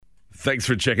Thanks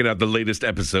for checking out the latest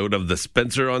episode of the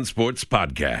Spencer on Sports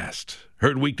podcast.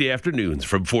 Heard weekday afternoons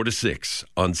from 4 to 6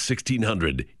 on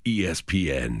 1600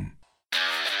 ESPN.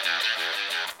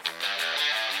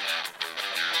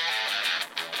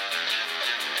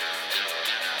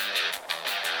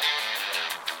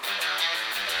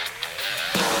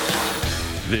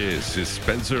 This is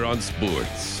Spencer on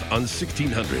Sports on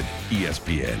 1600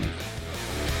 ESPN.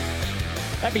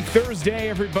 Happy Thursday,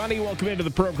 everybody. Welcome into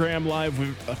the program live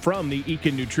from the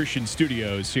Eakin Nutrition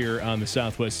Studios here on the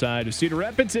southwest side of Cedar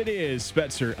Rapids. It is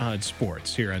Spencer on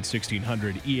Sports here on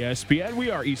 1600 ESPN. We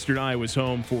are Eastern Iowa's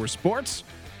home for sports.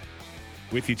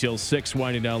 With you till 6,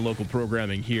 winding down local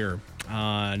programming here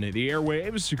on the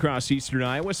airwaves across Eastern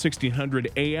Iowa,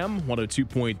 1600 AM,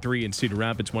 102.3 in Cedar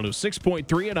Rapids,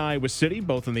 106.3 in Iowa City,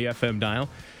 both on the FM dial.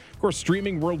 Of course,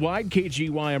 streaming worldwide,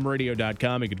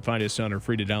 kgymradio.com. You can find us on our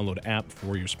free-to-download app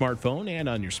for your smartphone and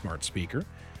on your smart speaker.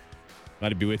 Glad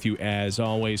to be with you, as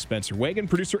always. Spencer Wagon,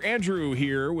 producer Andrew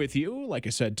here with you. Like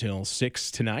I said, till 6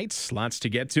 tonight. Lots to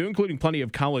get to, including plenty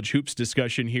of college hoops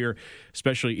discussion here,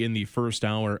 especially in the first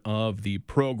hour of the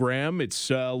program.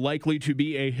 It's likely to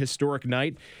be a historic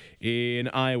night in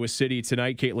Iowa City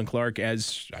tonight. Caitlin Clark,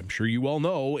 as I'm sure you all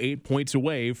know, 8 points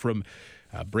away from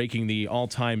breaking the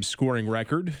all-time scoring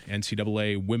record,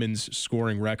 NCAA women's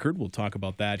scoring record. We'll talk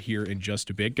about that here in just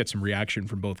a bit. Get some reaction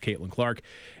from both Caitlin Clark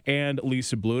and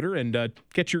Lisa Bluter, and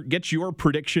get your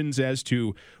predictions as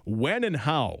to when and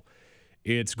how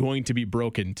it's going to be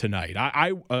broken tonight.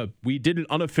 We did an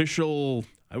unofficial.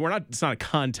 It's not a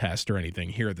contest or anything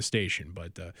here at the station,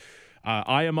 but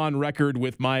I am on record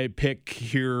with my pick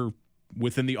here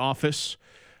within the office.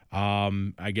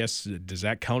 I guess, does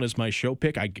that count as my show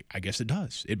pick? I guess it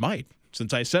does. It might.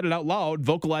 Since I said it out loud,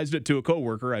 vocalized it to a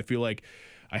coworker, I feel like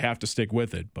I have to stick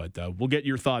with it. But we'll get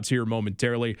your thoughts here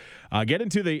momentarily. Get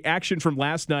into the action from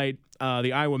last night.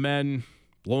 The Iowa men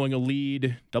blowing a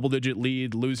lead, double-digit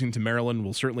lead, losing to Maryland.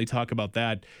 We'll certainly talk about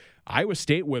that. Iowa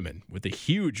State women with a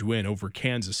huge win over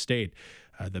Kansas State.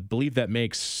 I believe that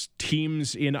makes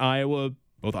teams in Iowa,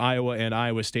 both Iowa and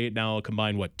Iowa State, now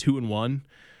combined, 2-1?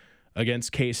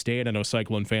 Against K-State. I know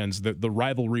Cyclone fans, the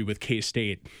rivalry with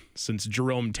K-State since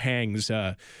Jerome Tang's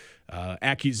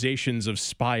accusations of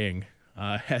spying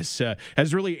has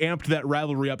really amped that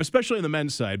rivalry up, especially on the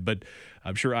men's side. But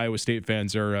I'm sure Iowa State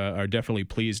fans are definitely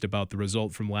pleased about the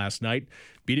result from last night,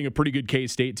 beating a pretty good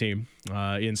K-State team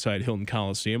inside Hilton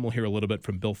Coliseum. We'll hear a little bit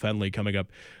from Bill Fenley coming up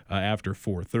after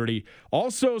 4:30.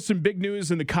 Also, some big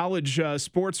news in the college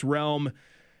sports realm.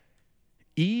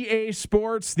 EA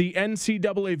Sports, the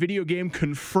NCAA video game,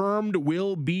 confirmed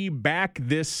will be back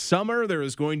this summer. There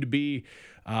is going to be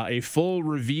a full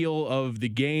reveal of the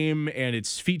game and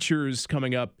its features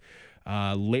coming up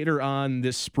later on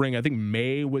this spring. I think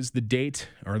May was the date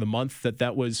or the month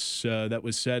that was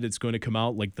said it's going to come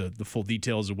out, like the full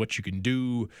details of what you can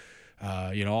do,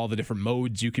 all the different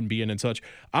modes you can be in and such.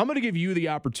 I'm going to give you the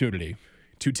opportunity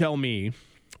to tell me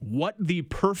what the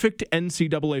perfect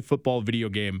NCAA football video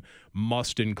game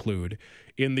must include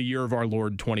in the year of our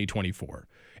Lord 2024.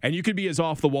 And you can be as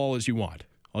off the wall as you want.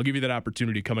 I'll give you that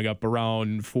opportunity coming up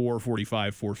around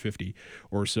 4:45, 4:50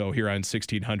 or so here on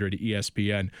 1600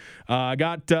 ESPN. I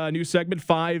got a new segment,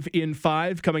 5 in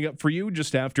 5, coming up for you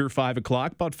just after 5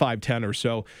 o'clock, about 5:10 or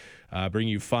so. Bring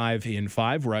you 5 in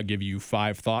 5, where I give you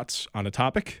 5 thoughts on a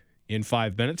topic in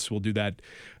 5 minutes. We'll do that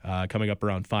coming up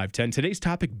around 5:10. Today's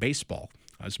topic, baseball.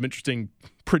 Some interesting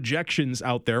projections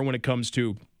out there when it comes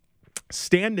to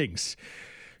standings.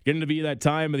 Getting to be that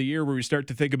time of the year where we start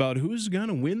to think about who's going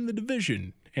to win the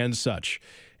division and such.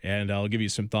 And I'll give you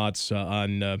some thoughts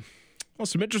on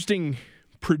some interesting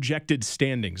projected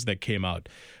standings that came out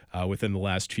within the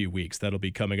last few weeks. That'll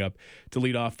be coming up to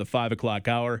lead off the 5 o'clock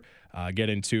hour. Get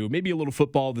into maybe a little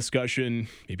football discussion,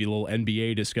 maybe a little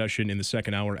NBA discussion in the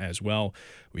second hour as well.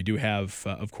 We do have,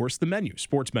 of course, the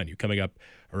sports menu, coming up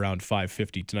around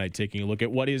 5:50 tonight, taking a look at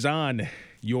what is on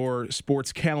your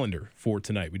sports calendar for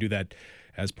tonight. We do that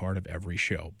as part of every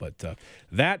show. But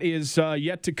that is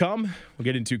yet to come. We'll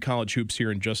get into college hoops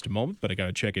here in just a moment, but I got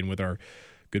to check in with our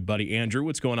good buddy Andrew.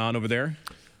 What's going on over there?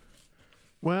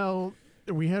 Well,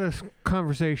 we had a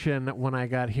conversation when I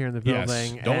got here in the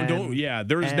building. Yes. Don't. Yeah,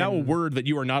 there is now a word that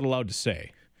you are not allowed to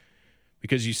say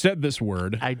because you said this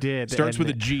word. I did. Starts with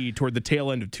a G toward the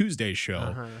tail end of Tuesday's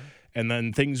show, and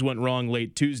then things went wrong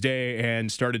late Tuesday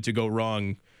and started to go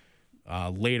wrong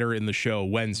later in the show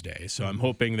Wednesday. So I'm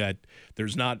hoping that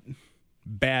there's not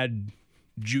bad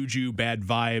juju, bad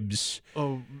vibes.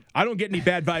 Oh, I don't get any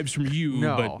bad vibes from you,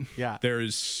 no, but yeah.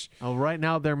 there's... Oh, right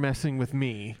now they're messing with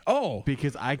me. Oh.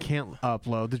 Because I can't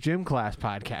upload the gym class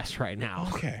podcast right now.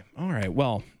 Okay. All right.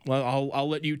 Well, I'll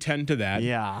let you tend to that.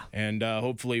 Yeah. And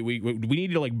hopefully we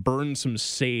need to like burn some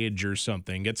sage or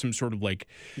something. Get some sort of like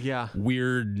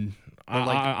weird...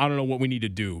 I don't know what we need to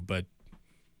do, but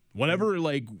whenever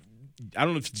like... I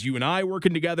don't know if it's you and I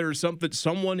working together or something.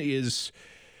 Someone is...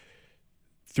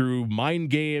 through mind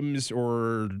games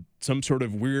or some sort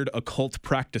of weird occult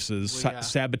practices,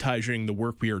 sabotaging the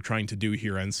work we are trying to do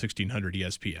here on 1600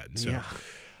 ESPN. So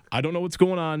I don't know what's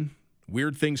going on.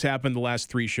 Weird things happened the last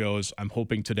 3 shows. I'm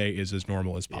hoping today is as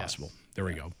normal as possible. Yes. There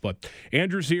we go. But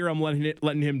Andrew's here. I'm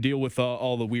letting him deal with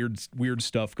all the weird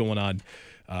stuff going on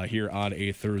here on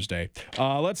a Thursday.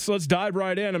 Let's dive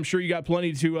right in. I'm sure you got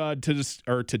plenty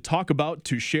to talk about,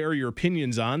 to share your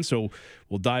opinions on. So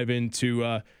we'll dive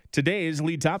into today's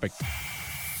lead topic.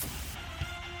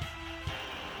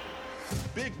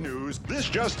 Big news, this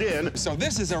just in. So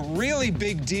this is a really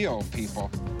big deal, people.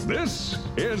 This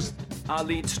is our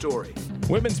lead story.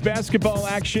 Women's basketball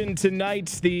action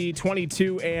tonight. The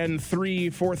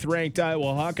 22-3 fourth-ranked Iowa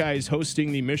Hawkeyes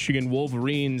hosting the Michigan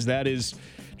Wolverines. That is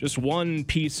just one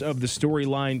piece of the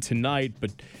storyline tonight,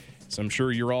 but as I'm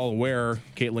sure you're all aware,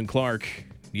 Caitlin Clark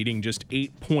needing just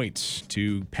 8 points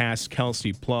to pass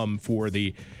Kelsey Plum for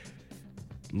the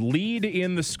lead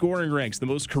in the scoring ranks, the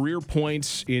most career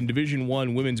points in Division I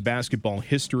women's basketball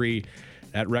history.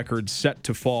 That record set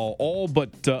to fall, all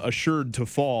but assured to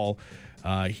fall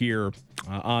here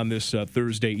on this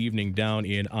Thursday evening down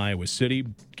in Iowa City.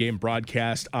 Game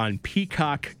broadcast on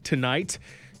Peacock tonight.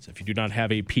 So if you do not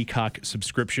have a Peacock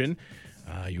subscription,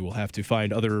 you will have to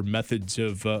find other methods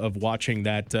of watching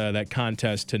that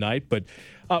contest tonight. But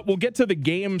we'll get to the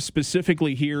game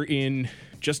specifically here in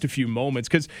just a few moments,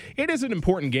 because it is an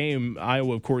important game.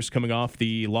 Iowa, of course, coming off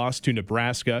the loss to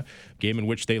Nebraska, game in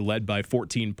which they led by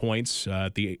 14 points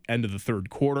at the end of the third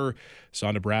quarter.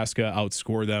 Saw Nebraska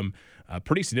outscore them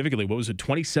pretty significantly. What was it,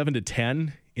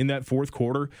 27-10 in that fourth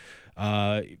quarter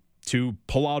to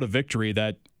pull out a victory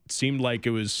that seemed like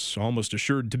it was almost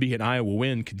assured to be an Iowa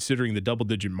win, considering the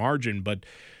double-digit margin. But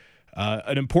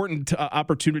an important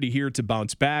opportunity here to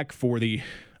bounce back for the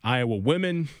Iowa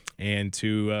women and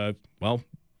to,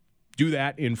 do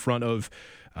that in front of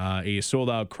a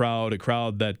sold-out crowd, a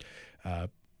crowd that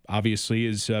obviously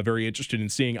is very interested in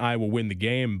seeing Iowa win the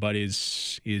game, but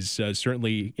is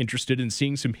certainly interested in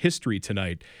seeing some history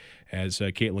tonight, as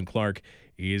Caitlin Clark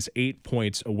is 8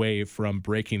 points away from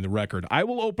breaking the record. I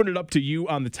will open it up to you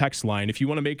on the text line if you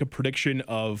want to make a prediction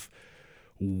of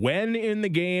when in the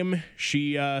game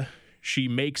she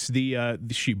breaks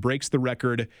the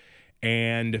record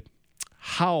and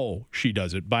how she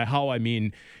does it. By how I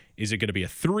mean, is it going to be a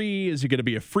 3? Is it going to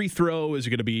be a free throw? Is it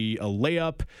going to be a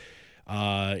layup?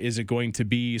 Is it going to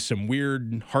be some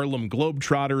weird Harlem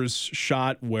Globetrotters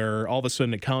shot where all of a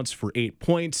sudden it counts for 8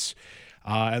 points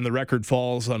and the record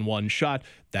falls on one shot?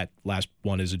 That last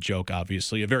one is a joke,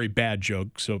 obviously, a very bad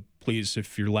joke. So please,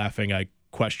 if you're laughing, I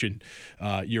question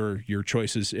your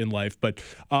choices in life. But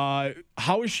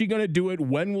how is she going to do it?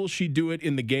 When will she do it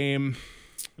in the game?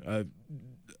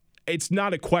 It's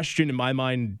not a question in my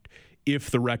mind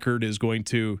if the record is going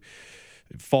to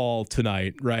fall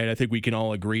tonight, right? I think we can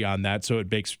all agree on that. So it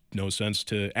makes no sense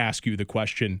to ask you the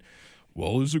question,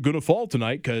 well, is it going to fall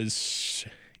tonight? Because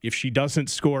if she doesn't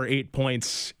score 8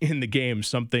 points in the game,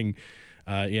 something,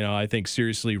 I think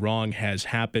seriously wrong has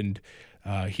happened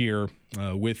here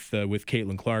with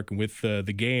Caitlin Clark and with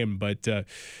the game. But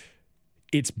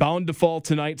it's bound to fall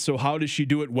tonight. So how does she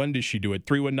do it? When does she do it?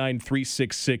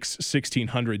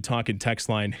 319-366-1600 talk and text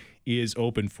line is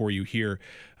open for you here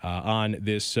on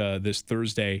this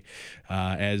Thursday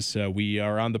as we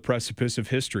are on the precipice of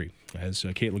history as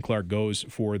Caitlin Clark goes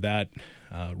for that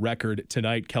record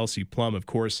tonight. Kelsey Plum, of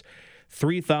course,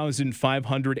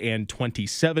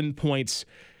 3,527 points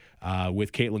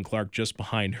with Caitlin Clark just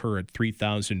behind her at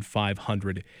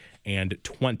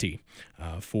 3,520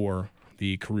 for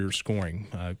the career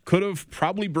scoring. Could have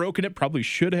probably broken it, probably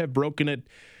should have broken it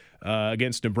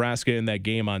against Nebraska in that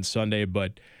game on Sunday,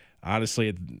 but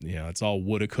honestly, it's all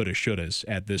woulda, coulda, shouldas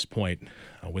at this point.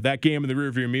 With that game in the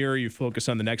rearview mirror, you focus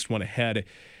on the next one ahead,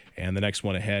 and the next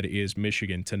one ahead is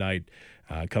Michigan tonight,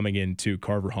 coming into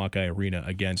Carver Hawkeye Arena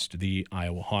against the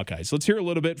Iowa Hawkeyes. Let's hear a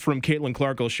little bit from Caitlin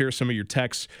Clark. I'll share some of your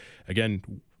texts.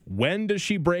 Again, when does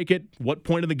she break it? What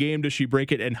point of the game does she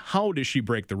break it? And how does she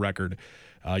break the record?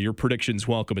 Your predictions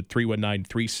welcome at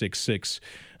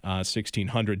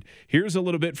 319-366-1600. Here's a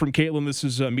little bit from Caitlin. This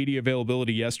is media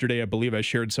availability yesterday. I believe I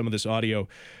shared some of this audio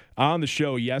on the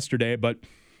show yesterday, but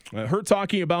her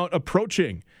talking about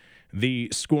approaching the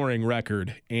scoring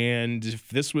record and if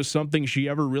this was something she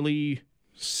ever really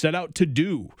set out to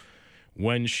do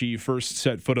when she first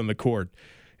set foot on the court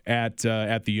at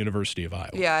the University of Iowa.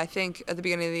 Yeah, I think at the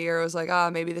beginning of the year it was like,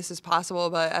 maybe this is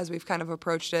possible, but as we've kind of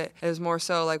approached it, it was more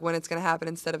so like when it's going to happen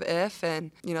instead of if,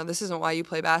 and this isn't why you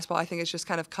play basketball. I think it's just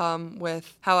kind of come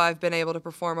with how I've been able to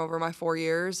perform over my 4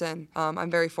 years, and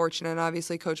I'm very fortunate, and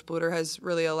obviously Coach Bluter has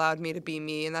really allowed me to be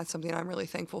me, and that's something I'm really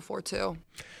thankful for too.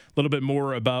 A little bit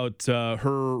more about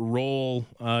her role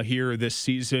here this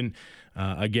season.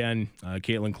 Again,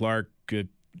 Caitlin Clark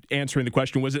answering the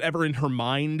question, was it ever in her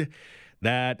mind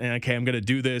that, okay, I'm going to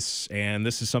do this, and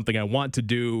this is something I want to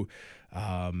do?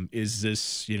 Is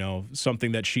this,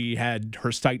 something that she had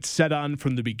her sights set on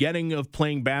from the beginning of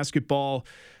playing basketball,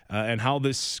 and how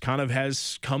this kind of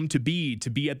has come to be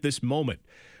at this moment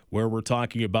where we're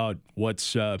talking about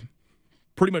what's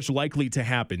pretty much likely to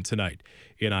happen tonight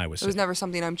in Iowa City? It was never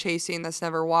something I'm chasing. That's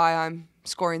never why I'm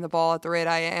scoring the ball at the rate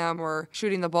I am or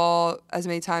shooting the ball as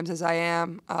many times as I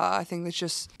am. I think that's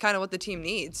just kind of what the team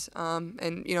needs.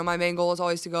 And my main goal is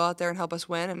always to go out there and help us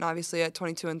win. And obviously at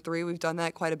 22-3, we've done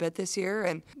that quite a bit this year.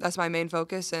 And that's my main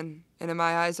focus. And in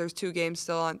my eyes, there's 2 games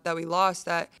still that we lost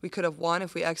that we could have won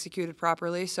if we executed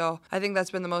properly. So I think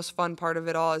that's been the most fun part of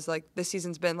it all, is like this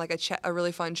season's been like a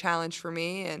really fun challenge for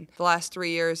me. And the last 3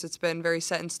 years, it's been very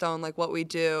set in stone, like what we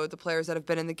do, the players that have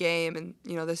been in the game. And,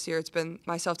 this year it's been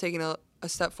myself taking a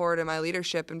step forward in my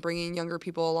leadership and bringing younger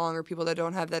people along or people that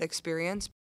don't have that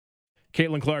experience.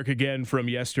 Caitlin Clark again from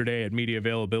yesterday at media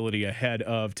availability ahead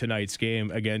of tonight's game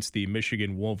against the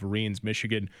Michigan Wolverines.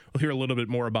 Michigan, we'll hear a little bit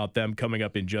more about them coming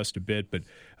up in just a bit, but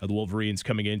the Wolverines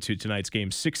coming into tonight's game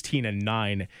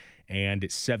 16-9 and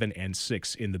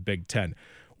 7-6 in the Big Ten.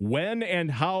 When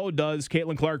and how does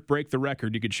Caitlin Clark break the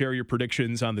record? You could share your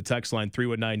predictions on the text line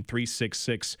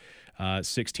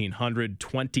 319-366-1600,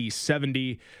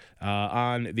 2070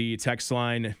 on the text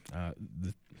line. I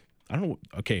don't know.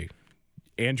 Okay.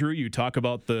 Andrew, you talk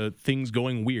about the things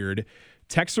going weird.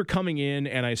 Texts are coming in,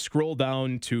 and I scroll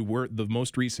down to where the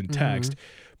most recent text,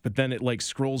 but then it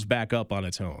scrolls back up on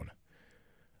its own.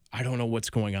 I don't know what's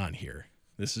going on here.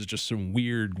 This is just some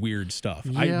weird stuff.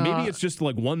 Yeah. Maybe it's just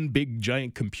one big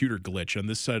giant computer glitch on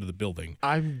this side of the building.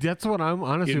 That's what I'm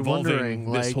honestly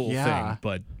wondering. This whole thing,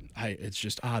 but it's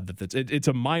just odd that it's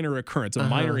a minor occurrence, a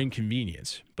minor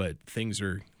inconvenience, but things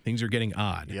are getting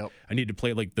odd. Yep. I need to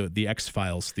play the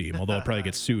X-Files theme, although I'll probably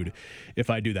get sued if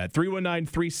I do that.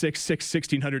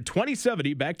 319-366-1600,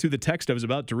 2070, back to the text I was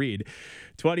about to read.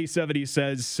 2070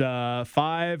 says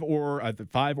 5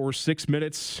 or 6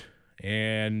 minutes,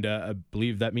 and I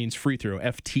believe that means free throw.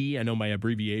 FT, I know my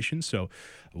abbreviation, so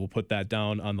we'll put that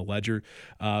down on the ledger.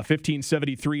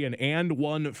 1573, and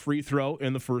 1 free throw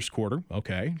in the first quarter.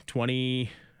 Okay.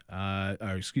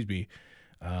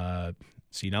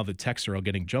 See, now the texts are all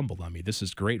getting jumbled on me. This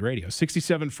is great radio.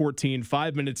 67-14,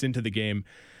 5 minutes into the game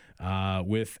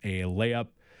with a layup.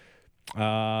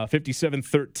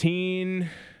 57-13,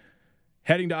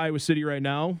 heading to Iowa City right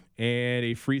now, and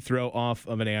a free throw off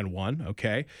of an and one.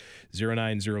 Okay.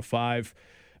 0905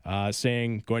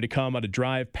 saying going to come on a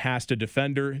drive past a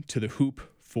defender to the hoop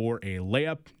for a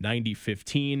layup.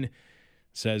 90-15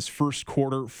 says first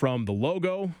quarter from the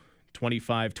logo.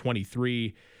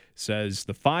 25-23 says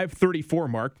the 5:34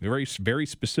 mark. Very, very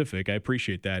specific. I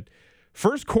appreciate that.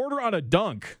 First quarter on a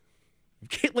dunk.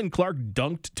 Caitlin Clark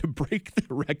dunked to break the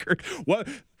record. What?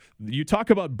 You talk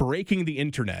about breaking the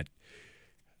internet.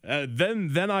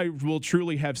 Then I will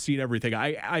truly have seen everything.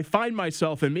 I find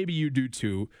myself, and maybe you do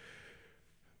too,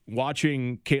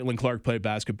 watching Caitlin Clark play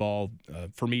basketball.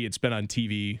 For me, it's been on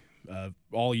TV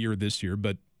all year this year,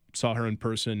 but saw her in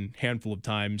person a handful of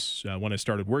times when I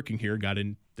started working here. Got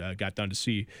down to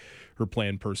see her play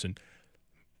in person.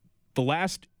 The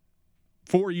last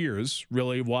 4 years,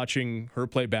 really watching her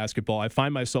play basketball, I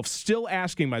find myself still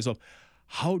asking myself,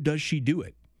 how does she do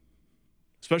it?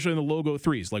 Especially in the logo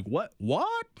threes. What?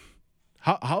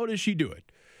 How does she do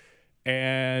it?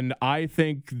 And I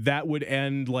think that would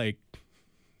end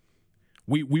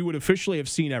we would officially have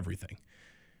seen everything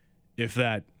if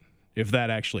that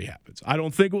actually happens. I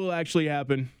don't think it will actually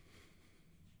happen,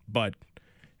 but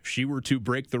if she were to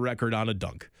break the record on a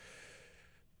dunk,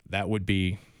 that would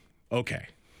be okay.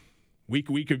 We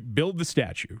could build the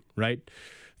statue, right?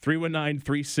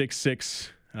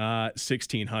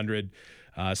 319-366-1600.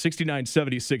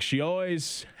 69-76. She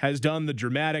always has done the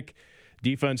dramatic.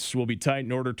 Defense will be tight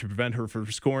in order to prevent her from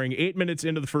scoring. 8 minutes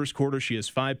into the first quarter, she has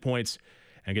 5 points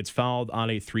and gets fouled on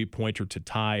a three-pointer to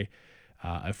tie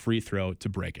a free throw to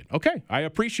break it. Okay, I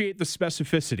appreciate the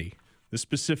specificity, the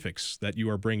specifics that you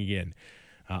are bringing in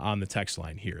on the text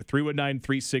line here.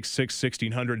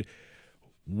 319-366-1600.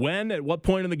 When, at what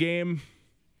point in the game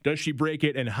does she break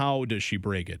it, and how does she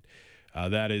break it?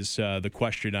 That is the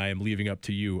question I am leaving up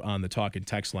to you on the talk and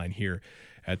text line here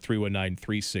at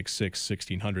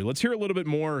 319-366-1600. Let's hear a little bit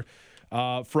more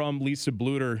from Lisa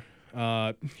Bluter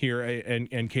here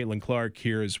and Caitlin Clark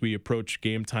here as we approach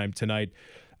game time tonight.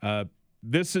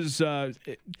 This is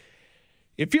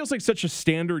it feels like such a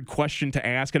standard question to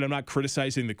ask, and I'm not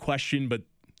criticizing the question, but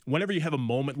whenever you have a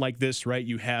moment like this, right,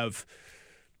 you have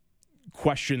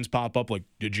questions pop up like,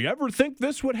 did you ever think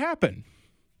this would happen?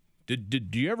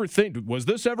 Did you ever think, was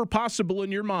this ever possible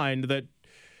in your mind that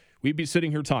we'd be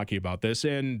sitting here talking about this?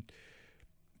 And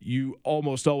you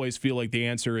almost always feel like the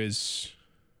answer is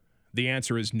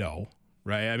no,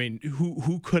 right? I mean,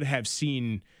 who could have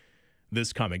seen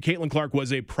this coming? Caitlin Clark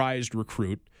was a prized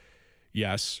recruit,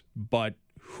 yes, but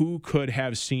who could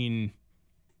have seen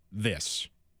this,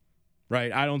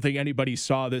 right? I don't think anybody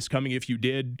saw this coming. If you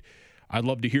did, I'd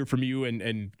love to hear from you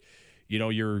and you know,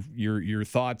 your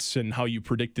thoughts and how you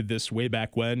predicted this way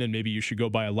back when, and maybe you should go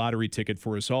buy a lottery ticket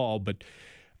for us all. But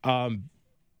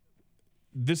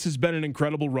this has been an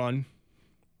incredible run.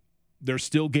 There's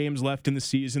still games left in the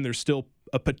season. There's still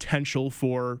a potential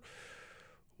for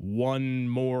one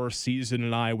more season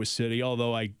in Iowa City,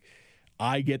 although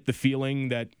I get the feeling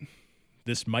that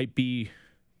this might be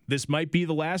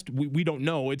the last. We don't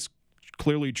know. It's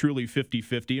clearly, truly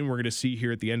 50-50, and we're going to see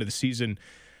here at the end of the season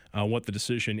what the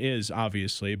decision is,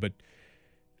 obviously. But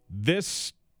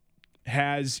this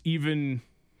has even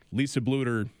Lisa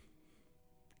Bluter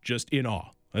just in awe,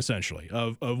 essentially,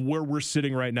 of where we're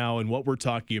sitting right now and what we're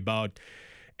talking about,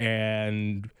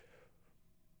 and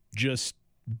just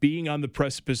being on the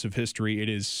precipice of history. It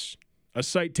is a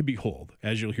sight to behold,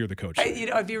 as you'll hear the coach say.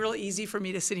 It'd be real easy for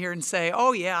me to sit here and say,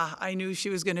 oh, yeah, I knew she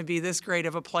was going to be this great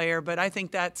of a player. But I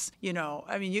think that's, you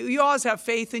always have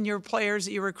faith in your players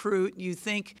that you recruit. You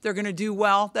think they're going to do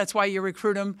well. That's why you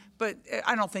recruit them. But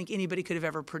I don't think anybody could have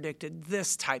ever predicted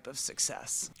this type of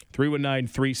success.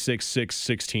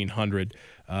 319-366-1600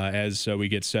 as we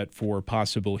get set for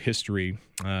possible history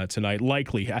tonight.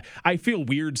 Likely. I feel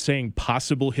weird saying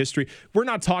possible history. We're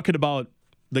not talking about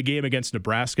the game against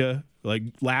Nebraska, like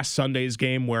last Sunday's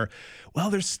game, where, well,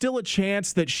 there's still a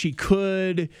chance that she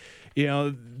could,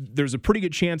 there's a pretty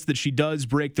good chance that she does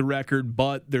break the record,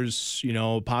 but there's,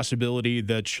 a possibility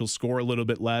that she'll score a little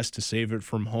bit less to save it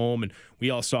from home. And we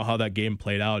all saw how that game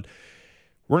played out.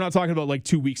 We're not talking about like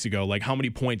 2 weeks ago, like how many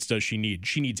points does she need?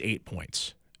 She needs 8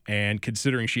 points. And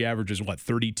considering she averages,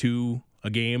 32 a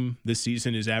game this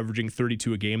season, is averaging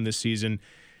 32 a game this season,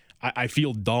 I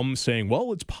feel dumb saying,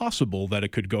 well, it's possible that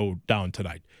it could go down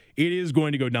tonight. It is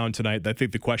going to go down tonight. I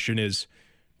think the question is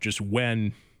just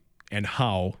when and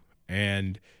how.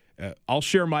 And I'll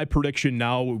share my prediction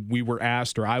now.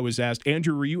 I was asked,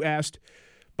 Andrew, were you asked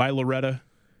by Loretta,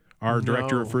 our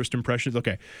director of First Impressions?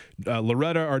 Okay.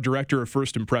 Loretta, our director of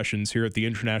First Impressions here at the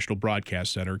International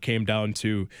Broadcast Center, came down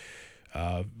to,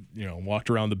 walked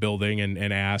around the building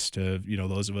and asked,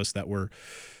 those of us that were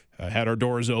had our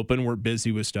doors open, we're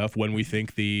busy with stuff, when we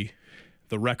think the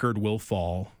record will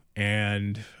fall.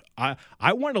 And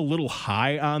I went a little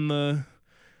high on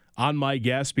my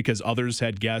guess because others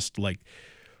had guessed like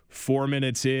 4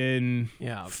 minutes in,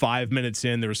 5 minutes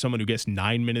in. There was someone who guessed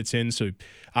 9 minutes in. So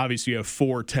obviously you have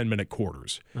 4 10-minute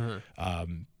quarters.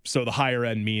 So the higher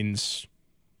end means,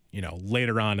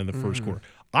 later on in the first quarter.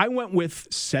 I went with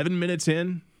 7 minutes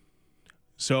in.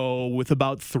 So with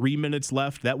about 3 minutes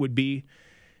left, that would be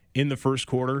in the first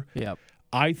quarter. Yep.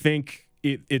 I think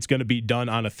it's going to be done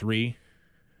on a 3.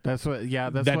 That's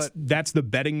the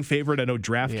betting favorite. I know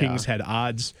DraftKings had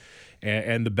odds,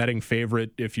 and the betting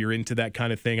favorite, if you're into that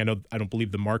kind of thing, I don't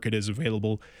believe the market is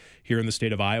available here in the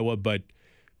state of Iowa, but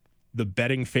the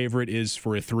betting favorite is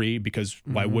for a 3 because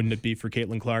why wouldn't it be for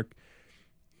Caitlin Clark?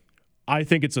 I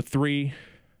think it's a 3.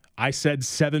 I said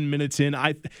 7 minutes in.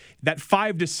 That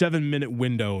 5 to 7 minute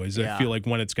window is, I feel like,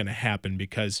 when it's going to happen,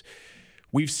 because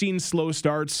we've seen slow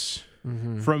starts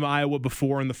from Iowa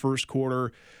before in the first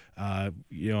quarter.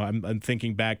 I'm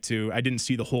thinking back to, I didn't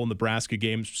see the whole Nebraska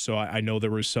game, so I know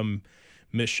there were some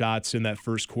missed shots in that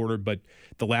first quarter. But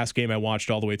the last game I watched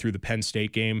all the way through, the Penn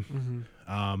State game,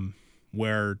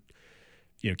 where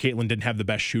Caitlin didn't have the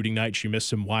best shooting night. She missed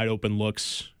some wide open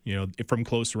looks, from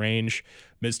close range,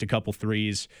 missed a couple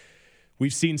threes.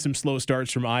 We've seen some slow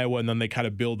starts from Iowa, and then they kind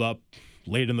of build up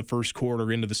late in the first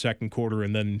quarter into the second quarter,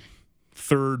 and then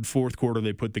third, fourth quarter,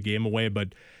 they put the game away,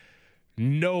 but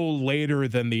no later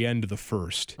than the end of the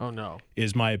first. Oh, no.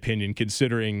 Is my opinion,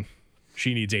 considering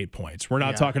she needs 8 points. We're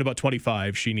not talking about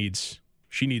 25. She needs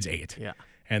 8. Yeah.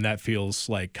 And that feels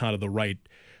like kind of the right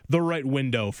the right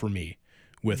window for me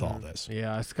with all this.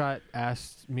 Yeah, Scott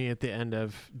asked me at the end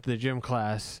of the gym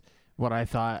class what I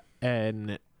thought,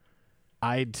 and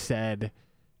I'd said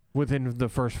within the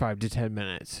first 5 to 10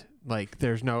 minutes. Like,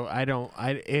 there's no,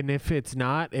 and if it's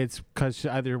not, it's because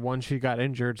either one, she got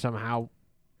injured somehow,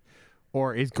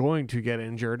 or is going to get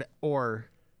injured, or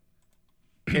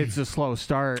it's a slow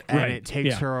start, and it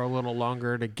takes her a little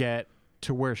longer to get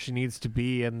to where she needs to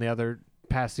be and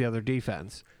past the other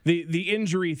defense. The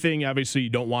injury thing, obviously, you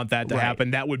don't want that to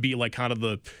happen. That would be like kind of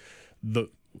the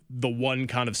one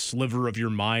kind of sliver of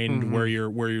your mind where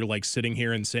you're like sitting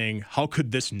here and saying, how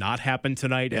could this not happen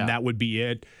tonight? And that would be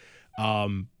it.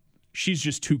 She's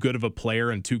just too good of a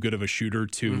player and too good of a shooter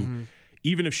to,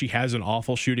 even if she has an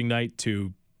awful shooting night,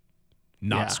 to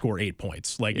not score 8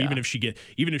 points. Like even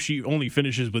if she only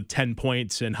finishes with 10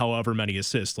 points and however many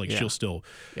assists, like she'll still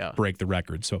break the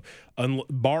record. So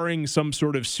barring some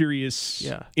sort of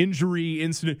serious injury,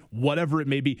 incident, whatever it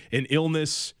may be, an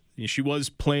illness, she was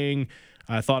playing.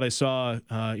 I thought I saw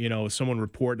someone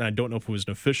report, and I don't know if it was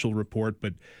an official report,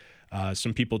 but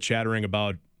some people chattering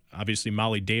about, obviously,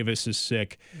 Molly Davis is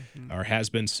sick or has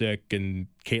been sick, and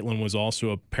Caitlin was also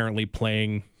apparently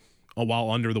playing a while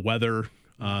under the weather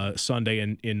Sunday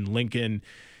in Lincoln.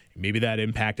 Maybe that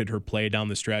impacted her play down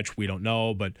the stretch. We don't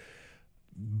know, but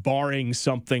barring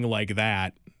something like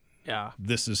that,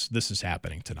 this is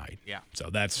happening tonight. Yeah. So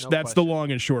that's the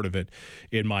long and short of it,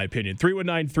 in my opinion.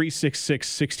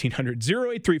 319-366-1600,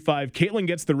 0835. Caitlin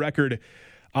gets the record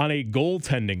on a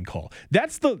goaltending call.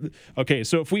 Okay,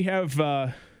 so if we have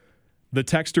the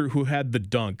texter who had the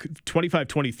dunk,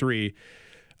 25-23,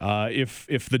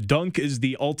 if the dunk is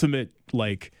the ultimate,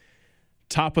 like,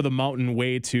 top of the mountain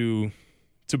way to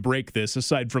break this,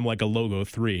 aside from like a logo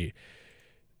 3,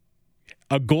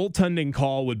 a goaltending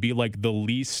call would be like the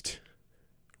least,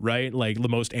 right? Like the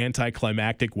most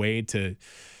anticlimactic way to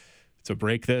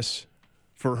break this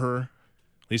for her,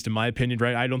 at least in my opinion,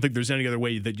 right? I don't think there's any other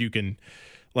way that you can,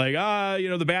 like,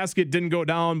 the basket didn't go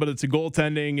down, but it's a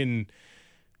goaltending, and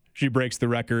she breaks the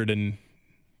record and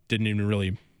didn't even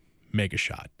really make a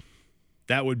shot.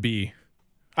 That would be,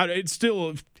 it's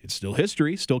still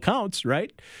history, still counts,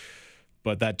 right?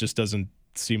 But that just doesn't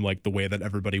seem like the way that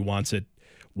everybody wants it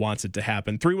to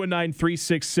happen.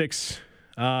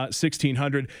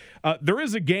 319-366-1600. There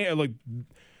is a game, like,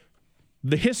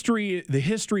 the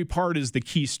history part is the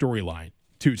key storyline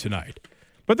to tonight.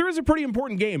 But there is a pretty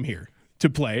important game here to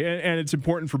play, and it's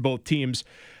important for both teams.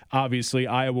 Obviously,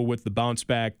 Iowa with the bounce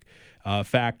back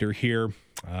factor here.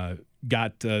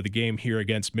 Got the game here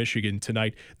against Michigan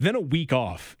tonight. Then a week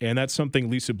off, and that's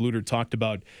something Lisa Bluter talked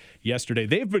about yesterday.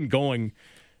 They've been going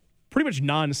pretty much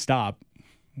nonstop,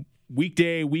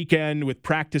 weekday, weekend, with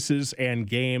practices and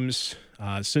games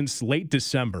since late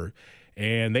December,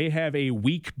 and they have a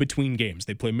week between games.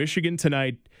 They play Michigan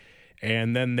tonight,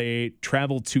 and then they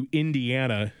travel to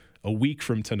Indiana a week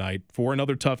from tonight for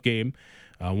another tough game,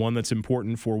 one that's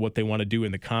important for what they want to do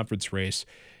in the conference race.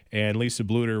 And Lisa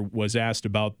Bluter was asked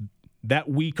about that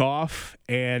week off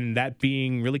and that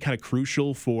being really kind of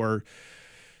crucial for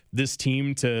this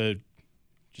team to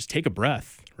just take a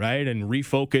breath, right, and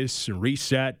refocus and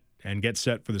reset and get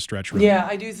set for the stretch run. Yeah,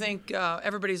 I do think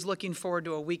everybody's looking forward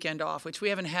to a weekend off, which we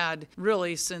haven't had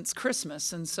really since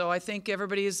Christmas. And so I think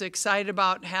everybody is excited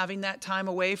about having that time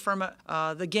away from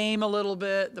the game a little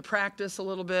bit, the practice a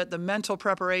little bit, the mental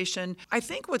preparation. I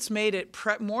think what's made it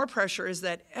more pressure is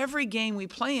that every game we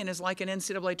play in is like an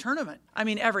NCAA tournament. I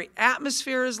mean, every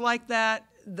atmosphere is like that.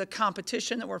 The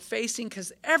competition that we're facing,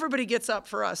 because everybody gets up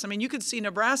for us. I mean, you could see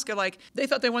Nebraska, like, they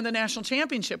thought they won the national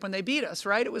championship when they beat us,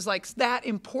 right? It was like that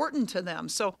important to them.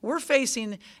 So we're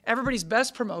facing everybody's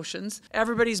best promotions,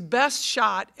 everybody's best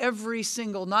shot every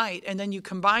single night, and then you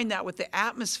combine that with the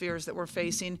atmospheres that we're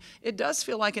facing, it does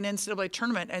feel like an NCAA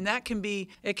tournament, and it can be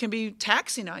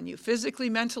taxing on you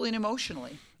physically, mentally, and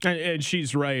emotionally. And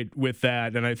she's right with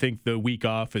that, and I think the week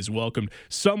off is welcomed.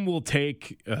 Some will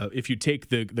take, if you take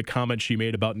the comment she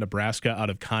made about Nebraska out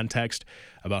of context,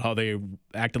 about how they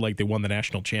acted like they won the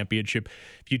national championship,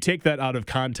 if you take that out of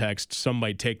context, some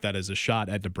might take that as a shot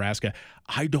at Nebraska.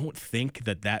 I don't think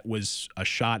that was a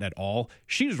shot at all.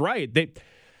 She's right. You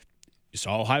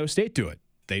saw Ohio State do it.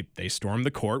 They stormed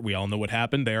the court. We all know what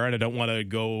happened there, and I don't want to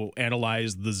go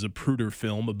analyze the Zapruder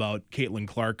film about Caitlin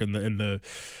Clark and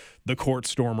the court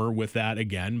stormer with that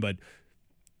again, but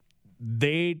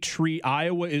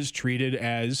Iowa is treated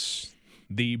as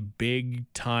the big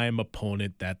time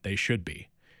opponent that they should be.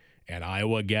 And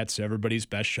Iowa gets everybody's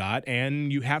best shot,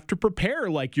 and you have to prepare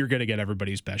like you're going to get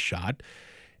everybody's best shot.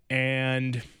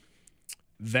 And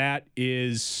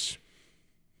that's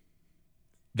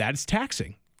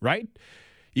taxing, right?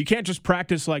 You can't just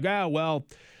practice like,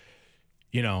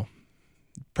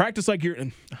 practice like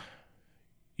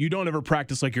you don't ever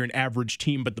practice like you're an average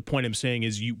team, but the point I'm saying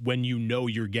is when you know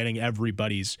you're getting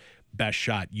everybody's best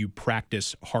shot, you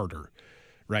practice harder,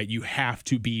 right? You have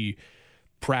to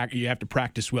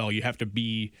practice well. You have to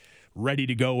be ready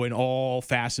to go in all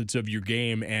facets of your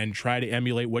game and try to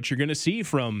emulate what you're going to see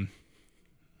from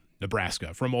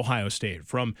Nebraska, from Ohio State,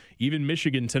 from even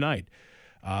Michigan tonight.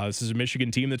 This is a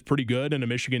Michigan team that's pretty good, and a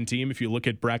Michigan team, if you look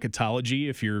at bracketology,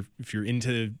 if you're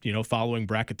into following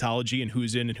bracketology and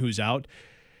who's in and who's out,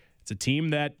 it's a team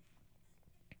that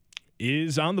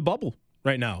is on the bubble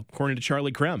right now, according to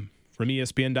Charlie Krem from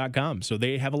ESPN.com. So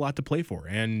they have a lot to play for,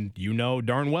 and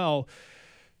darn well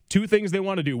two things they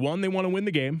want to do. One, they want to win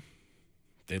the game.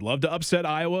 They'd love to upset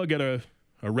Iowa, get a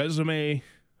resume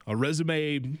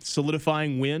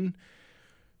solidifying win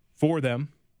for them.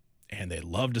 And they'd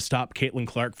love to stop Caitlin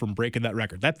Clark from breaking that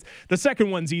record. That's the second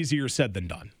one's easier said than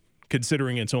done,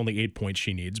 considering it's only 8 points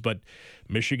she needs. But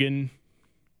Michigan,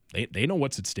 they know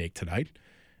what's at stake tonight,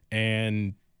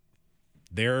 and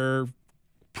they're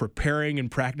preparing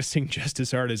and practicing just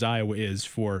as hard as Iowa is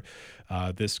for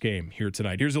this game here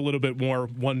tonight. Here's a little bit more,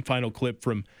 one final clip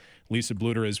from Lisa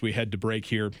Bluter as we head to break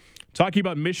here. Talking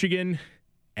about Michigan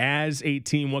as a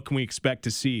team, what can we expect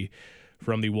to see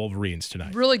from the Wolverines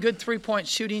tonight? Really good three-point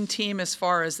shooting team as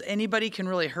far as anybody can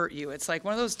really hurt you. It's like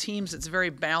one of those teams that's very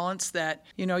balanced that,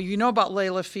 you know about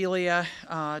Layla Filia.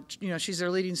 She's their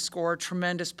leading scorer,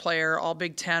 tremendous player, all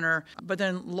Big Tenner. But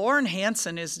then Lauren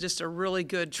Hansen is just a really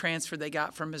good transfer they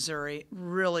got from Missouri.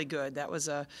 Really good. That was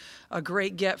a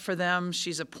great get for them.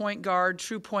 She's a point guard,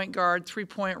 true point guard,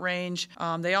 three-point range.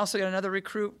 They also got another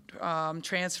recruit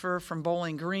transfer from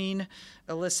Bowling Green,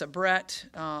 Alyssa Brett.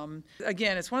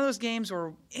 Again, it's one of those games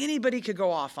where anybody could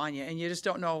go off on you, and you just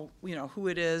don't know, who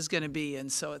it is going to be, and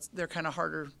so they're kind of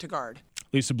harder to guard.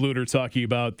 Lisa Bluter talking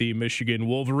about the Michigan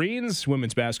Wolverines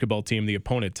women's basketball team, the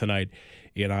opponent tonight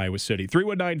in Iowa City.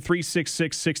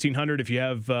 319-366-1600 if you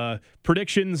have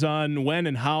predictions on when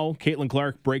and how Caitlin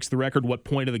Clark breaks the record, what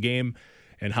point of the game,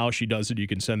 and how she does it. You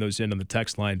can send those in on the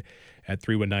text line at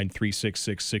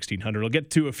 319-366-1600. I'll get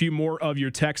to a few more of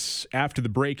your texts after the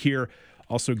break here.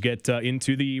 Also get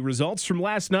into the results from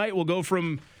last night. We'll go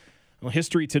from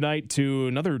history tonight to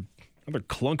another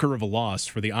clunker of a loss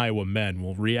for the Iowa men.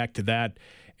 We'll react to that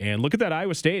and look at that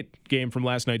Iowa State game from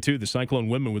last night, too. The Cyclone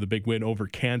women with a big win over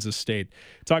Kansas State.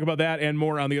 Talk about that and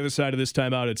more on the other side of this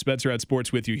timeout. It's Spencer at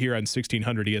Sports with you here on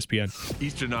 1600 ESPN.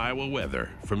 Eastern Iowa weather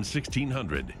from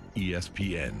 1600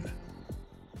 ESPN.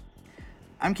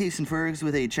 I'm Kason Fergs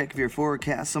with a check of your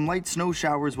forecast. Some light snow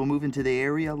showers will move into the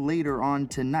area later on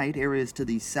tonight. Areas to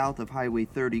the south of Highway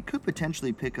 30 could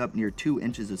potentially pick up near 2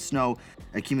 inches of snow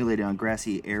accumulated on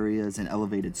grassy areas and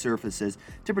elevated surfaces.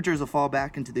 Temperatures will fall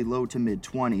back into the low to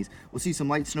mid-20s. We'll see some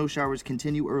light snow showers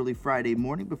continue early Friday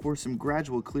morning before some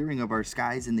gradual clearing of our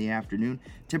skies in the afternoon.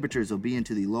 Temperatures will be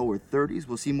into the lower 30s.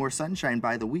 We'll see more sunshine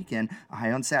by the weekend, a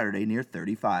high on Saturday near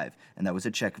 35. And that was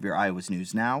a check of your Iowa's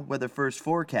News Now Weather First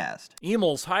forecast.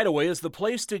 Emel's Hideaway is the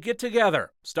place to get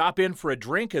together. Stop in for a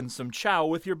drink and some chow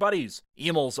with your buddies.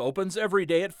 Emel's opens every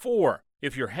day at 4.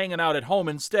 If you're hanging out at home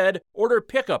instead, order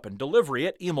pickup and delivery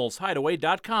at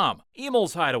emelshideaway.com.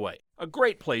 Emel's Hideaway, a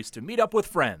great place to meet up with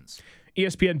friends.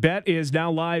 ESPN Bet is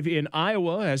now live in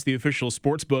Iowa as the official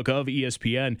sportsbook of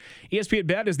ESPN. ESPN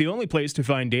Bet is the only place to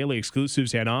find daily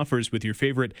exclusives and offers with your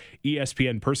favorite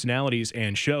ESPN personalities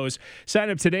and shows. Sign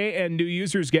up today and new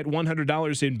users get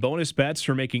 $100 in bonus bets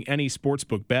for making any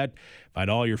sportsbook bet. Find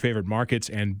all your favorite markets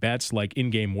and bets like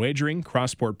in-game wagering,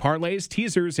 cross-sport parlays,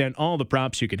 teasers, and all the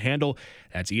props you can handle.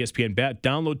 That's ESPN Bet.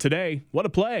 Download today. What a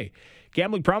play.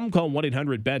 Gambling problem? Call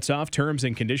 1-800-BETS-OFF. Terms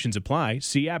and conditions apply.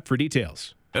 See app for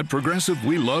details. At Progressive,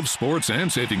 we love sports and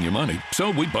saving you money,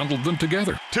 so we bundled them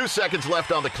together. 2 seconds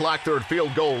left on the clock, third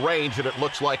field goal range, and it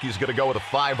looks like he's going to go with a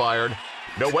 5-iron.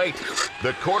 No, wait.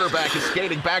 The quarterback is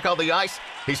skating back on the ice.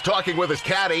 He's talking with his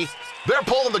caddy. They're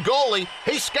pulling the goalie.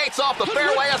 He skates off the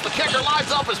fairway as the kicker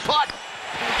lines up his putt.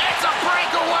 It's a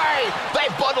breakaway!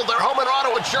 They've bundled their home and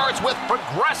auto insurance with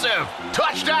Progressive.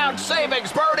 Touchdown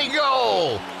savings birdie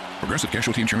goal! Progressive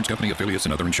Casualty Insurance Company, affiliates,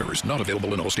 and other insurers. Not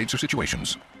available in all states or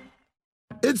situations.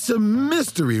 It's a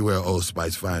mystery where Old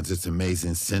Spice finds its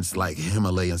amazing scents like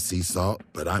Himalayan sea salt,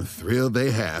 but I'm thrilled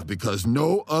they have because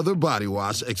no other body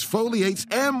wash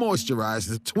exfoliates and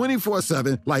moisturizes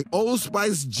 24/7 like Old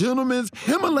Spice Gentleman's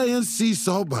Himalayan sea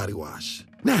salt body wash.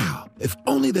 Now, if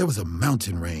only there was a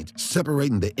mountain range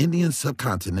separating the Indian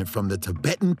subcontinent from the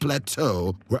Tibetan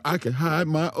plateau where I could hide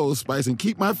my Old Spice and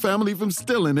keep my family from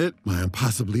stealing it, my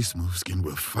impossibly smooth skin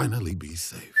will finally be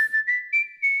safe.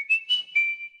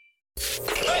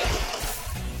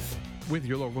 with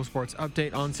your local sports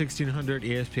update on 1600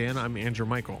 ESPN. I'm Andrew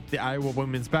Michael. The Iowa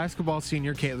women's basketball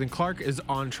senior Caitlin Clark is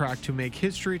on track to make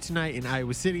history tonight in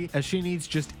Iowa City as she needs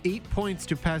just 8 points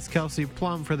to pass Kelsey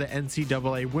Plum for the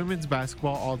NCAA women's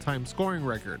basketball all-time scoring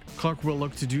record. Clark will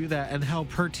look to do that and help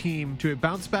her team to a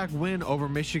bounce-back win over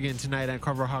Michigan tonight at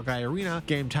Carver Hawkeye Arena.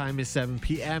 Game time is 7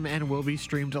 p.m. and will be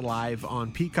streamed live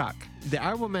on Peacock. The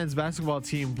Iowa men's basketball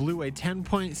team blew a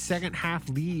 10-point second-half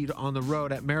lead on the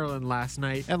road at Maryland last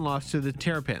night and lost to the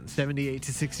Terrapins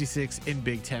 78-66 in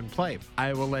Big Ten play.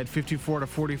 Iowa led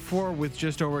 54-44 with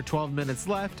just over 12 minutes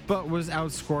left, but was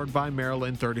outscored by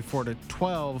Maryland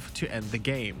 34-12 to end the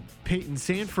game. Peyton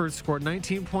Sanford scored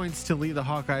 19 points to lead the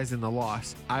Hawkeyes in the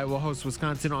loss. Iowa hosts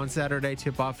Wisconsin on Saturday.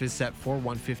 Tip-off is set for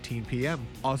 1:15 p.m.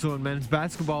 Also in men's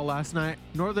basketball last night,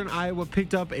 Northern Iowa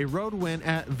picked up a road win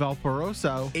at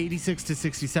Valparaiso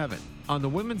 86-67. On the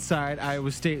women's side,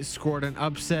 Iowa State scored an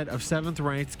upset of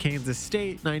 7th-ranked Kansas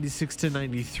State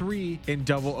 96-93 in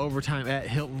double overtime at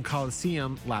Hilton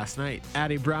Coliseum last night.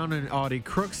 Addie Brown and Audie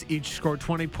Crooks each scored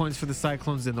 20 points for the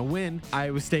Cyclones in the win.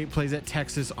 Iowa State plays at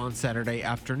Texas on Saturday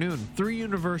afternoon. 3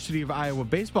 University of Iowa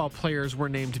baseball players were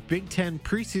named Big Ten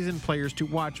preseason players to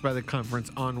watch by the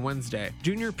conference on Wednesday.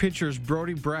 Junior pitchers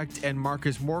Brody Brecht and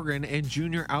Marcus Morgan and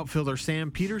junior outfielder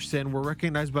Sam Peterson were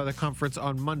recognized by the conference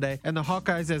on Monday, and the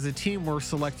Hawkeyes as a team were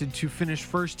selected to finish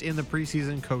first in the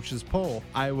preseason coaches poll.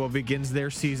 Iowa begins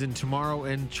their season tomorrow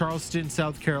in Charleston,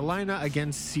 South Carolina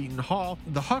against Seton Hall.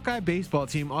 The Hawkeye baseball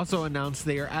team also announced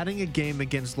they are adding a game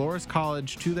against Loras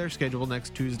College to their schedule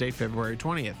next Tuesday, February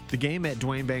 20th. The game at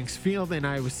Dwayne Banks Field in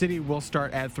Iowa City will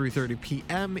start at 3:30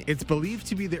 p.m. It's believed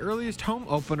to be the earliest home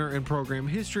opener in program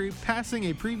history, passing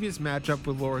a previous matchup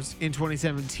with Loras in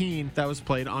 2017 that was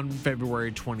played on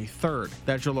February 23rd.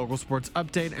 That's your local sports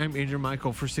update. I'm Andrew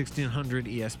Michael for 1600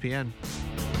 ESPN.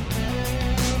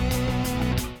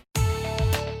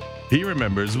 He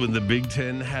remembers when the Big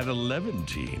Ten had 11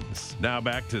 teams. Now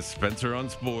back to Spencer on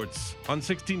Sports on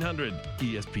 1600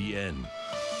 ESPN.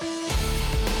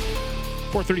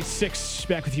 4:36,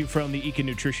 back with you from the Ekin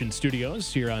Nutrition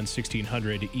Studios here on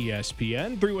 1600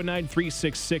 ESPN.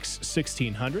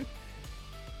 319-366-1600.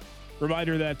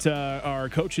 Reminder that our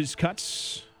coaches'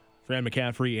 cuts, Fran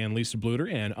McCaffrey and Lisa Bluter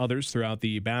and others throughout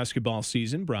the basketball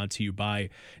season, brought to you by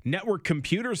Network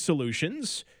Computer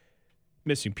Solutions.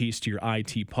 Missing piece to your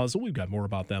IT puzzle. We've got more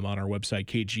about them on our website,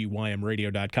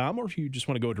 kgymradio.com, or if you just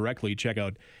want to go directly, check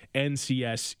out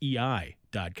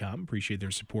ncsei.com. Appreciate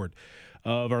their support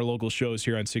of our local shows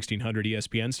here on 1600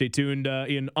 ESPN. Stay tuned.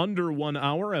 In under 1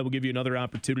 hour, I will give you another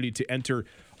opportunity to enter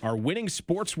our winning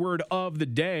sports word of the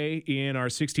day in our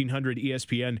 1600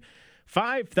 ESPN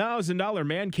 $5,000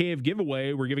 Man Cave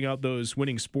giveaway. We're giving out those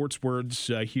winning sports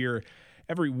words here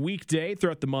every weekday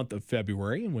throughout the month of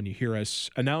February. And when you hear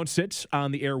us announce it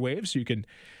on the airwaves, you can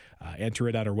enter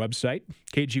it at our website,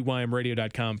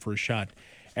 kgymradio.com, for a shot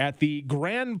at the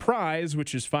grand prize,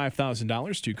 which is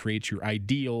 $5,000 to create your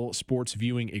ideal sports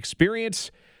viewing experience.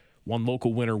 One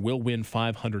local winner will win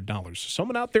 $500.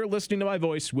 Someone out there listening to my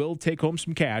voice will take home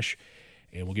some cash,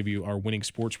 and we'll give you our winning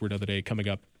sports word of the day coming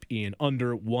up in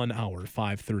under 1 hour,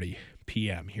 5:30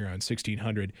 p.m. here on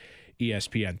 1600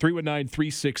 ESPN.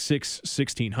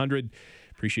 319-366-1600.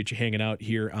 Appreciate you hanging out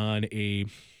here on a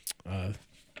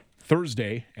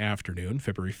Thursday afternoon,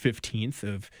 February 15th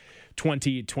of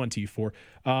 2024.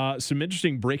 Some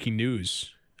interesting breaking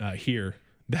news here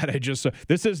that I just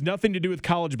this has nothing to do with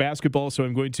college basketball, so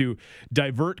I'm going to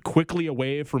divert quickly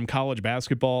away from college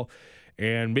basketball,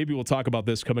 and maybe we'll talk about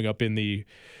this coming up in the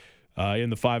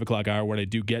 5 o'clock hour when I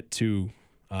do get to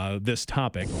this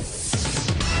topic.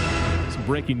 Some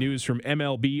breaking news from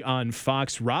MLB on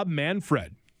Fox. Rob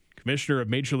Manfred, commissioner of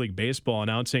Major League Baseball,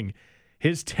 announcing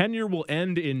his tenure will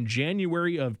end in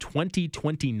January of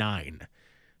 2029.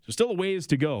 So still a ways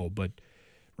to go, but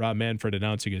Rob Manfred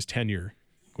announcing his tenure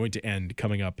going to end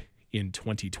coming up in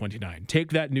 2029.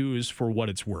 Take that news for what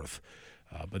it's worth.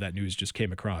 But that news just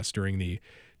came across during the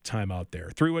time out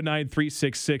there.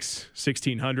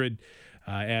 319-366-1600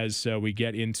 as we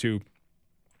get into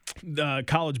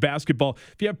college basketball.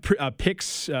 If you have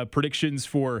picks, predictions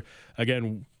for,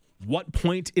 again, what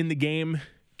point in the game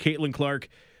Caitlin Clark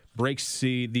breaks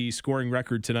the scoring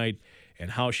record tonight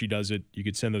and how she does it, you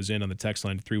could send those in on the text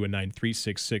line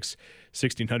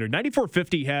 319-366-1600.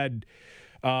 9450 had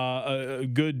a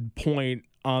good point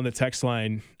on the text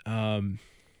line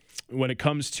when it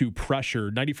comes to pressure.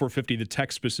 9450, the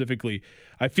text specifically,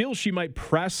 I feel she might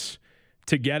press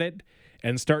to get it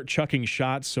and start chucking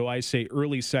shots, so I say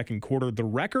early second quarter. The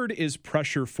record is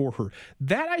pressure for her.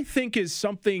 That, I think, is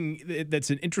something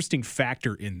that's an interesting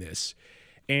factor in this.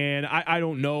 And I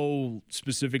don't know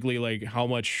specifically like how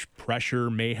much pressure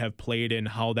may have played in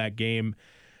how that game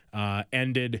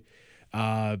ended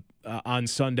on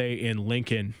Sunday in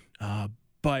Lincoln.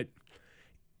 But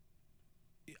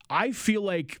I feel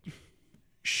like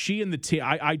she and the team,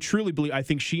 I truly believe, I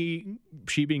think she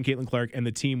being Caitlin Clark and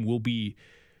the team will be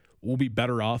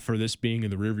better off for this being in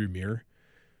the rearview mirror.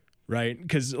 Right?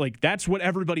 Because, like, that's what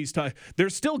everybody's talking.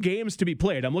 There's still games to be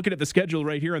played. I'm looking at the schedule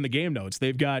right here on the game notes.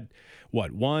 They've got,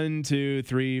 what,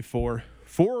 4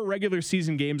 regular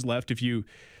season games left if you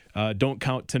don't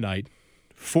count tonight.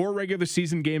 4 regular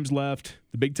season games left,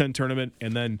 the Big Ten tournament,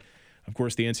 and then, of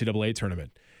course, the NCAA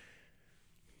tournament.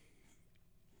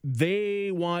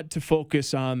 They want to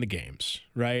focus on the games,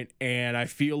 right? And I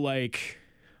feel like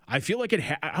I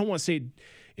don't want to say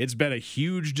it's been a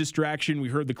huge distraction. We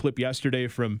heard the clip yesterday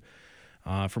from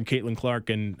Caitlin Clark,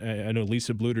 and I know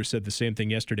Lisa Bluter said the same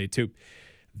thing yesterday too.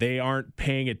 They aren't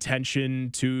paying attention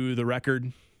to the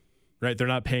record, right? They're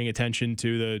not paying attention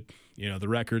to the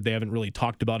record. They haven't really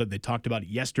talked about it. They talked about it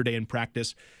yesterday in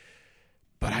practice.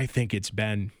 But I think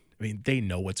they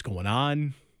know what's going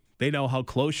on. They know how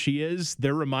close she is.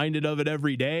 They're reminded of it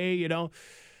every day,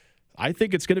 I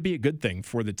think it's going to be a good thing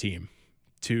for the team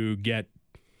to get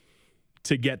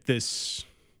this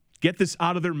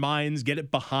out of their minds, get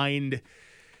it behind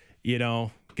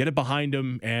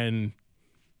them and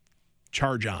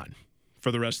charge on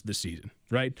for the rest of the season,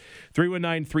 right?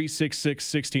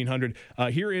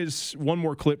 319-366-1600. Here is one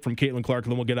more clip from Caitlin Clark,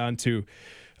 and then we'll get on to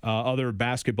other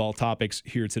basketball topics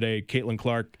here today. Caitlin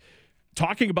Clark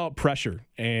talking about pressure,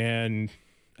 and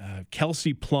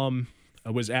Kelsey Plum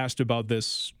was asked about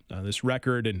this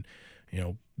record and,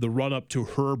 the run-up to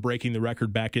her breaking the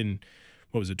record back in,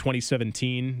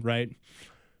 2017, right?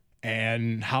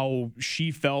 And how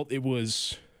she felt it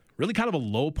was really kind of a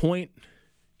low point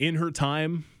in her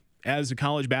time as a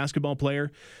college basketball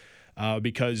player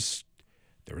because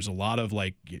there was a lot of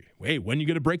like, hey, when are you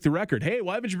going to break the record? Hey,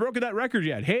 why haven't you broken that record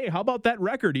yet? Hey, how about that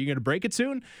record? Are you going to break it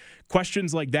soon?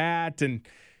 Questions like that. And,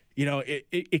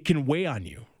 it can weigh on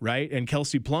you, right? And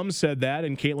Kelsey Plum said that,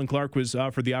 and Caitlin Clark was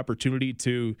offered the opportunity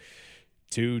to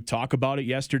talk about it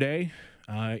yesterday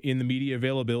in the media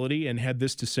availability, and had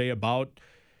this to say about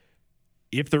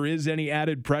if there is any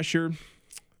added pressure.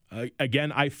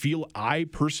 Again, I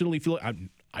personally feel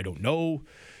I don't know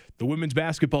the women's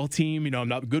basketball team. I'm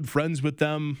not good friends with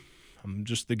them. I'm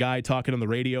just the guy talking on the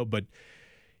radio, but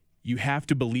you have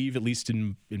to believe, at least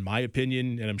in my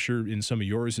opinion, and I'm sure in some of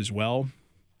yours as well,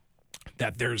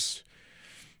 that there's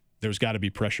got to be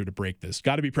pressure to break this.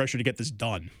 Got to be pressure to get this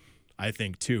done, I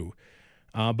think, too.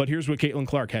 But here's what Caitlin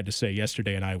Clark had to say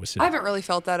yesterday in Iowa City. I haven't really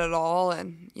felt that at all.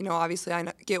 And, obviously I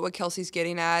get what Kelsey's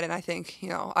getting at. And I think,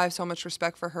 I have so much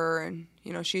respect for her. And,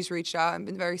 she's reached out and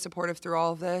been very supportive through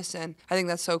all of this. And I think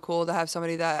that's so cool to have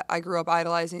somebody that I grew up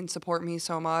idolizing support me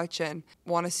so much and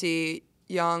want to see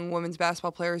young women's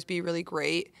basketball players be really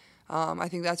great. I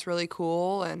think that's really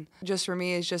cool. And just for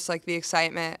me, it's just like the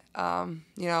excitement,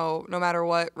 no matter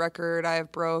what record I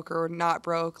have broke or not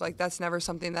broke, like that's never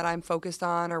something that I'm focused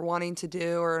on or wanting to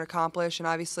do or accomplish. And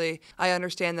obviously I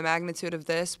understand the magnitude of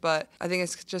this, but I think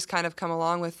it's just kind of come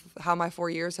along with how my 4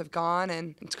 years have gone.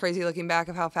 And it's crazy looking back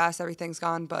of how fast everything's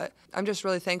gone, but I'm just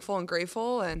really thankful and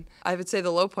grateful. And I would say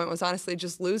the low point was honestly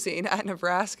just losing at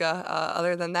Nebraska.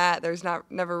 Other than that, there's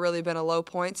never really been a low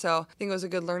point. So I think it was a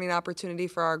good learning opportunity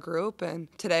for our group. And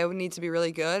today we need to be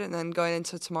really good. And then going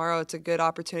into tomorrow, it's a good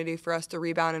opportunity for us to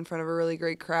rebound in front of a really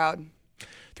great crowd.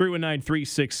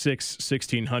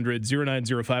 319-366-1600,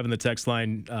 0905 on the text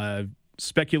line,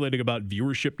 speculating about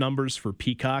viewership numbers for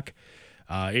Peacock.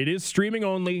 It is streaming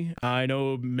only. I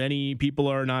know many people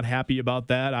are not happy about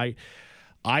that.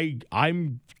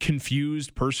 I'm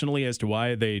confused personally as to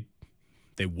why they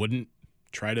wouldn't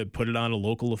try to put it on a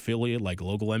local affiliate, like a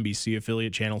local NBC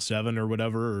affiliate, Channel 7 or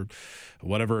whatever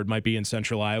it might be in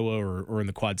central Iowa or in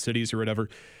the Quad Cities or whatever.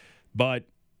 But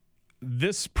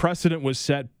this precedent was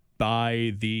set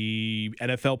by the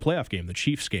NFL playoff game, the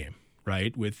Chiefs game,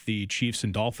 right? With the Chiefs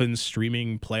and Dolphins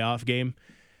streaming playoff game.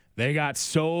 They got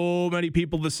so many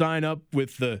people to sign up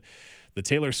with the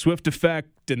Taylor Swift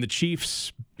effect and the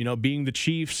Chiefs, being the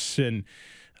Chiefs. And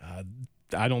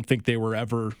I don't think they were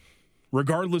ever,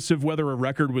 regardless of whether a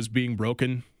record was being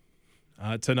broken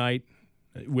tonight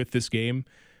with this game,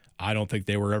 I don't think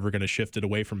they were ever going to shift it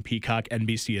away from Peacock.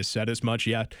 NBC has said as much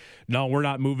yet. No, we're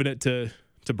not moving it to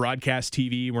broadcast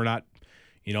TV. We're not,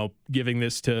 giving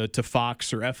this to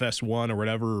Fox or FS1 or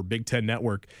whatever, or Big Ten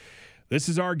Network. This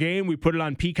is our game. We put it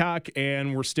on Peacock,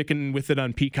 and we're sticking with it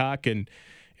on Peacock. And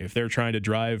if they're trying to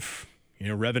drive,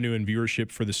 revenue and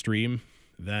viewership for the stream,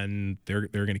 then they're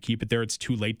going to keep it there. It's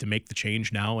too late to make the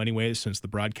change now anyways, since the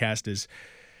broadcast is,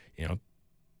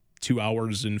 2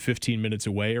 hours and 15 minutes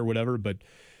away or whatever. But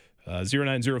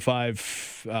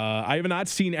 0905, I have not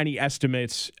seen any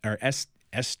estimates or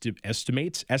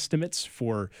estimates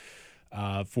for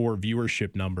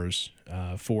viewership numbers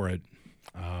for it.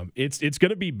 It's going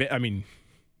to be, I mean,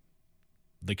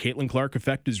 the Caitlin Clark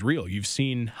effect is real. You've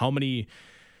seen how many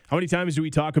times do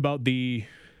we talk about the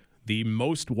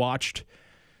most watched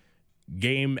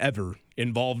game ever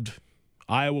involved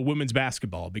Iowa women's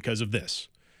basketball because of this?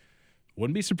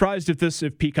 Wouldn't be surprised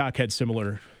if Peacock had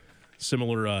similar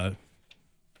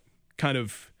kind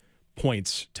of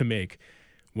points to make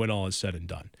when all is said and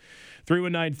done.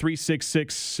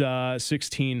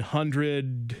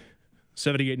 319-366-1600,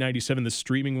 7897, the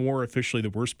streaming war, officially the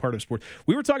worst part of sport.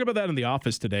 We were talking about that in the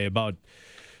office today, about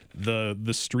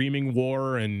the streaming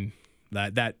war and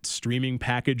that streaming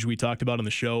package we talked about on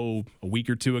the show a week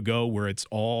or two ago, where it's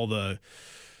all the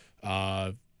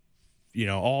all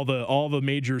the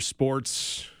major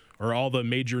sports or all the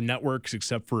major networks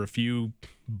except for a few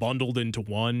bundled into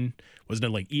one. Wasn't it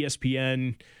like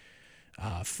ESPN,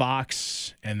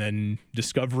 Fox, and then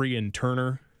Discovery and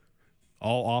Turner,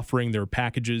 all offering their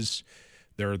packages?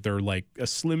 They're like a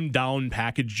slimmed down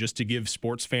package just to give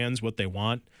sports fans what they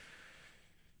want.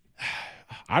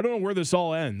 I don't know where this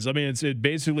all ends. I mean,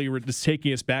 it's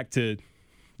taking us back to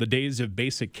the days of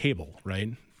basic cable, right?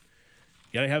 You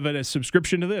got to have a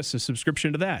subscription to this, a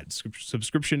subscription to that,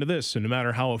 subscription to this, and no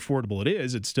matter how affordable it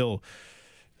is, it still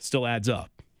adds up,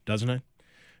 doesn't it?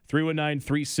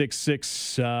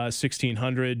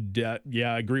 319-366-1600.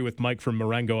 Yeah, I agree with Mike from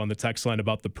Marengo on the text line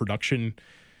about the production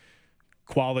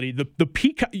quality. The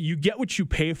Peacock, you get what you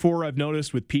pay for, I've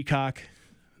noticed with Peacock.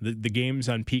 The games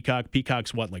on Peacock.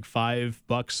 Peacock's what, like $5,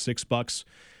 $6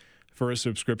 for a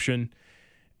subscription?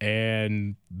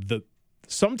 And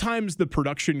sometimes the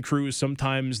production crews,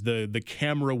 sometimes the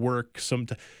camera work,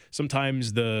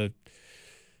 sometimes the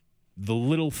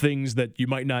little things that you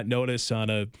might not notice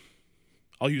on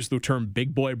I'll use the term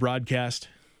big boy broadcast.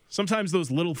 Sometimes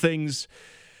those little things,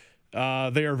 they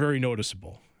are very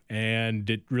noticeable. And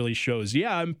it really shows.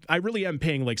 Yeah, I really am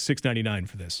paying like $6.99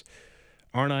 for this,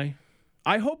 aren't I?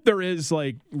 I hope there is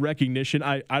like recognition.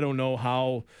 I don't know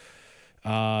how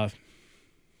or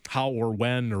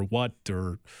when or what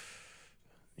or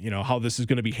how this is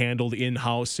going to be handled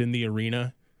in-house in the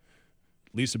arena.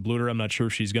 Lisa Bluter, I'm not sure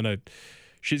if she's gonna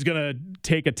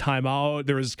take a timeout.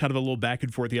 There was kind of a little back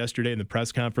and forth yesterday in the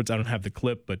press conference. I don't have the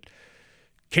clip, but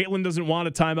Caitlin doesn't want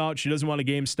a timeout. She doesn't want a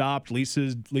game stopped.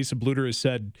 Lisa Bluter has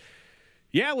said,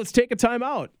 "Yeah, let's take a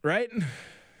timeout." Right?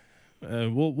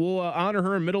 We'll honor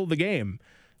her in the middle of the game.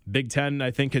 Big Ten, I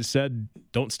think, has said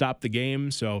don't stop the game.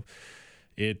 So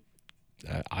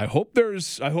I hope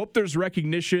there's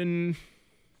recognition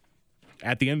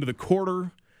at the end of the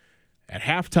quarter, at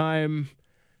halftime,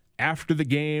 after the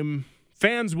game.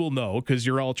 Fans will know because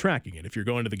you're all tracking it. If you're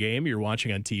going to the game, you're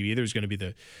watching on TV. There's going to be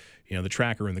the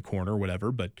tracker in the corner or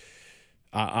whatever. But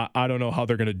I don't know how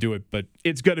they're going to do it. But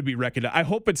it's going to be recognized. I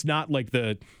hope it's not like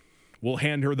we'll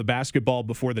hand her the basketball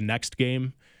before the next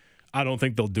game. I don't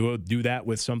think they'll do that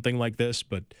with something like this,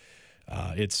 but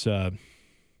it's I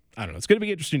don't know. It's going to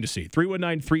be interesting to see.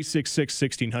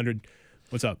 319-366-1600.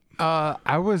 What's up?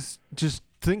 I was just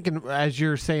thinking as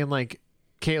you're saying, like,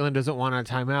 Caitlin doesn't want a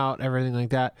timeout, everything like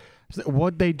that.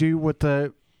 What'd they do with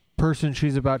the person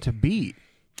she's about to beat?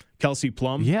 Kelsey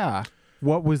Plum? Yeah.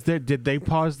 What was that? Did they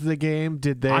pause the game?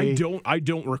 Did they? I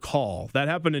don't recall. That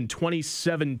happened in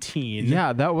 2017.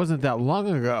 Yeah, that wasn't that long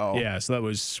ago. Yeah, so that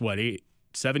was,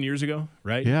 7 years ago,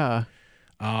 right? Yeah.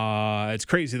 It's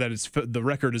crazy that the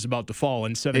record is about to fall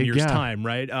in 7 years' time,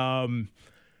 right?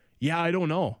 Yeah, I don't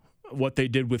know what they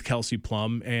did with Kelsey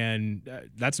Plum, and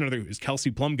that's another. Is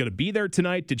Kelsey Plum going to be there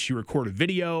tonight? Did she record a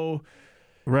video?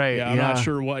 Right. Yeah, I'm not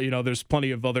sure what. There's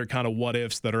plenty of other kind of what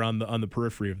ifs that are on the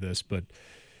periphery of this, but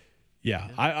yeah,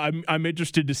 I'm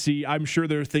interested to see. I'm sure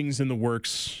there are things in the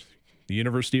works. The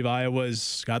University of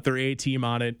Iowa's got their A team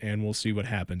on it, and we'll see what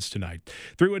happens tonight.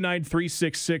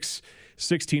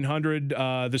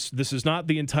 319-366-1600. This is not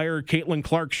the entire Caitlin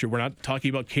Clark show. We're not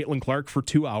talking about Caitlin Clark for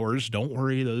 2 hours. Don't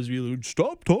worry, those of you who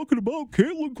stop talking about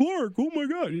Caitlin Clark. Oh my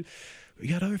God. We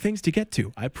got other things to get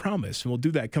to, I promise. And we'll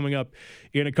do that coming up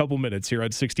in a couple minutes here on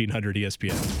 1600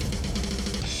 ESPN.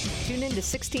 Tune in to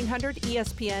 1600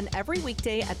 ESPN every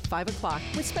weekday at 5 o'clock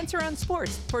with Spencer on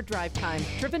Sports for Drive Time,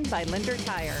 driven by Linder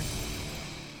Tire.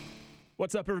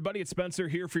 What's up, everybody? It's Spencer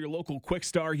here for your local Quick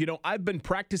Star. You know, I've been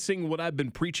practicing what I've been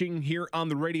preaching here on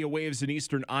the radio waves in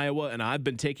eastern Iowa, and I've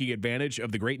been taking advantage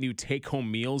of the great new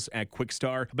take-home meals at Quick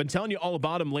Star. I've been telling you all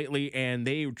about them lately, and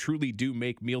they truly do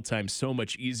make mealtime so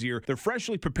much easier. They're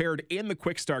freshly prepared in the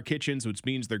Quick Star kitchens, which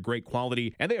means they're great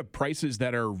quality, and they have prices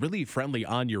that are really friendly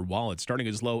on your wallet, starting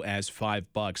as low as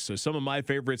 $5. So some of my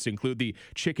favorites include the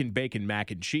chicken bacon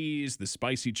mac and cheese, the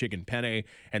spicy chicken penne,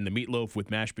 and the meatloaf with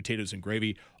mashed potatoes and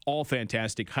gravy. All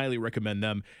fantastic. Highly recommend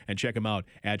them, and check them out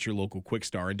at your local Quick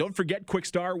Star. And don't forget Quick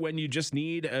Star when you just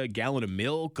need a gallon of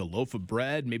milk, a loaf of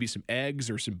bread, maybe some eggs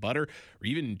or some butter, or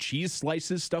even cheese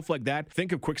slices, stuff like that.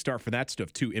 Think of Quick Star for that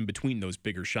stuff too in between those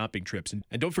bigger shopping trips. And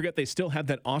don't forget they still have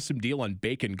that awesome deal on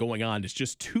bacon going on. It's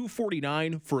just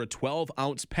 $2.49 for a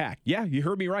 12-ounce pack. Yeah, you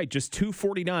heard me right. Just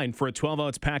 $2.49 for a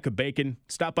 12-ounce pack of bacon.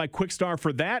 Stop by Quick Star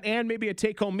for that and maybe a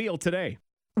take-home meal today.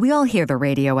 We all hear the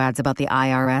radio ads about the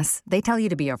IRS. They tell you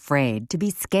to be afraid, to be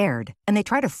scared, and they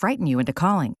try to frighten you into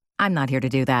calling. I'm not here to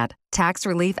do that. Tax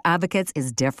Relief Advocates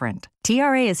is different.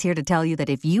 TRA is here to tell you that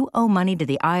if you owe money to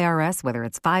the IRS, whether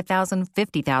it's $5,000,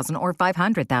 $50,000, or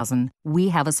 $500,000, we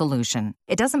have a solution.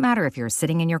 It doesn't matter if you're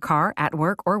sitting in your car, at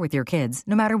work, or with your kids.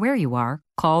 No matter where you are,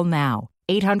 call now.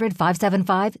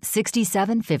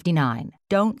 800-575-6759.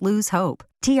 Don't lose hope.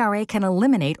 TRA can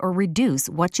eliminate or reduce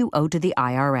what you owe to the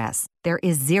IRS. There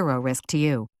is zero risk to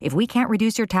you. If we can't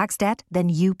reduce your tax debt, then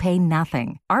you pay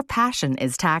nothing. Our passion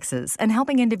is taxes and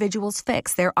helping individuals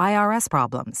fix their IRS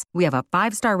problems. We have a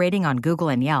 5-star rating on Google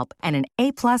and Yelp and an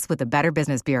A+ with the Better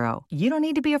Business Bureau. You don't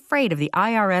need to be afraid of the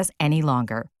IRS any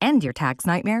longer. End your tax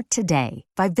nightmare today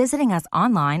by visiting us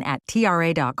online at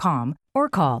TRA.com or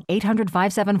call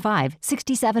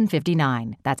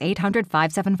 800-575-6759. That's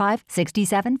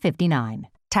 800-575-6759.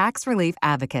 Tax Relief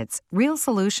Advocates. Real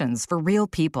solutions for real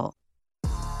people.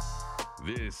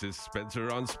 This is Spencer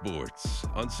on Sports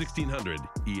on 1600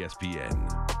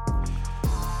 ESPN.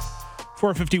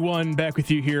 451 back with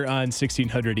you here on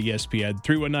 1600 ESPN.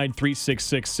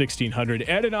 319-366-1600.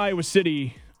 Ed in Iowa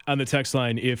City on the text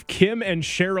line. If Kim and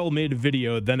Cheryl made a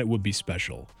video, then it would be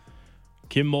special.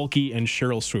 Kim Mulkey and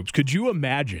Cheryl Swoops. Could you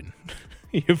imagine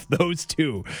if those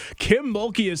two, Kim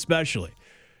Mulkey especially,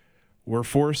 were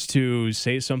forced to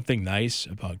say something nice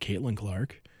about Caitlin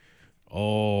Clark?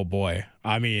 Oh, boy.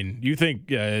 I mean, you think,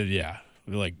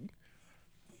 like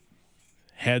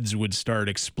heads would start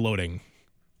exploding,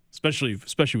 especially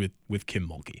with Kim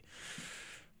Mulkey.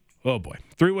 Oh, boy.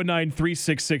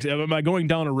 319-366. Am I going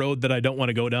down a road that I don't want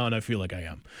to go down? I feel like I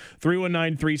am.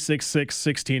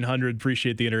 319-366-1600.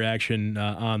 Appreciate the interaction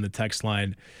on the text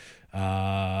line.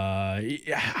 I'm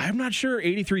not sure.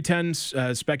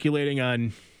 8310's speculating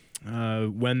on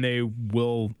when they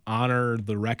will honor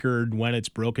the record when it's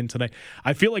broken tonight.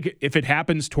 I feel like if it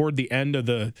happens toward the end of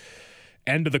the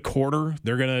quarter,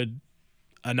 they're going to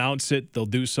announce it. They'll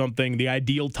do something. The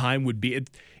ideal time would be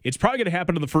it's probably going to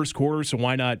happen in the first quarter, so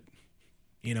why not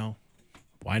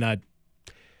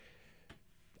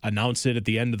announce it at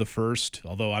the end of the first?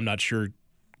 Although I'm not sure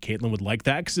Caitlin would like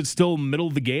that because it's still middle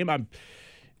of the game.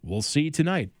 We'll see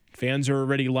tonight. Fans are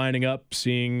already lining up,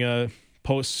 seeing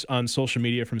posts on social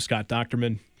media from Scott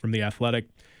Docterman from The Athletic,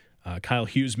 Kyle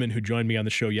Huseman, who joined me on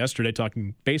the show yesterday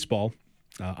talking baseball,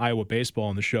 Iowa baseball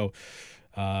on the show,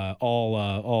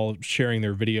 all sharing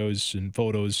their videos and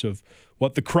photos of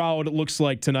what the crowd looks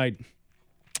like tonight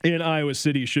in Iowa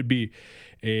City. Should be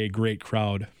a great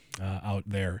crowd out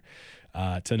there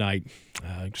tonight.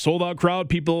 Sold out crowd,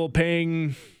 people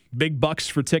paying big bucks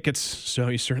for tickets, so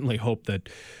you certainly hope that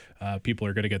people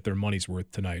are going to get their money's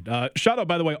worth tonight. Shout out,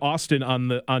 by the way, Austin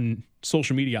on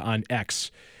social media, on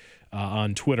X,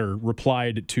 on Twitter,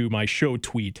 replied to my show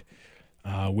tweet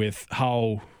with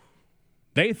how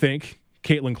they think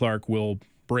Caitlin Clark will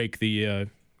break the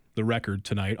record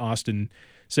tonight. Austin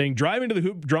saying driving to the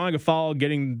hoop, drawing a foul,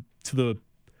 getting the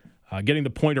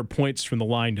point or points from the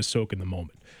line to soak in the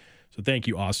moment. So thank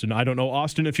you, Austin. I don't know,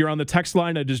 Austin, if you're on the text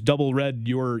line, I just double read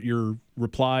your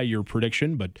reply, your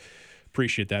prediction, but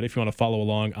appreciate that. If you want to follow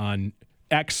along on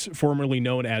X, formerly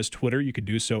known as Twitter, you can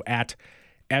do so at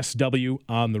SW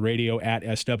on the radio,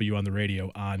 at SW on the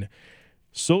radio on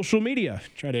social media.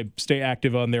 Try to stay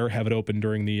active on there, have it open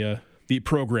during the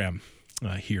program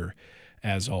here,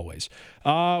 as always.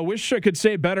 Wish I could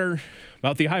say better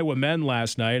about the Iowa men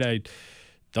last night. I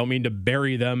don't mean to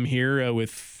bury them here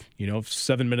with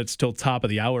 7 minutes till top of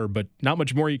the hour, but not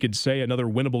much more you could say. Another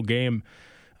winnable game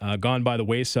gone by the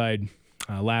wayside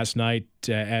last night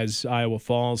as Iowa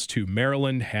falls to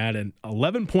Maryland. Had an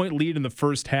 11-point lead in the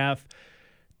first half,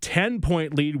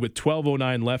 10-point lead with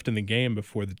 12:09 left in the game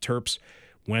before the Terps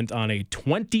went on a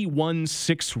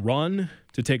 21-6 run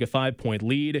to take a 5-point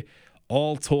lead.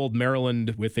 all told,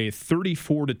 Maryland with a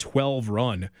 34-12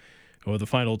 run over the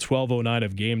final 12:09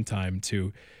 of game time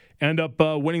to end up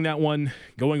winning that one,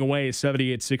 going away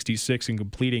 78-66 and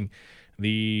completing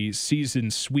the season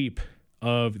sweep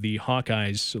of the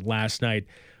Hawkeyes last night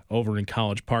over in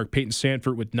College Park. Peyton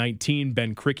Sanford with 19,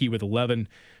 Ben Krikke with 11.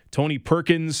 Tony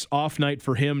Perkins, off night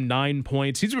for him, 9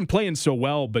 points. He's been playing so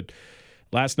well, but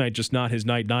last night just not his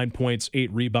night. 9 points,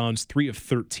 8 rebounds, 3 of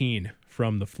 13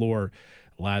 from the floor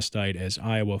last night as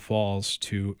Iowa falls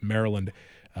to Maryland.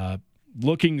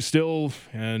 Looking still,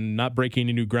 and not breaking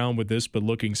any new ground with this, but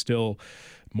looking still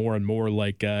more and more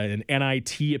like an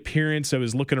NIT appearance. I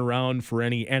was looking around for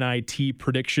any NIT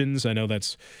predictions. I know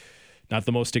that's not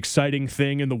the most exciting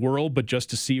thing in the world, but just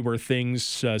to see where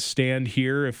things stand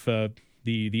here, if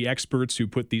the experts who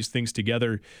put these things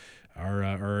together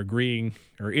are agreeing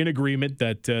or in agreement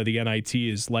that the NIT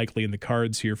is likely in the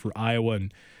cards here for Iowa,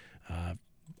 and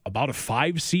about a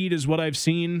 5 seed is what I've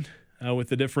seen with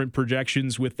the different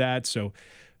projections with that. So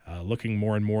looking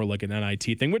more and more like an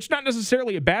NIT thing, which not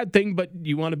necessarily a bad thing, but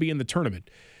you want to be in the tournament,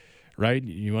 right?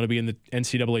 You want to be in the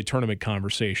NCAA tournament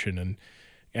conversation, and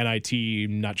NIT,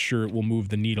 not sure it will move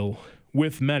the needle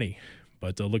with many,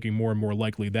 but looking more and more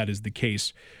likely that is the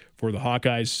case for the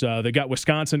Hawkeyes. They got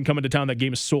Wisconsin coming to town. That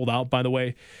game is sold out, by the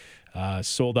way.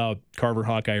 Sold out Carver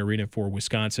Hawkeye Arena for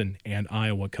Wisconsin and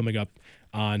Iowa coming up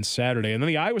on Saturday. And then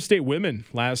the Iowa State women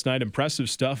last night, impressive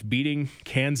stuff, beating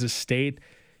Kansas State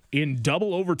in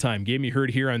double overtime. Game you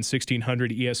heard here on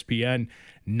 1600 ESPN,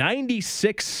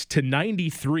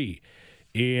 96-93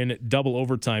 in double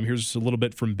overtime. Here's a little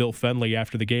bit from Bill Fenley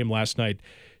after the game last night.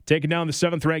 Taking down the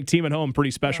 7th-ranked team at home,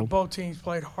 pretty special. Yeah, both teams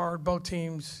played hard. Both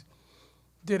teams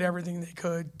did everything they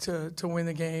could to win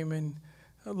the game, and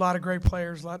a lot of great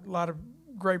players, a lot of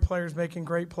great players making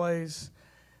great plays.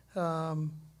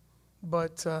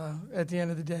 But at the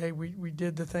end of the day, we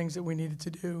did the things that we needed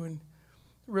to do, and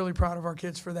really proud of our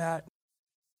kids for that.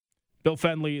 Bill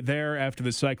Fenley there after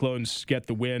the Cyclones get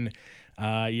the win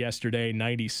yesterday,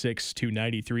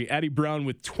 96-93. Addie Brown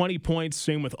with 20 points,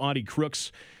 same with Audie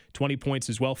Crooks, 20 points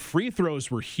as well. Free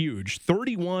throws were huge.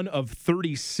 31 of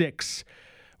 36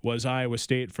 was Iowa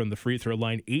State from the free throw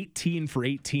line, 18 for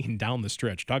 18 down the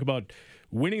stretch. Talk about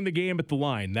winning the game at the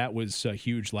line. That was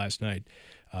huge last night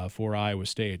for Iowa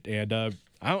State. And I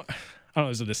don't know,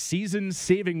 is it a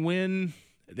season-saving win?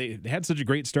 They had such a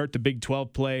great start to Big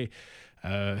 12 play,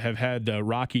 have had a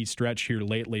rocky stretch here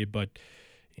lately, but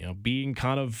being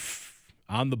kind of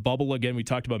on the bubble again. We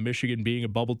talked about Michigan being a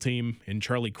bubble team in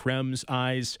Charlie Krem's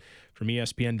eyes from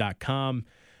ESPN.com.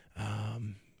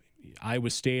 Iowa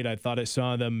State, I thought I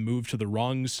saw them move to the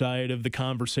wrong side of the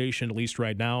conversation, at least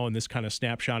right now, in this kind of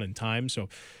snapshot in time. So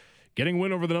getting a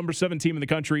win over the number 7 team in the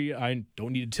country, I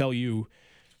don't need to tell you,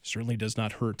 certainly does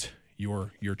not hurt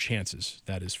your chances.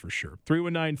 That is for sure.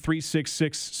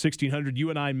 319-366-1600.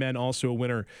 UNI men also a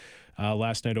winner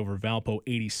last night over Valpo,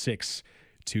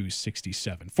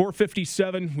 86-67.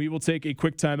 4:57. We will take a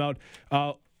quick timeout.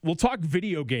 We'll talk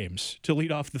video games to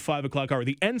lead off the 5 o'clock hour.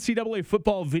 The NCAA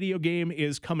football video game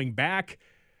is coming back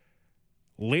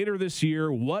later this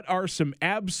year. What are some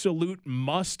absolute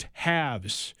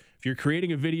must-haves if you're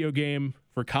creating a video game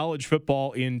for college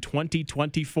football in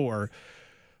 2024?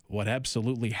 What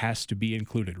absolutely has to be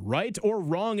included? Right or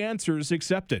wrong answers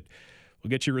accepted.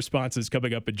 We'll get your responses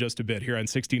coming up in just a bit here on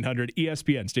 1600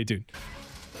 ESPN. Stay tuned.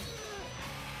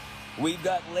 We've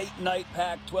got late night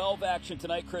Pac-12 action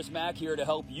tonight. Chris Mack here to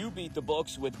help you beat the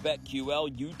books with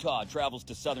BetQL. Utah travels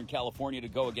to Southern California to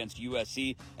go against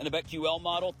USC, and the BetQL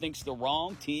model thinks the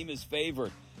wrong team is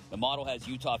favored. The model has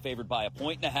Utah favored by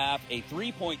 1.5, a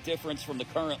 3-point difference from the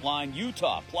current line.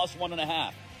 Utah plus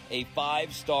 1.5, a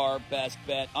 5-star best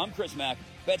bet. I'm Chris Mack.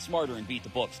 Bet smarter and beat the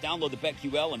books. Download the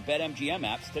BetQL and BetMGM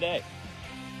apps today.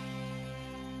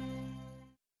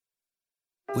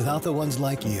 Without the ones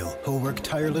like you, who work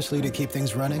tirelessly to keep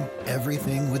things running,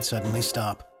 everything would suddenly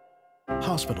stop.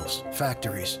 Hospitals,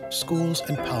 factories, schools,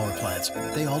 and power plants,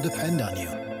 they all depend on you.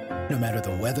 No matter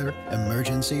the weather,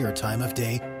 emergency, or time of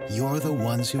day, you're the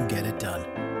ones who get it done.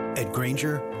 At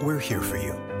Grainger, we're here for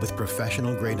you with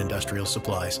professional-grade industrial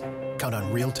supplies. Count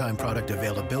on real-time product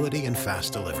availability and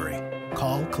fast delivery.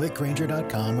 Call,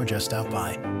 clickgrainger.com, or just stop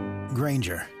by.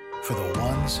 Grainger, for the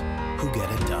ones who get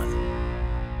it done.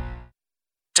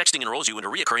 Text Texting enrolls you into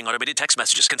recurring automated text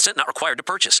messages. Consent not required to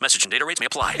purchase. Message and data rates may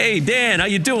apply. Hey, Dan, how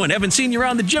you doing? Haven't seen you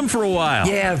around the gym for a while.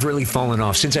 Yeah, I've really fallen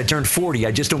off. Since I turned 40,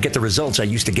 I just don't get the results I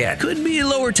used to get. Could be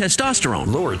lower testosterone.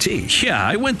 Lower T? Yeah,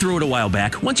 I went through it a while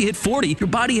back. Once you hit 40, your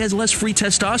body has less free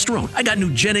testosterone. I got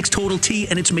Nugenix Total T,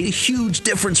 and it's made a huge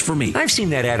difference for me. I've seen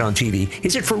that ad on TV.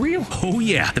 Is it for real? Oh,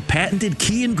 yeah. The patented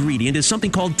key ingredient is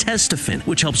something called Testofen,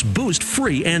 which helps boost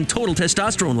free and total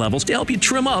testosterone levels to help you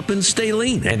trim up and stay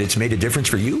lean. And it's made a difference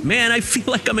for you? Man, I feel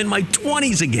like I'm in my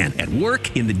 20s again. At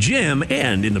work, in the gym,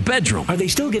 and in the bedroom. Are they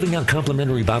still giving out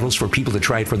complimentary bottles for people to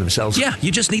try it for themselves? Yeah,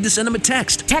 you just need to send them a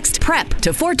text. Text PREP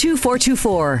to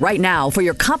 42424 right now for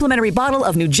your complimentary bottle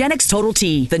of Nugenix Total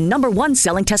T, the #1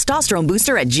 selling testosterone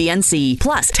booster at GNC.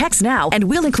 Plus, text now and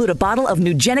we'll include a bottle of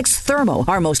Nugenix Thermo,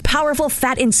 our most powerful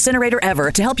fat incinerator ever,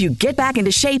 to help you get back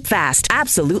into shape fast.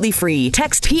 Absolutely free.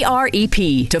 Text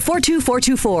PREP to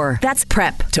 42424. That's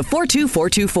PREP to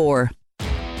 42424.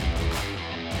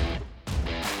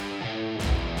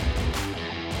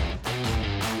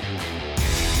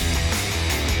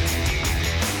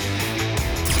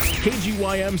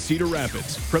 KGYM Cedar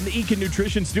Rapids from the Ekin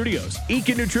Nutrition Studios.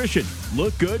 Ekin Nutrition,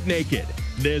 look good naked.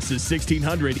 This is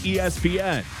 1600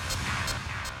 ESPN.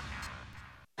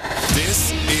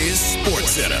 This is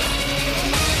SportsCenter.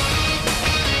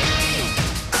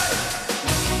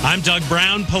 I'm Doug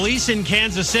Brown. Police in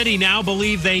Kansas City now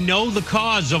believe they know the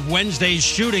cause of Wednesday's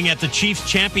shooting at the Chiefs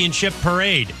Championship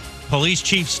Parade. Police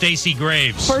Chief Stacey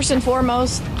Graves. First and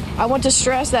foremost, I want to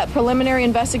stress that preliminary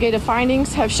investigative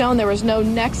findings have shown there was no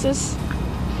nexus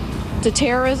to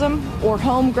terrorism or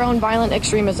homegrown violent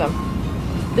extremism.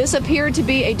 This appeared to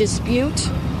be a dispute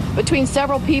between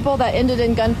several people that ended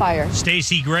in gunfire.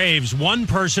 Stacey Graves, one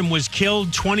person was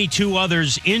killed, 22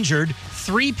 others injured.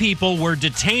 3 people were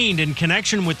detained in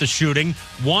connection with the shooting.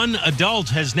 1 adult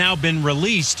has now been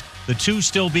released. The 2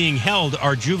 still being held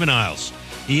are juveniles.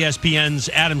 ESPN's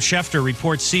Adam Schefter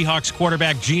reports Seahawks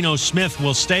quarterback Geno Smith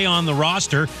will stay on the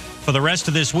roster for the rest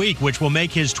of this week, which will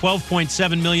make his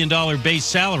 $12.7 million base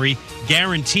salary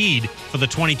guaranteed for the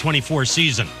 2024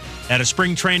 season. At a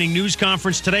spring training news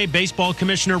conference today, Baseball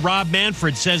Commissioner Rob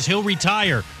Manfred says he'll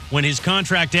retire when his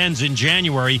contract ends in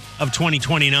January of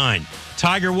 2029.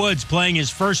 Tiger Woods playing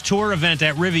his first tour event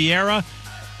at Riviera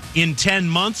in 10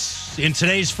 months. In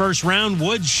today's first round,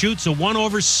 Woods shoots a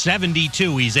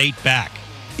 1/72. He's 8 back.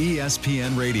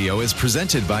 ESPN Radio is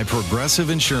presented by Progressive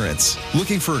Insurance.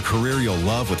 Looking for a career you'll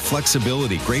love with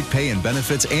flexibility, great pay and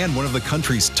benefits, and one of the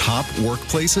country's top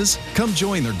workplaces? Come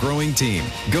join their growing team.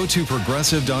 Go to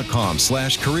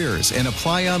progressive.com/careers and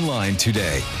apply online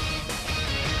today.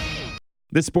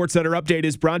 This SportsCenter update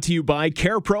is brought to you by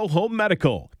CarePro Home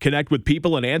Medical. Connect with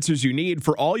people and answers you need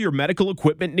for all your medical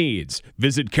equipment needs.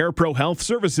 Visit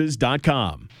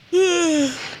careprohealthservices.com.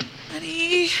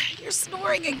 Honey, you're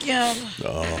snoring again.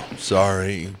 Oh,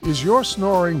 sorry. Is your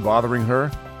snoring bothering her?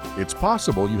 It's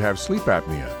possible you have sleep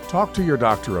apnea. Talk to your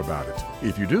doctor about it.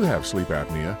 If you do have sleep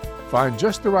apnea, find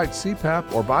just the right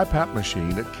CPAP or BiPAP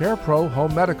machine at CarePro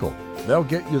Home Medical. They'll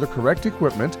get you the correct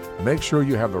equipment, make sure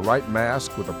you have the right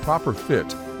mask with a proper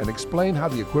fit, and explain how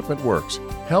the equipment works.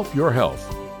 Help your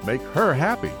health. Make her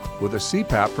happy with a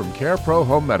CPAP from CarePro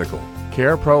Home Medical.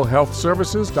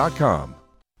 CareProHealthServices.com.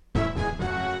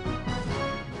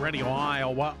 Radio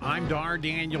Iowa, I'm Dar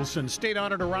Danielson. State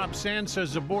Auditor Rob Sand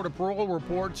says the Board of Parole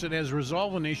reports it has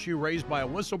resolved an issue raised by a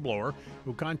whistleblower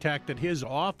who contacted his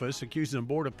office, accusing the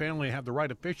Board of Family to have the right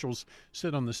officials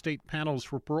sit on the state panels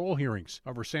for parole hearings.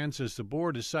 However, Sand says the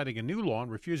board is citing a new law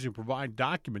and refusing to provide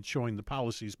documents showing the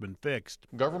policy's been fixed.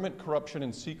 Government corruption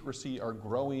and secrecy are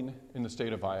growing in the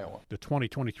state of Iowa. The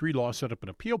 2023 law set up an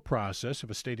appeal process if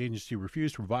a state agency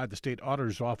refused to provide the state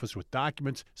auditor's office with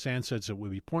documents. Sand says it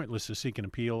would be pointless to seek an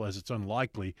appeal, as it's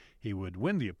unlikely he would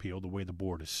win the appeal the way the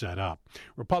board is set up.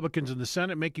 Republicans in the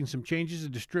Senate making some changes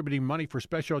in distributing money for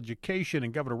special education,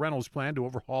 and Governor Reynolds' plan to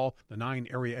overhaul the 9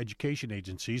 area education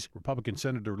agencies. Republican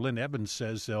Senator Lynn Evans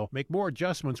says they'll make more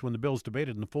adjustments when the bill is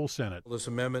debated in the full Senate. This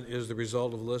amendment is the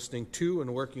result of listening to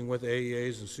and working with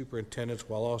AEAs and superintendents,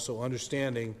 while also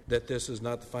understanding that this is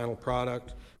not the final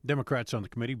product. Democrats on the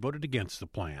committee voted against the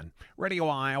plan. Radio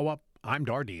Iowa, I'm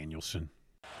Dar Danielson.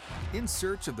 In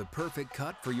search of the perfect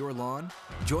cut for your lawn?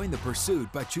 Join the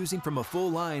pursuit by choosing from a full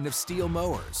line of Steel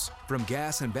mowers. From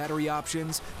gas and battery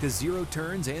options to zero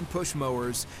turns and push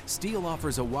mowers, Steel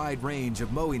offers a wide range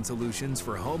of mowing solutions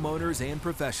for homeowners and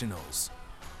professionals.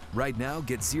 Right now,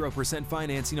 get 0%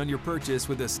 financing on your purchase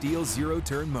with a Steel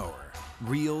zero-turn mower.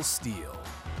 Real Steel.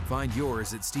 Find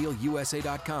yours at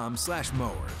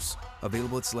steelusa.com/mowers.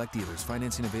 Available at select dealers.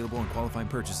 Financing available on qualifying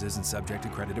purchases and subject to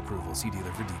credit approval. See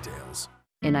dealer for details.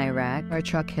 In Iraq, our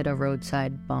truck hit a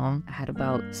roadside bomb. I had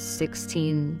about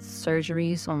 16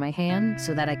 surgeries on my hand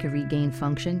so that I could regain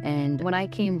function. And when I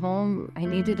came home, I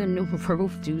needed a new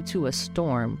roof due to a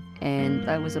storm. And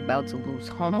I was about to lose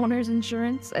homeowners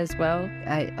insurance as well.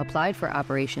 I applied for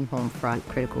Operation Homefront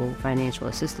Critical Financial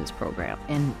Assistance Program.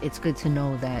 And it's good to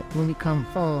know that when we come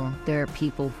home, there are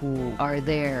people who are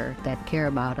there that care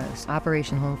about us.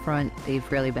 Operation Homefront,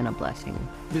 they've really been a blessing.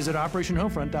 Visit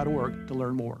OperationHomefront.org to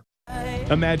learn more.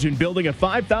 Imagine building a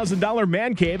 $5,000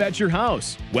 man cave at your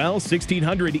house. Well,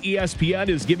 1600 ESPN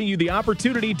is giving you the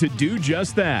opportunity to do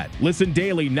just that. Listen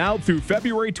daily now through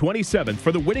February 27th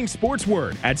for the winning sports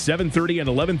word at 7:30 and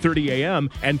 11:30 a.m.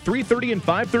 and 3:30 and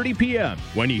 5:30 p.m.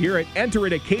 When you hear it, enter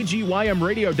it at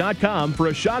kgymradio.com for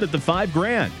a shot at the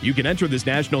 $5,000. You can enter this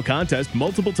national contest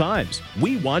multiple times.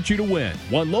 We want you to win.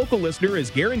 One local listener is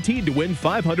guaranteed to win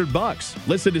 $500.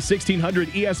 Listen to 1600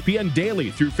 ESPN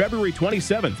daily through February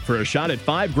 27th for a shot at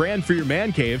 $5,000 for your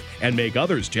man cave and make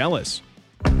others jealous.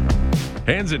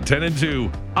 Hands at 10 and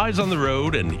 2, eyes on the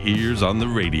road and ears on the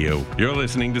radio. You're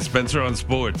listening to Spencer on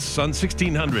Sports on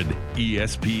 1600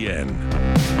 ESPN.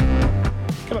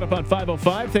 Coming up on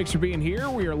 5:05, thanks for being here.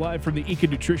 We are live from the Econ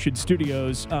Nutrition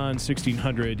Studios on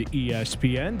 1600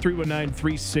 ESPN.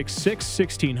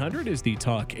 319-366-1600 is the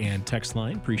talk and text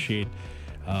line. Appreciate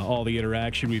all the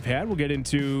interaction we've had. We'll get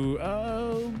into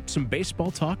some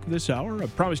baseball talk this hour. I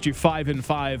promised you 5 and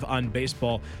 5 on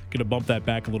baseball. Going to bump that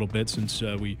back a little bit since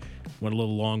we went a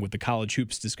little long with the college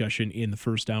hoops discussion in the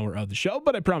first hour of the show.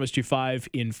 But I promised you 5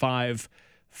 in 5.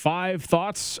 5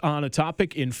 thoughts on a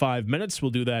topic in 5 minutes.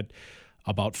 We'll do that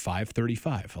about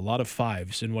 5:35. A lot of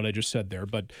fives in what I just said there.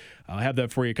 But I'll have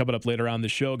that for you coming up later on the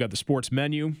show. Got the sports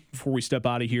menu before we step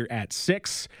out of here at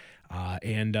 6.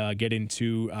 And get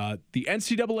into the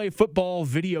NCAA football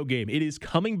video game. It is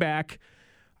coming back.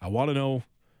 I want to know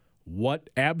what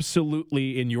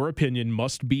absolutely, in your opinion,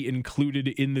 must be included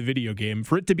in the video game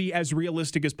for it to be as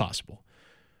realistic as possible.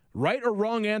 Right or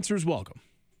wrong answers welcome.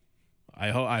 I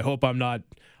hope I'm not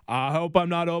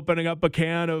opening up a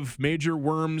can of major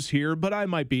worms here, but I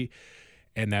might be.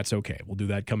 And that's okay. We'll do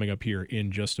that coming up here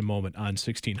in just a moment on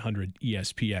 1600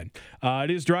 ESPN. It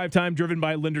is Drive Time, driven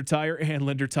by Linder Tire and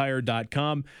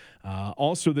LinderTire.com.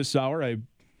 Also this hour, I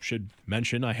should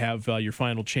mention, I have your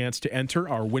final chance to enter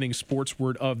our winning sports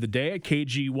word of the day at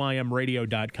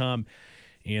kgymradio.com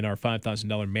in our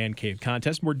 $5,000 Man Cave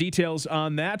Contest. More details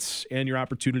on that and your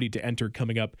opportunity to enter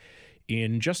coming up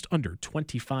in just under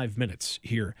 25 minutes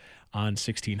here on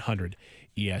 1600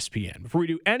 ESPN. Before we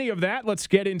do any of that, let's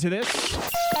get into this.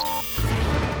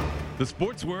 The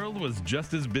sports world was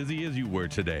just as busy as you were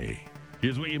today.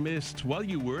 Here's what you missed while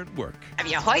you were at work. Have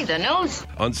you heard the news?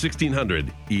 On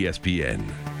 1600 ESPN.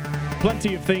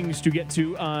 Plenty of things to get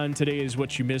to on today's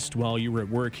What You Missed While You Were at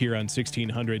Work here on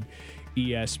 1600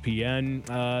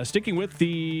 ESPN. Sticking with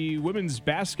the women's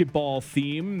basketball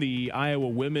theme, the Iowa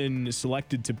women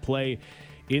selected to play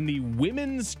in the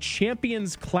Women's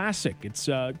Champions Classic. It's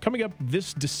coming up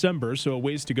this December, so a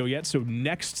ways to go yet. So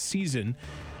next season,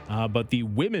 but the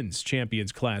Women's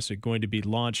Champions Classic going to be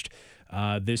launched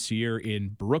this year in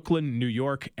Brooklyn, New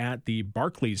York at the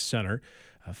Barclays Center.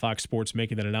 Fox Sports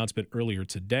making that announcement earlier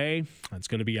today. It's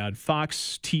going to be on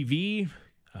Fox TV.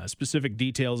 Specific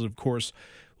details, of course,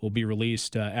 will be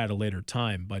released at a later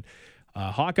time. But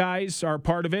Hawkeyes are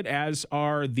part of it, as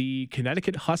are the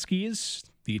Connecticut Huskies,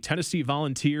 the Tennessee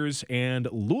Volunteers, and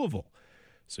Louisville.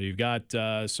 So you've got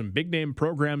some big-name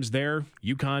programs there,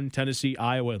 UConn, Tennessee,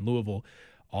 Iowa, and Louisville,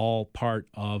 all part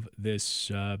of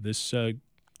this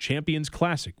Champions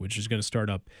Classic, which is going to start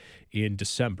up in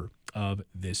December of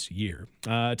this year.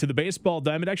 To the baseball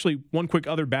diamond, actually, one quick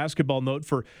other basketball note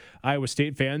for Iowa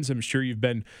State fans. I'm sure you've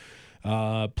been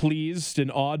pleased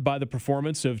and awed by the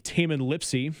performance of Tamin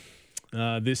Lipsey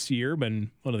this year, been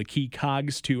one of the key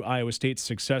cogs to Iowa State's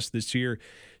success this year.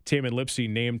 Tamin Lipsey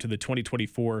named to the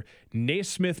 2024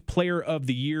 Naismith Player of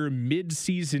the Year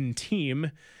midseason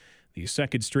team. The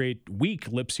second straight week,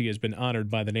 Lipsey has been honored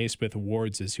by the Naismith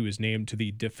Awards as he was named to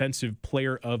the Defensive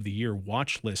Player of the Year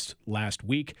watch list last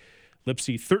week.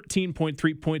 Lipsey,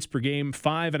 13.3 points per game,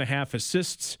 5.5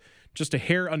 assists, just a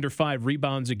hair under 5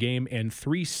 rebounds a game, and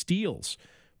 3 steals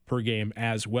per game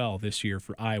as well this year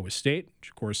for Iowa State, which,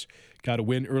 of course, got a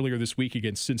win earlier this week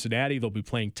against Cincinnati. They'll be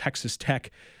playing Texas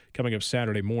Tech coming up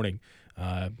Saturday morning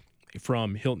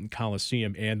from Hilton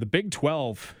Coliseum. And the Big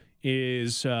 12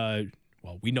 is,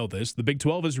 well, we know this. The Big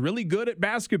 12 is really good at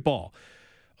basketball.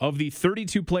 Of the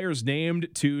 32 players named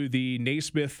to the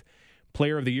Naismith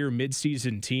Player of the Year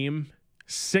midseason team,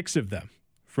 6 of them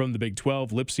from the Big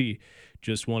 12. Lipsey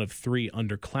just one of 3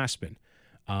 underclassmen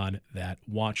on that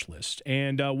watch list.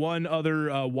 And one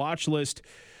other watch list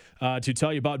to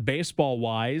tell you about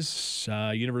baseball-wise,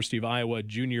 University of Iowa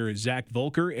junior Zach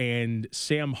Volker and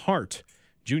Sam Hart.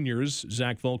 Juniors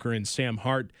Zach Volker and Sam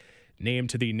Hart named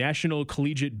to the National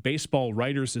Collegiate Baseball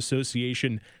Writers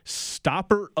Association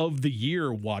Stopper of the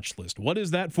Year watch list. What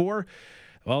is that for?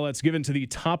 Well, that's given to the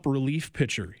top relief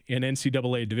pitcher in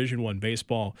NCAA Division I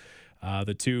baseball.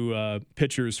 The two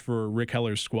pitchers for Rick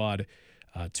Heller's squad,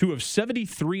 2 of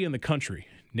 73 in the country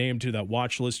named to that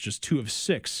watch list, just 2 of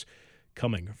 6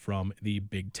 coming from the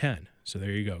Big Ten. So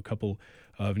there you go, a couple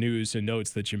of news and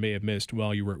notes that you may have missed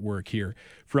while you were at work here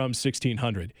from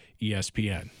 1600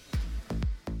 ESPN.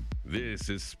 This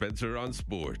is Spencer on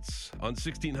Sports on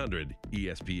 1600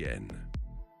 ESPN.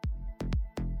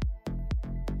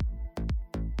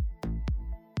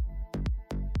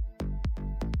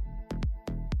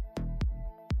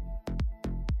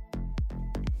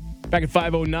 Back at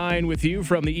 5:09 with you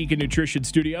from the Ekin Nutrition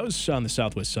Studios on the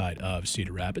southwest side of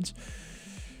Cedar Rapids.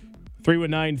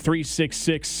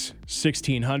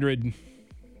 319-366-1600.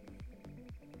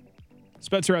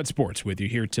 Spencer on Sports with you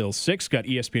here till 6. Got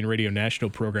ESPN Radio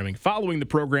National programming following the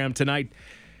program tonight.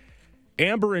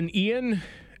 Amber and Ian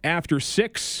after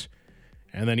 6.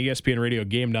 And then ESPN Radio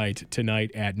Game Night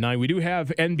tonight at 9. We do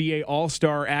have NBA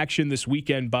All-Star action this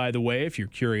weekend, by the way, if you're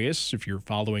curious, if you're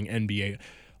following NBA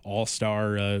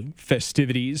All-Star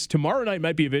festivities. Tomorrow night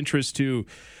might be of interest to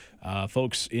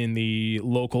folks in the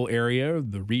local area,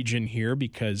 the region here,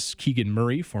 because Keegan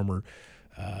Murray, former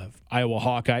Iowa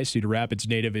Hawkeye, Cedar Rapids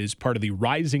native, is part of the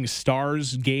Rising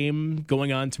Stars game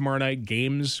going on tomorrow night,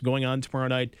 games going on tomorrow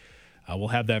night. We'll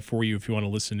have that for you if you want to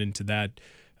listen into that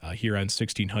here on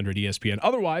 1600 ESPN.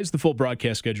 Otherwise, the full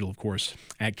broadcast schedule, of course,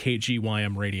 at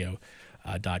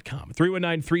kgymradio.com.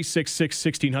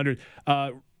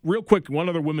 319-366-1600. Real quick, one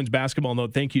other women's basketball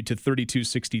note. Thank you to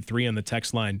 3263 on the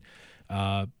text line.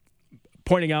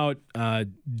 Pointing out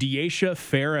Deasia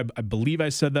Fair, I believe I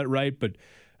said that right, but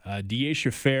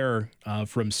Deasia Fair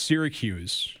from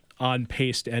Syracuse on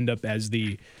pace to end up as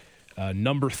the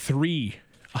number 3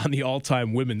 on the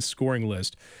all-time women's scoring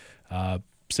list,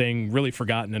 saying really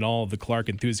forgotten in all of the Clark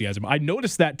enthusiasm. I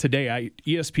noticed that today.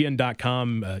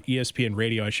 ESPN.com, ESPN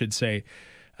Radio, I should say,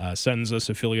 sends us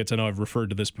affiliates. I know I've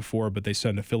referred to this before, but they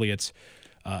send affiliates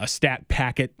a stat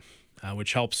packet,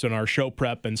 which helps in our show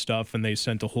prep and stuff, and they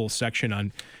sent a whole section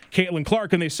on Caitlin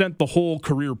Clark, and they sent the whole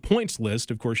career points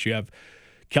list. Of course, you have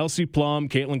Kelsey Plum,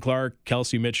 Caitlin Clark,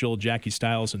 Kelsey Mitchell, Jackie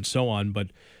Stiles, and so on, but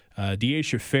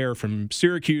Deasia Fair from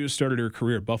Syracuse started her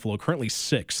career at Buffalo, currently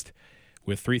 6th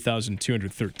with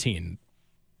 3,213.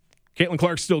 Caitlin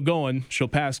Clark's still going. She'll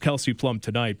pass Kelsey Plum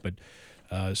tonight, but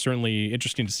certainly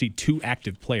interesting to see 2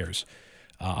 active players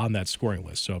on that scoring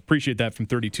list. So appreciate that from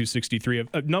 3263.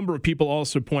 A number of people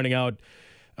also pointing out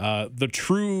the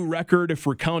true record, if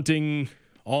we're counting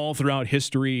all throughout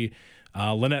history.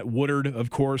 Lynette Woodard, of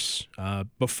course,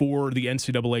 before the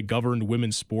NCAA governed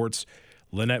women's sports,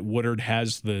 Lynette Woodard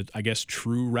has the, I guess,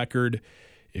 true record,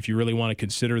 if you really want to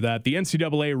consider that. The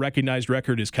NCAA recognized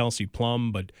record is Kelsey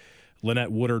Plum, but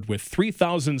Lynette Woodard with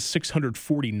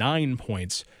 3,649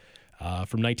 points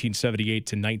from 1978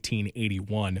 to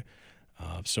 1981.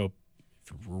 So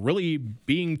really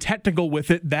being technical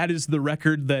with it, that is the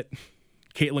record that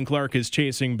Caitlin Clark is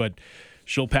chasing, but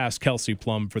she'll pass Kelsey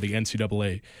Plum for the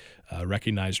NCAA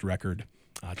recognized record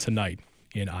tonight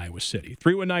in Iowa City.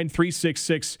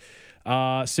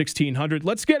 319-366-1600.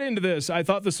 Let's get into this. I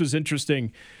thought this was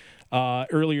interesting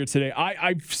earlier today.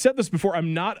 I've said this before.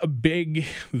 I'm not a big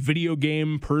video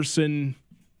game person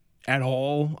at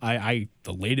all. The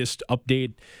latest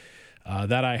update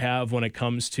that I have when it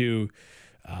comes to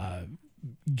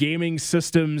gaming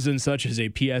systems and such as a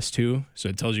PS2, so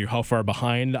it tells you how far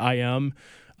behind I am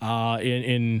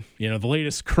in the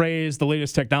latest craze, the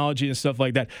latest technology and stuff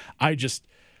like that. I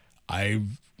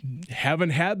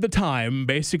haven't had the time,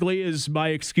 basically, is my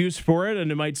excuse for it,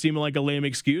 and it might seem like a lame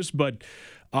excuse, but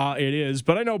it is.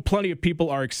 But I know plenty of people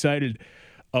are excited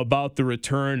about the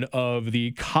return of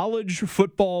the college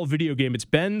football video game. It's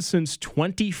been since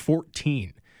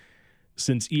 2014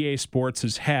 since EA Sports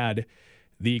has had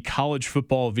the college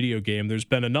football video game. There's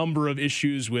been a number of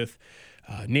issues with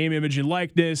name, image, and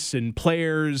likeness, and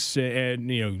players,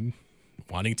 and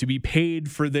wanting to be paid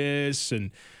for this,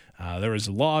 and there was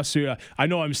a lawsuit. I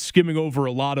know I'm skimming over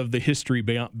a lot of the history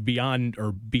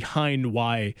behind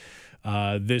why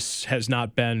this has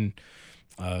not been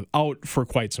out for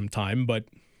quite some time, but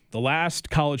the last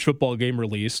college football game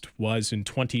released was in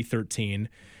 2013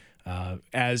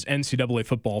 as NCAA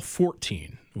Football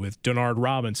 14 with Denard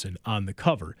Robinson on the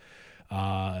cover.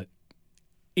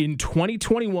 In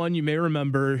 2021, you may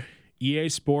remember EA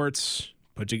Sports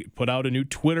put out a new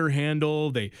Twitter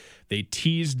handle. They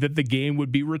teased that the game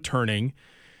would be returning,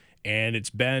 and it's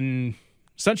been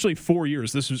essentially 4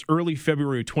 years. This was early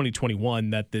February of 2021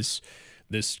 that this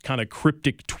kind of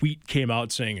cryptic tweet came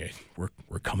out saying, hey,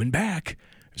 we're coming back.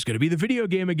 It's going to be the video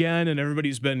game again, and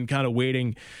everybody's been kind of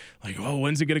waiting, like, oh,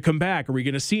 when's it going to come back? Are we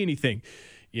going to see anything?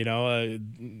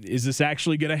 Is this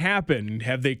actually going to happen?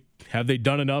 Have they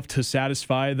done enough to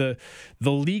satisfy the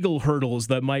legal hurdles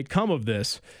that might come of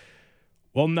this?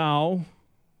 Well, now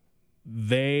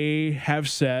they have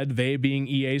said, they being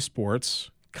EA Sports,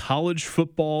 College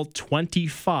Football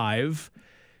 25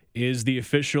 is the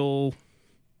official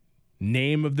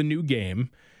name of the new game.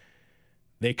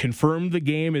 They confirmed the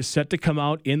game is set to come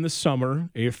out in the summer.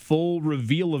 A full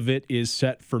reveal of it is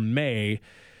set for May.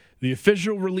 The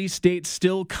official release date's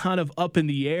still kind of up in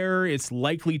the air. It's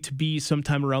likely to be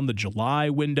sometime around the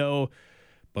July window.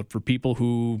 But for people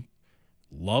who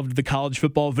loved the college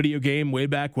football video game way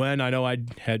back when, I know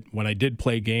when I did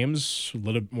play games a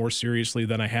little more seriously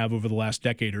than I have over the last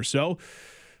decade or so,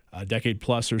 a decade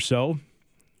plus or so.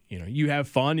 You have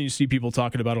fun and you see people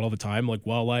talking about it all the time. Like,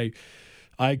 well, I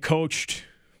coached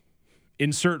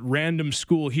insert random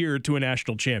school here to a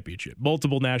national championship,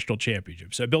 multiple national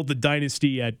championships. I built the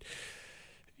dynasty at,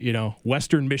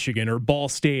 Western Michigan or Ball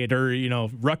State or,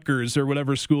 Rutgers or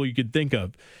whatever school you could think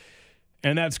of.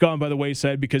 And that's gone by the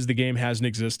wayside because the game hasn't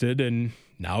existed. And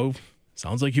now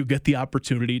sounds like you'll get the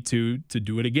opportunity to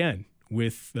do it again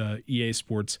with EA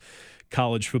Sports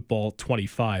College Football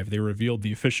 25. They revealed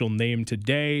the official name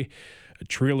today. A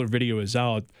trailer video is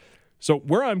out. So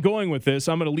where I'm going with this,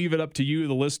 I'm going to leave it up to you,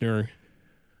 the listener.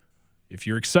 If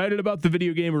you're excited about the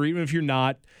video game, or even if you're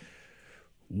not,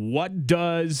 what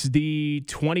does the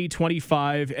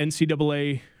 2025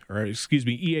 EA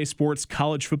Sports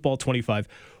College Football 25,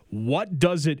 what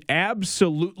does it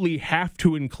absolutely have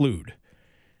to include,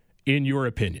 in your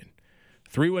opinion?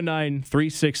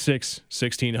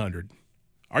 319-366-1600.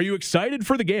 Are you excited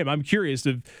for the game? I'm curious.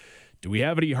 Do we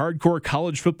have any hardcore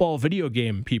college football video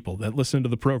game people that listen to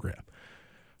the program?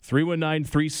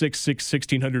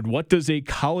 319-366-1600. What does a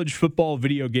college football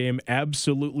video game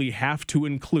absolutely have to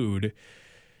include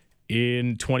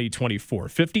in 2024?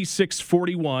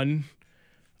 5641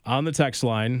 on the text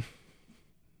line.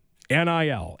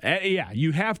 NIL. Yeah,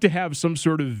 you have to have some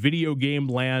sort of video game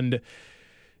land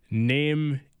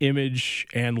name, image,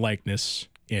 and likeness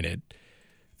in it.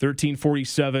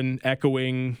 1347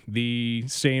 echoing the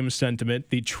same sentiment.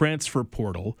 The transfer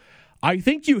portal. I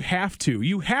think you have to.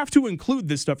 You have to include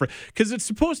this stuff because it's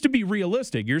supposed to be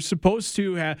realistic. You're supposed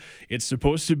to have. It's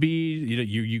supposed to be.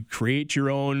 You create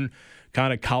your own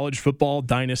kind of college football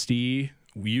dynasty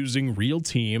using real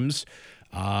teams.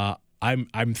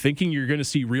 I'm thinking you're going to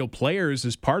see real players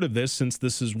as part of this, since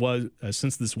this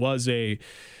was a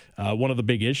one of the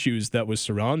big issues that was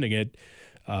surrounding it.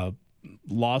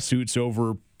 Lawsuits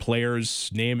over players'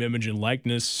 name, image, and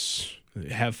likeness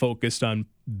have focused on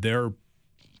their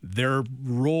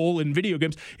role in video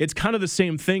games. It's kind of the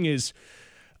same thing as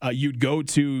you'd go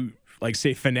to, like,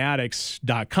 say,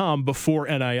 fanatics.com before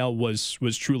NIL was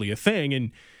truly a thing, and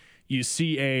you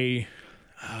see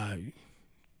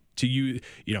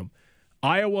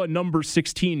Iowa number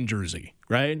 16 jersey,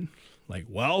 right? Like,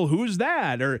 well, who's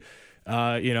that? Or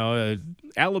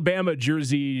Alabama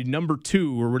jersey number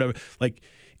 2 or whatever. Like,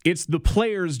 it's the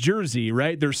player's jersey,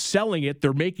 right? They're selling it.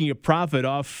 They're making a profit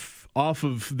off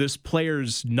of this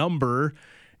player's number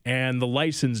and the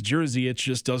licensed jersey. It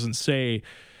just doesn't say,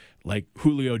 like,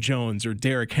 Julio Jones or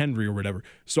Derrick Henry or whatever.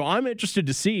 So I'm interested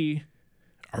to see,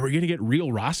 are we going to get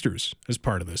real rosters as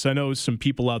part of this? I know some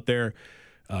people out there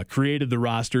created the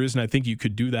rosters, and I think you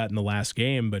could do that in the last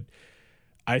game. But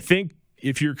I think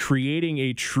if you're creating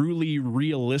a truly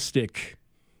realistic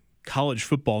college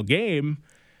football game,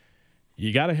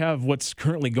 you got to have what's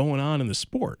currently going on in the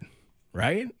sport,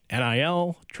 right?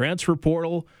 NIL, transfer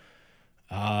portal,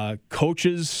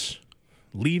 coaches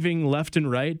leaving left and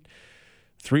right.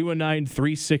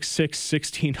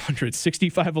 319-366-1600,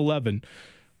 6511.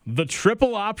 The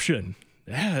triple option.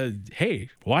 Hey,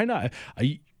 why not?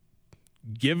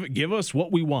 Give us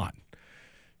what we want.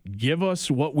 Give us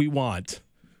what we want.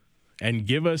 And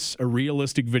give us a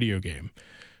realistic video game.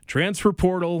 Transfer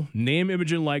portal, name,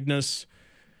 image, and likeness.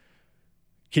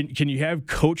 Can you have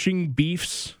coaching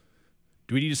beefs?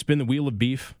 Do we need to spin the wheel of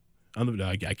beef?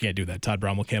 I can't do that. Todd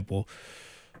Brommelkamp will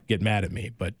get mad at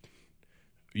me. But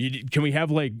can we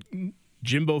have, like,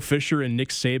 Jimbo Fisher and Nick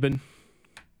Saban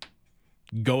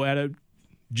go at it?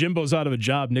 Jimbo's out of a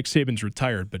job. Nick Saban's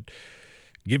retired. But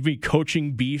give me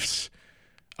coaching beefs.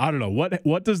 I don't know.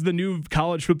 What does the new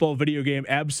college football video game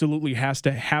absolutely have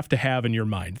to have in your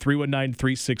mind?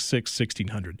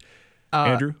 319-366-1600.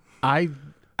 Andrew? I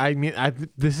mean,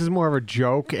 this is more of a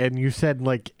joke, and you said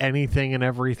like anything and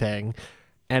everything.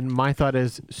 And my thought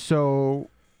is, so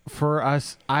for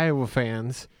us Iowa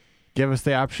fans, give us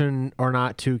the option or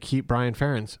not to keep Brian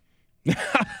Ferentz.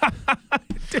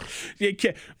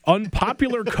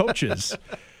 Unpopular coaches.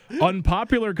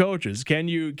 Unpopular coaches. Can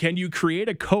you create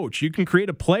a coach? You can create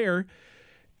a player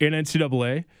in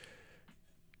NCAA.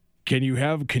 Can you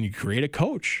create a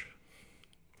coach?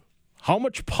 How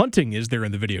much punting is there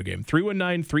in the video game?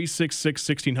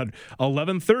 319-366-1600.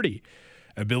 1130.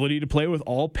 Ability to play with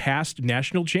all past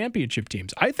national championship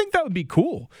teams. I think that would be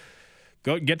cool.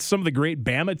 Go get some of the great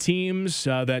Bama teams.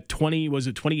 That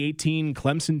 2018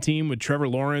 Clemson team with Trevor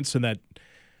Lawrence and that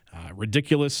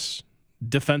ridiculous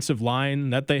defensive line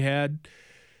that they had,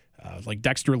 like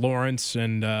Dexter Lawrence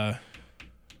and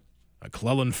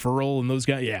Clellan Ferrell and those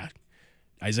guys. Yeah,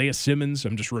 Isaiah Simmons.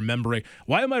 I'm just remembering.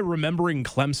 Why am I remembering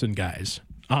Clemson guys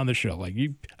on the show?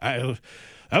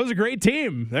 That was a great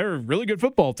team. They're a really good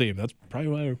football team. That's probably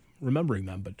why I'm remembering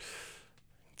them. But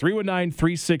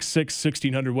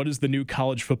 319-366-1600. What is the new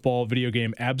college football video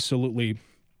game? Absolutely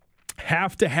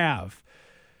have to have.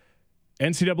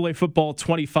 NCAA Football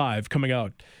 25 coming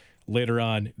out later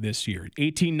on this year.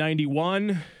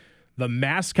 1891, the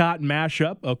mascot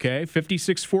mashup. Okay,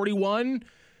 56-41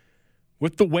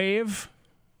 with the wave,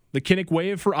 the Kinnick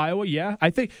wave for Iowa. Yeah, I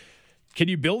think. Can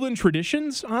you build in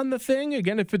traditions on the thing?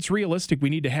 Again, if it's realistic, we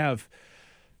need to have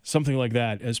something like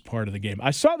that as part of the game.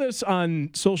 I saw this on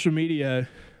social media.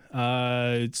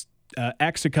 It's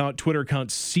X account, Twitter account,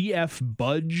 CF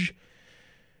Budge,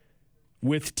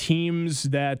 with teams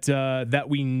that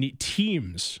we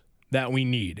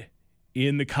need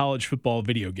in the college football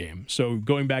video game. So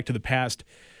going back to the past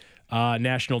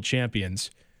national champions,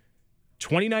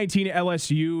 2019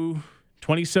 LSU,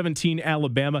 2017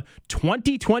 Alabama,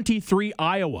 2023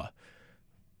 Iowa.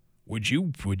 Would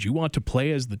you want to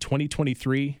play as the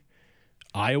 2023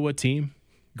 Iowa team?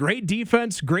 Great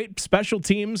defense, great special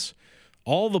teams,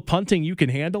 all the punting you can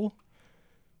handle.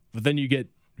 But then you get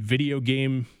video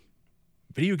game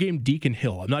Deacon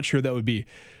Hill. I'm not sure that would be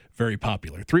very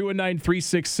popular.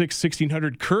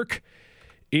 319-366-1600. Kirk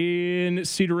in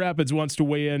Cedar Rapids wants to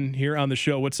weigh in here on the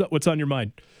show. What's on your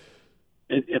mind?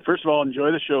 First of all,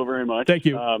 enjoy the show very much. Thank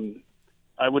you.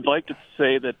 I would like to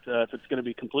say that if it's going to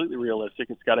be completely realistic,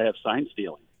 it's got to have sign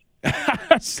stealing.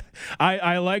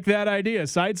 I like that idea.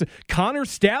 Connor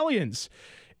Stallions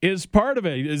is part of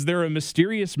it. Is there a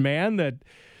mysterious man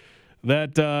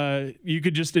that you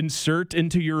could just insert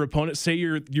into your opponent? Say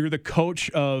you're the coach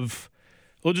of,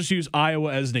 we'll just use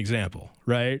Iowa as an example,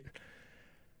 right?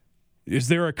 Is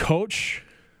there a coach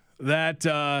that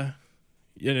an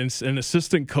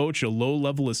assistant coach, a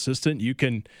low-level assistant, you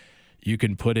can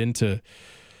put into,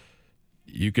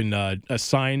 you can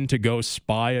assign to go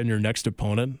spy on your next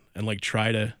opponent and like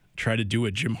try to do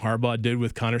what Jim Harbaugh did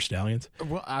with Connor Stallions?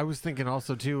 Well, I was thinking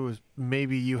also too is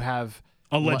maybe you have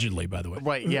allegedly, by the way,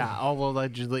 right? Yeah, all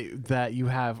allegedly that you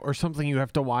have, or something you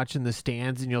have to watch in the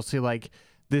stands, and you'll see like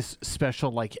this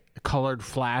special like colored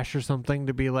flash or something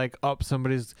to be like, oh,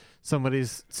 somebody's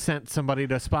sent somebody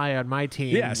to spy on my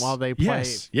team while they play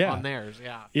on theirs.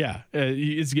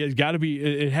 It's got to be.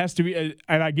 It has to be,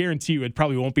 and I guarantee you, it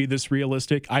probably won't be this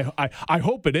realistic. I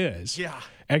hope it is. Yeah,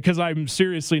 because I'm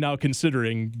seriously now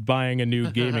considering buying a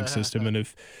new gaming system, and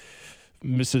if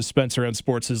Mrs. Spencer on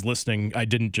Sports is listening, I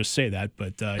didn't just say that,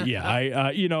 but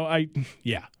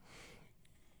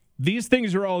These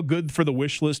things are all good for the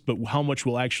wish list, but how much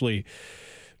will actually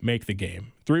make the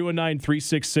game?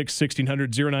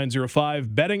 319-366-1600,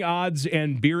 0905. Betting odds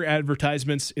and beer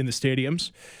advertisements in the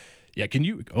stadiums. Yeah,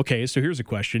 so here's a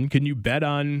question. Can you bet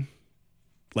on,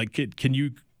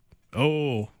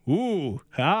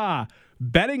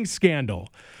 betting scandal.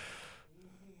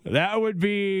 That would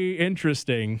be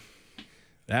interesting.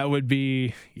 That would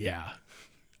be, yeah.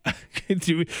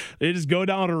 They just go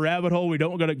down a rabbit hole we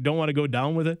don't want to go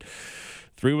down with it.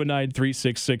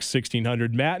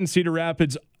 319-366-1600. Matt in Cedar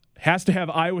Rapids has to have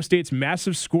Iowa State's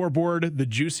massive scoreboard, the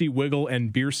Juicy Wiggle,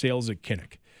 and beer sales at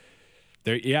Kinnick.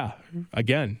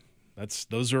 Again,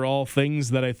 those are all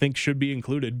things that I think should be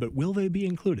included, but will they be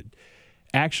included?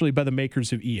 Actually, by the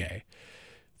makers of EA.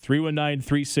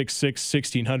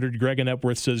 319-366-1600. Greg in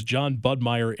Epworth says John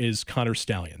Budmeyer is Connor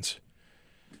Stallions.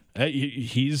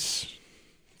 He's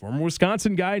former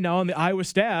Wisconsin guy, now on the Iowa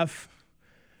staff.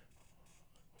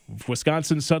 If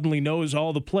Wisconsin suddenly knows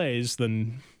all the plays,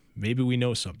 then maybe we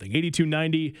know something.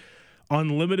 8290,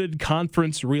 unlimited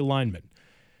conference realignment.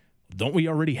 Don't we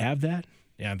already have that?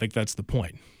 Yeah, I think that's the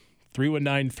point.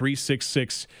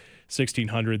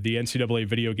 319-366-1600, the NCAA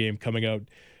video game coming out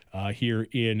here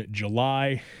in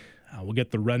July. We'll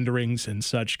get the renderings and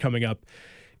such coming up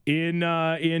in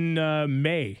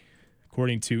May,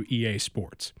 according to EA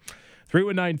Sports.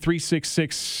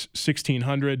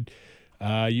 319-366-1600.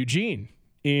 Eugene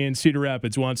in Cedar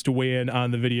Rapids wants to weigh in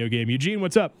on the video game. Eugene,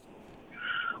 what's up?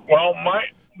 Well, my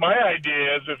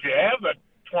idea is if you have the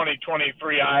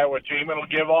 2023 Iowa team, it'll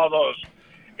give all those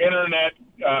internet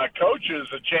coaches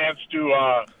a chance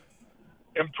to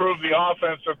improve the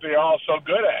offense that they're all so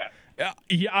good at.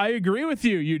 Yeah, I agree with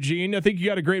you, Eugene. I think you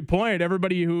got a great point.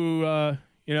 Everybody who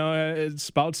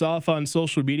spouts off on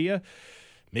social media,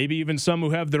 maybe even some who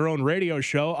have their own radio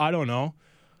show, I don't know,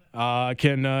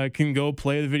 can go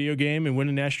play the video game and win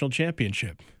a national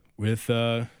championship with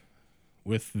the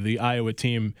Iowa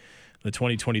team, the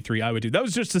 2023 Iowa team. That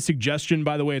was just a suggestion,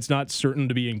 by the way. It's not certain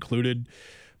to be included,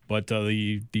 but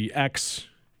the X,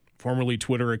 formerly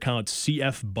Twitter account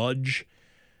CF Budge,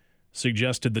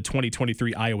 suggested the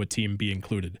 2023 Iowa team be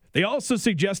included. They also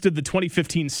suggested the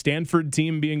 2015 Stanford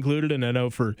team be included, and I know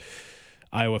for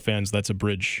Iowa fans that's a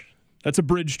bridge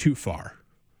too far.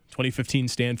 2015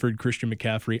 Stanford, Christian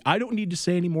McCaffrey. I don't need to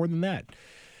say any more than that.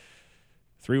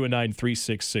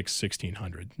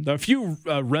 319-366-1600. A few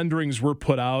renderings were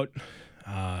put out,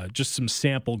 just some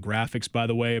sample graphics, by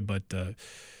the way, but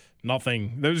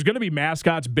nothing. There's going to be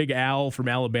mascots. Big Al from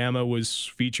Alabama was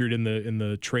featured in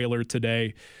the trailer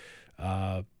today.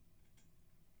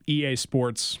 EA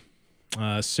Sports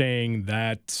saying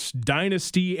that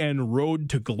Dynasty and Road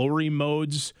to Glory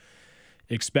modes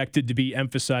expected to be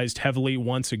emphasized heavily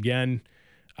once again.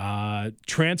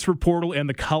 Transfer portal and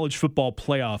the college football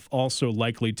playoff also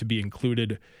likely to be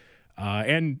included.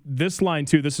 And this line,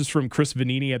 too, this is from Chris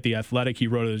Vanini at The Athletic. He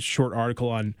wrote a short article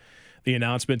on the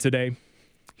announcement today.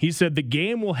 He said the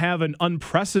game will have an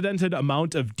unprecedented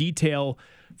amount of detail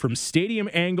from stadium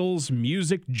angles,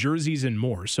 music, jerseys, and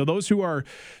more. So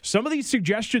some of these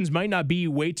suggestions might not be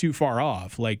way too far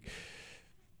off. Like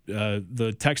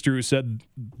the texter who said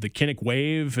the Kinnick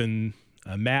Wave and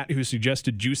Matt who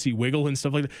suggested Juicy Wiggle and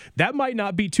stuff like that. That might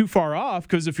not be too far off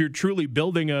because if you're truly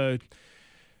building a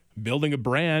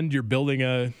brand, you're building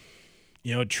a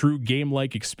true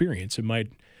game-like experience. It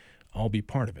might all be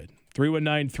part of it.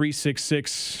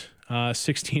 319-366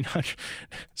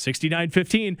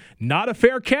 6915. Not a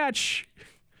fair catch.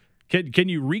 Can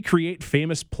you recreate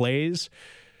famous plays?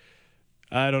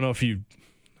 I don't know if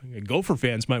Gopher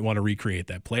fans might want to recreate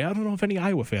that play. I don't know if any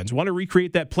Iowa fans want to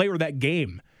recreate that play or that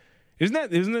game.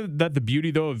 Isn't that the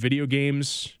beauty though of video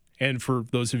games? And for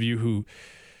those of you who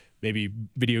maybe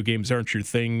video games aren't your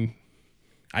thing,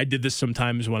 I did this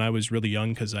sometimes when I was really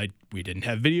young because we didn't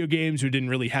have video games. We didn't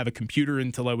really have a computer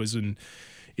until I was in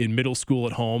middle school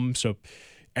at home. So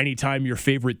anytime your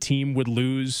favorite team would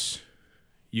lose,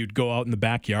 you'd go out in the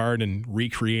backyard and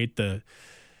recreate the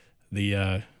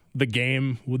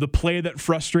game with the play that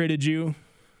frustrated you.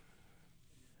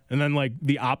 And then like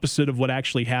the opposite of what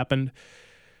actually happened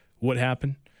would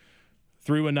happen.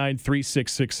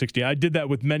 319-366-60. I did that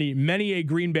with many a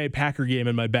Green Bay Packer game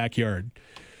in my backyard.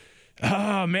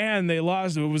 Oh, man, they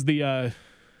lost. It was the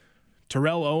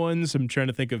Terrell Owens. I'm trying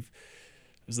to think of,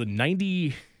 it was the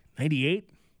 90, 98,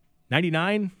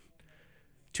 99,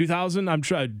 2000. I'm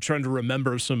trying to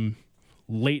remember some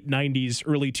late 90s,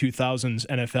 early 2000s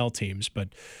NFL teams. But,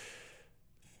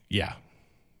 yeah,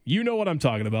 you know what I'm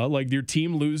talking about. Like, your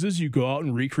team loses, you go out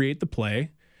and recreate the play,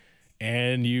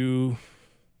 and you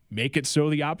make it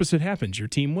so the opposite happens. Your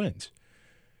team wins.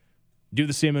 Do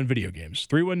the same in video games.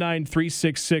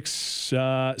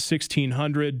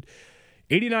 319-366-1600.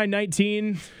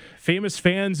 8919, famous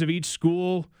fans of each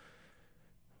school.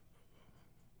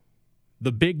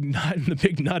 The Big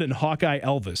Nut and Hawkeye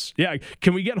Elvis. Yeah,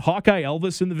 can we get Hawkeye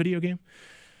Elvis in the video game?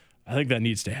 I think that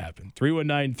needs to happen.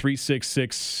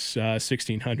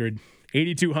 319-366-1600.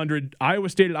 8200, Iowa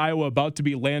State at Iowa about to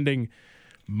be landing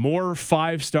more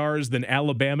 5 stars than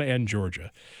Alabama and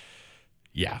Georgia.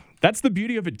 Yeah, that's the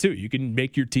beauty of it, too. You can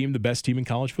make your team the best team in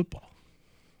college football.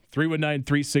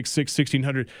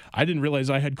 319-366-1600. I didn't realize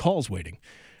I had calls waiting.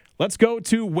 Let's go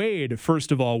to Wade,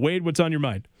 first of all. Wade, what's on your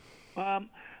mind?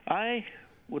 I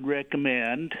would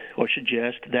recommend or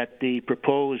suggest that the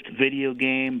proposed video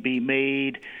game be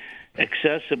made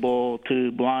accessible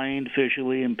to blind,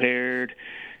 visually impaired,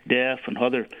 deaf, and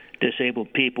other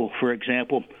disabled people. For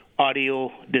example,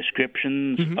 audio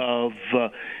descriptions of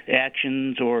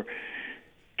actions or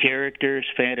characters,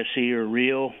 fantasy or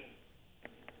real,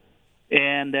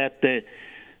 and that the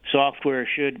software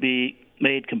should be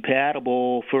made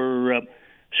compatible for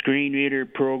screen reader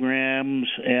programs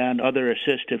and other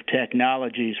assistive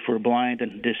technologies for blind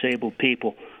and disabled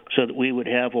people so that we would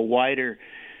have a wider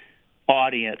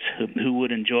audience who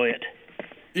would enjoy it.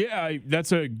 Yeah,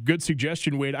 that's a good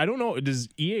suggestion, Wade. I don't know. Does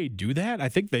EA do that? I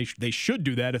think they should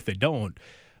do that if they don't.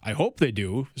 I hope they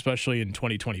do, especially in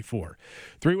 2024.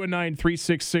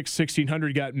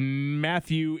 319-366-1600. Got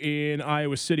Matthew in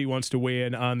Iowa City wants to weigh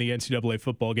in on the NCAA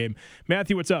football game.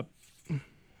 Matthew, what's up? Hey,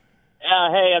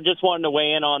 I just wanted to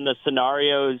weigh in on the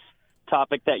scenarios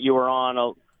topic that you were on.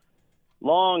 A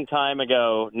long time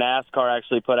ago, NASCAR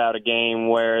actually put out a game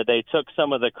where they took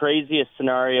some of the craziest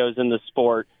scenarios in the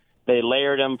sport. They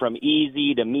layered them from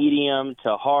easy to medium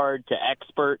to hard to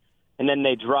expert. And then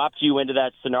they dropped you into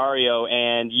that scenario,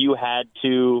 and you had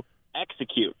to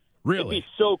execute. Really? It'd be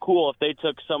so cool if they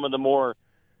took some of the more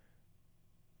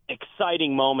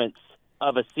exciting moments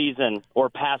of a season or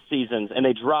past seasons, and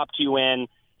they dropped you in.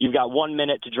 You've got 1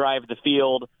 minute to drive the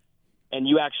field, and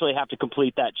you actually have to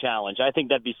complete that challenge. I think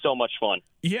that'd be so much fun.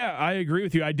 Yeah, I agree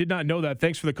with you. I did not know that.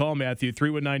 Thanks for the call, Matthew.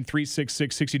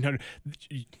 319-366-1600.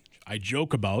 I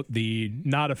joke about the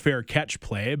not a fair catch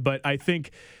play, but I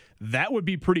think that would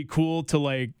be pretty cool to,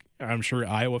 like, I'm sure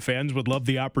Iowa fans would love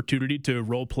the opportunity to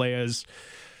role play as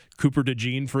Cooper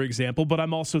DeJean, for example. But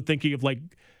I'm also thinking of, like,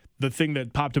 the thing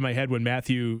that popped in my head when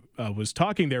Matthew was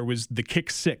talking there was the kick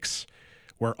six,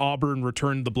 where Auburn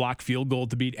returned the block field goal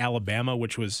to beat Alabama,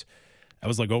 that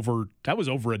was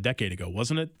over a decade ago,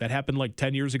 wasn't it? That happened like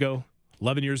 10 years ago,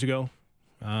 11 years ago,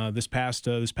 this past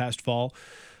fall.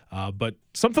 But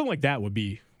something like that would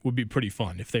be pretty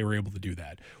fun if they were able to do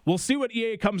that. We'll see what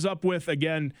EA comes up with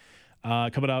again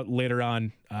coming out later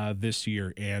on this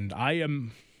year. And I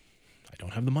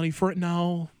don't have the money for it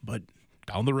now, but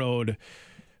down the road,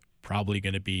 probably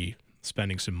going to be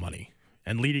spending some money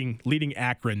and leading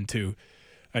Akron to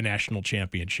a national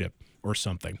championship or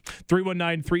something.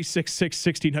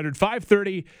 319-366-1600.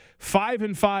 5:30, 5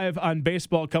 and 5 on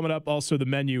baseball coming up. Also the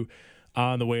menu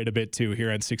on the way in a bit, too, here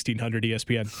on 1600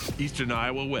 ESPN. Eastern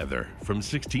Iowa weather from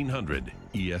 1600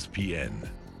 ESPN.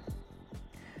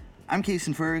 I'm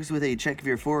Kason Fergs with a check of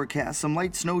your forecast. Some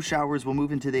light snow showers will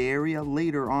move into the area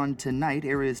later on tonight.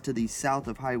 Areas to the south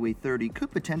of Highway 30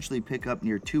 could potentially pick up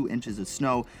near 2 inches of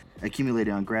snow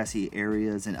accumulated on grassy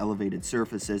areas and elevated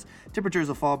surfaces. Temperatures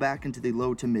will fall back into the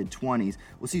low to mid-20s.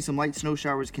 We'll see some light snow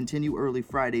showers continue early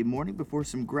Friday morning before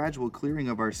some gradual clearing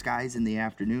of our skies in the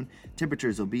afternoon.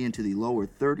 Temperatures will be into the lower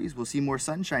 30s. We'll see more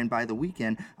sunshine by the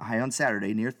weekend, a high on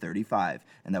Saturday near 35.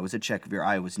 And that was a check of your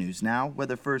Iowa's News Now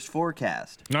Weather First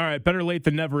forecast. All right, better late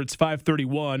than never. It's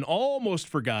 5:31. Almost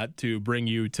forgot to bring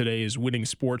you today's winning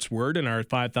sports word in our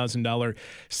 $5,000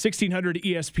 1600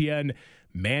 ESPN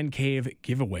Mancave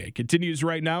giveaway. It continues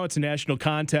right now. It's a national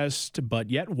contest, but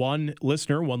yet one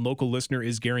local listener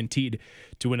is guaranteed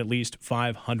to win at least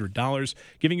 $500.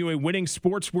 Giving you a winning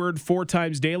sports word 4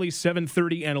 times daily,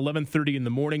 7:30 and 11:30 in the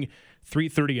morning,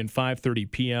 3:30 and 5:30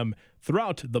 p.m.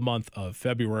 throughout the month of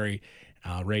February.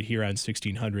 Right here on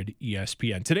 1600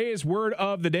 ESPN. Today's word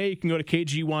of the day, you can go to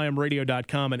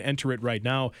kgymradio.com and enter it right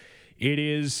now. It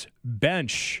is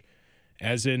bench,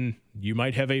 as in you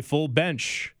might have a full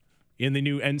bench in the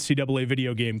new NCAA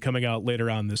video game coming out later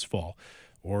on this fall.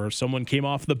 Or someone came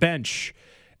off the bench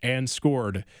and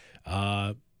scored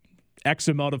X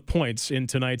amount of points in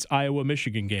tonight's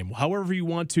Iowa-Michigan game. However you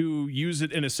want to use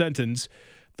it in a sentence,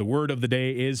 the word of the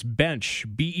day is bench,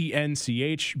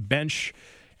 B-E-N-C-H, bench.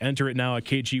 Enter it now at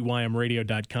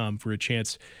kgymradio.com for a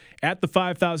chance at the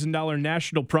 $5,000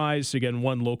 national prize. Again,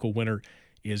 one local winner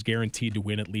is guaranteed to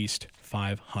win at least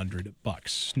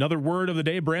 $500. Another word of the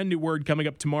day, brand new word coming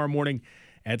up tomorrow morning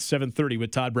at 7:30 with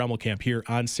Todd Brommelkamp here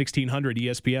on 1600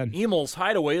 ESPN. Emel's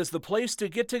Hideaway is the place to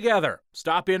get together.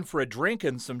 Stop in for a drink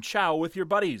and some chow with your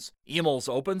buddies. Emel's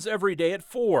opens every day at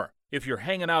 4. If you're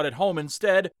hanging out at home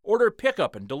instead, order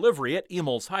pickup and delivery at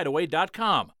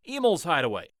emelshideaway.com. Emel's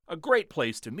Hideaway, a great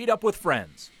place to meet up with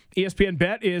friends. ESPN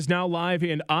Bet is now live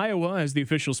in Iowa as the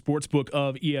official sportsbook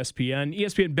of ESPN.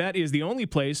 ESPN Bet is the only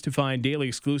place to find daily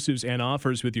exclusives and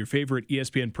offers with your favorite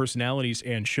ESPN personalities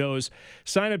and shows.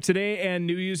 Sign up today and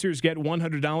new users get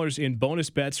 $100 in bonus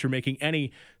bets for making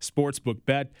any sportsbook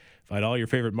bet. Find all your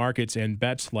favorite markets and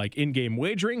bets like in-game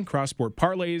wagering, cross-sport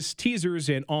parlays, teasers,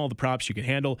 and all the props you can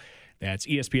handle. That's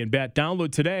ESPN Bet.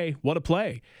 Download today. What a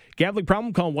play. Gambling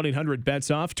problem? Call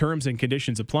 1-800-BETS-OFF. Terms and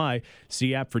conditions apply.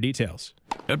 See app for details.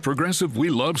 At Progressive,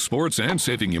 we love sports and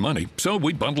saving you money, so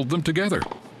we bundled them together.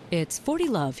 It's 40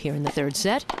 love here in the third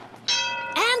set.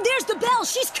 And there's the bell.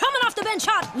 She's coming off the bench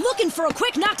hot, looking for a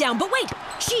quick knockdown. But wait,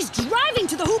 she's driving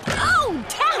to the hoop. Oh,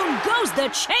 down goes the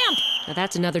champ. Now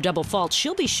that's another double fault.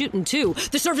 She'll be shooting too.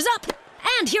 The serve is up.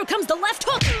 And here comes the left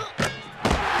hook.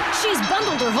 She's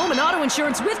bundled her home and auto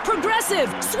insurance with Progressive.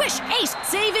 Swish, ace,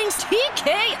 savings,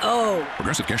 TKO.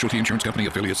 Progressive Casualty Insurance Company,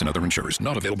 affiliates, and other insurers.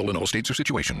 Not available in all states or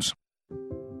situations.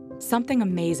 Something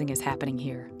amazing is happening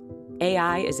here.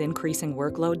 AI is increasing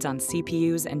workloads on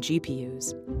CPUs and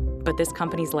GPUs. But this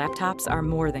company's laptops are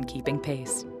more than keeping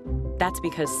pace. That's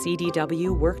because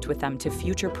CDW worked with them to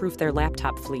future-proof their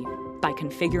laptop fleet by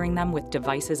configuring them with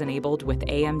devices enabled with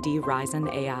AMD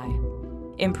Ryzen AI.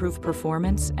 Improve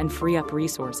performance and free up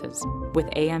resources with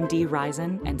AMD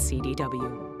Ryzen and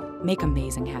CDW. Make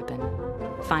amazing happen.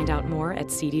 Find out more at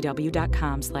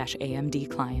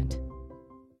cdw.com/AMD client.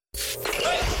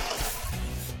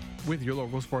 With your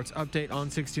local sports update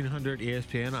on 1600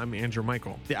 ESPN, I'm Andrew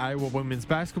Michael. The Iowa women's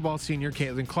basketball senior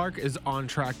Caitlin Clark is on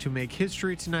track to make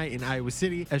history tonight in Iowa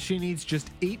City as she needs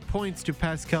just 8 points to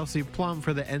pass Kelsey Plum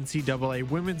for the NCAA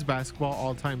women's basketball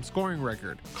all-time scoring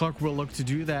record. Clark will look to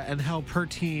do that and help her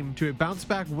team to a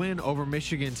bounce-back win over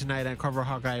Michigan tonight at Carver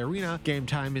Hawkeye Arena. Game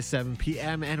time is 7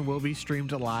 p.m. and will be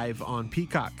streamed live on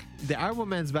Peacock. The Iowa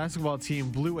men's basketball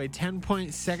team blew a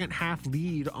 10-point second-half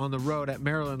lead on the road at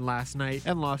Maryland last night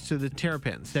and lost to the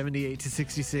Terrapins,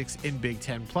 78-66 in Big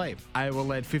Ten play. Iowa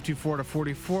led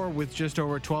 54-44 with just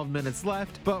over 12 minutes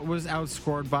left, but was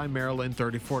outscored by Maryland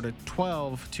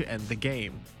 34-12 to end the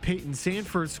game. Peyton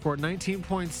Sanford scored 19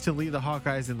 points to lead the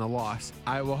Hawkeyes in the loss.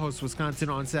 Iowa hosts Wisconsin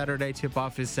on Saturday.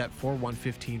 Tip-off is set for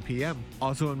 1:15 p.m.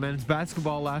 Also in men's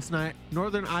basketball last night,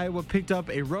 Northern Iowa picked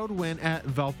up a road win at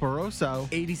Valparaiso,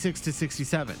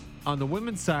 86-67. On the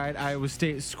women's side, Iowa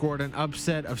State scored an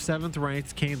upset of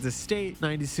 7th-ranked Kansas State,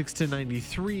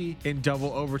 96-93 in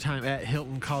double overtime at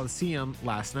Hilton Coliseum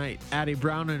last night. Addie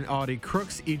Brown and Audie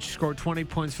Crooks each scored 20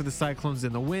 points for the Cyclones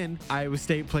in the win. Iowa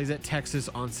State plays at Texas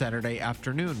on Saturday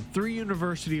afternoon. 3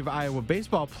 University of Iowa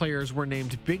baseball players were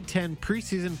named Big Ten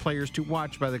preseason players to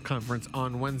watch by the conference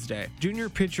on Wednesday. Junior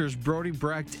pitchers Brody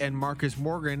Brecht and Marcus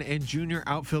Morgan and junior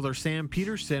outfielder Sam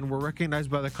Peterson were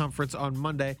recognized by the conference on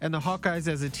Monday, and the Hawkeyes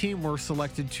as a team were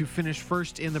selected to finish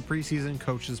first in the preseason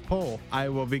coaches poll.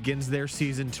 Iowa begins their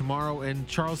season tomorrow in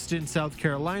Charleston, South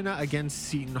Carolina against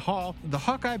Seton Hall. The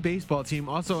Hawkeye baseball team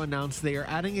also announced they are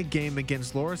adding a game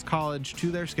against Loras College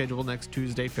to their schedule next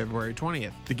Tuesday, February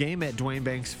 20th. The game at Dwayne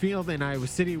Banks Field in Iowa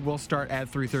City will start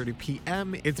at 3:30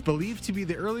 p.m. It's believed to be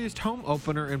the earliest home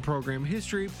opener in program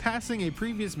history, passing a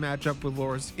previous matchup with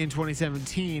Loras in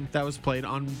 2017 that was played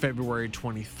on February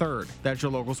 23rd. That's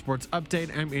your local sports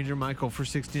update. I'm Andrew Michael for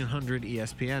 1600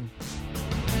 ESPN.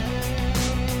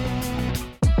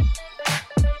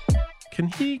 Can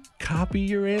he copy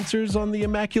your answers on the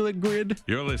Immaculate Grid?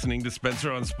 You're listening to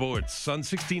Spencer on Sports on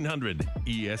 1600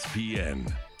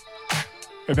 ESPN.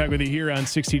 We're back with you here on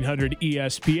 1600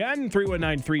 ESPN,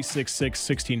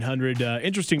 319-366-1600.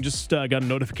 Interesting, just got a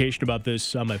notification about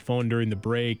this on my phone during the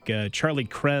break. Charlie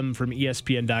Krem from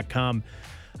ESPN.com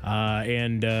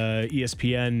and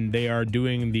ESPN, they are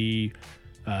doing the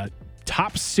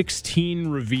top 16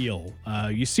 reveal.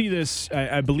 You see this,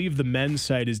 I believe the men's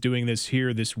side is doing this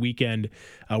here this weekend,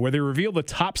 where they reveal the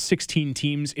top 16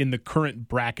 teams in the current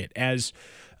bracket as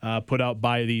put out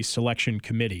by the selection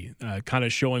committee, kind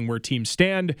of showing where teams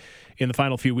stand in the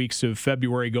final few weeks of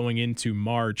February going into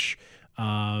March.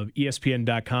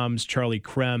 ESPN.com's Charlie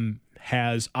Krem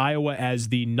has Iowa as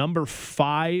the number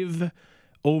 5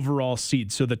 overall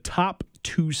seed, so the top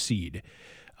 2 seed.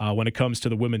 When it comes to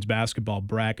the women's basketball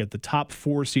bracket, the top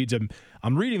 4 seeds,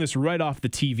 I'm reading this right off the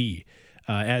TV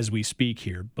as we speak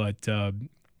here, but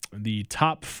the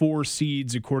top 4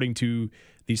 seeds, according to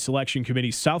the selection committee,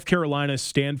 South Carolina,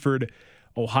 Stanford,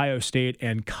 Ohio State,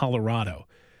 and Colorado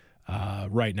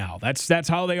right now. That's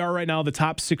how they are right now, the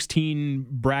top 16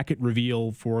 bracket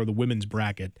reveal for the women's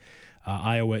bracket.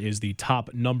 Iowa is the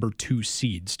top number 2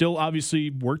 seed. Still, obviously,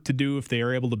 work to do if they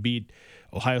are able to beat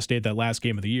Ohio State that last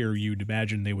game of the year. You'd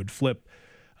imagine they would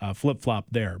flip-flop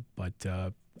there. But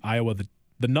Iowa,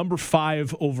 the number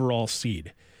 5 overall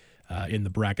seed in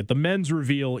the bracket. The men's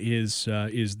reveal is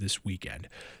this weekend.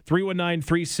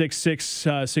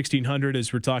 319-366-1600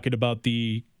 as we're talking about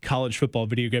the college football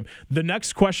video game. The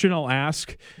next question I'll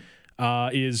ask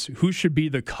is who should be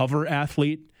the cover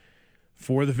athlete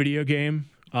for the video game?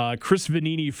 Chris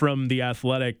Vanini from The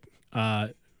Athletic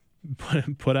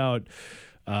put out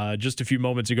just a few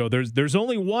moments ago. There's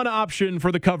only one option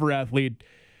for the cover athlete,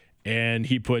 and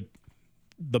he put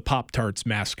the Pop-Tarts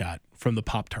mascot from the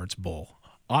Pop-Tarts Bowl.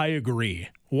 I agree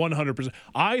 100%.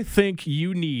 I think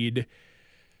you need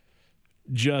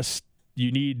was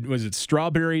it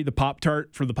Strawberry, the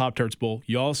Pop-Tart from the Pop-Tarts Bowl.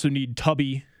 You also need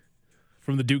Tubby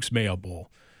from the Duke's Mayo Bowl.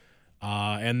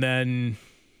 And then,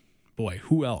 boy,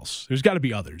 who else? There's got to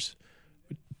be others.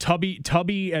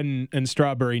 Tubby and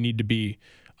Strawberry need to be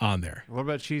on there. What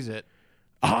about Cheez-It?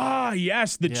 Ah,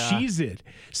 yes, the Cheez-It.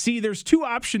 See, there's 2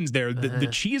 options there. The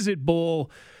Cheez-It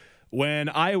Bowl, when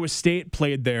Iowa State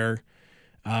played there,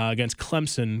 against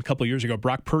Clemson a couple years ago,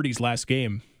 Brock Purdy's last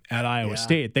game at Iowa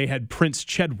State, they had Prince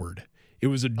Chedward. It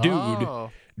was a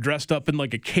dude dressed up in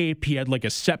like a cape. He had like a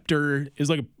scepter. It was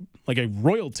like a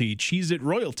royalty, Cheez-It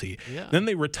royalty. Yeah. Then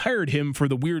they retired him for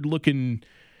the weird-looking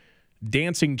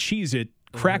dancing Cheez-It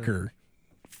cracker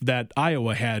that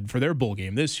Iowa had for their bowl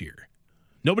game this year.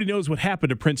 Nobody knows what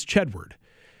happened to Prince Chedward.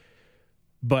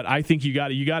 But I think you got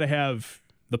to have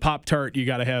the Pop-Tart. You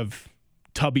got to have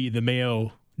Tubby, the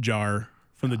mayo jar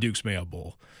from the Duke's Mayo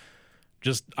Bowl.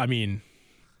 Just, I mean,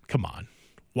 come on.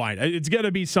 Why? It's going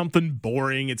to be something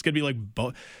boring. It's going to be like,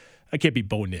 I can't be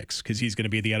Bo Nix because he's going to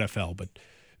be in the NFL, but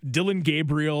Dylan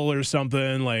Gabriel or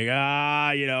something like,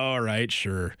 all right,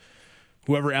 sure.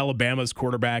 Whoever Alabama's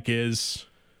quarterback is,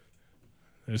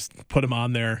 just put him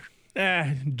on there.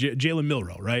 Jalen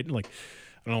Milroe, right? Like,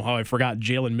 I don't know how I forgot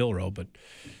Jalen Milroe, but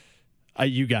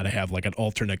you got to have like an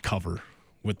alternate cover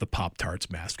with the Pop-Tarts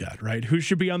mascot, right? Who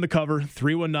should be on the cover?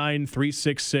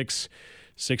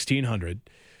 319-366-1600.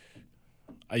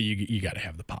 You got to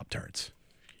have the Pop-Tarts.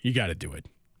 You got to do it.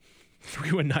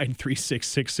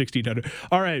 319-366-1600.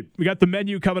 All right, we got the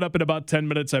menu coming up in about 10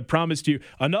 minutes. I promised you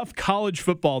enough college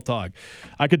football talk.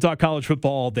 I could talk college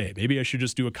football all day. Maybe I should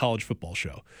just do a college football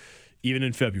show, even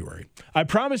in February. I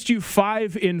promised you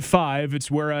 5 in 5. It's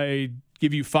where I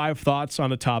give you 5 thoughts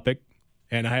on a topic,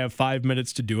 and I have 5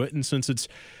 minutes to do it. And since it's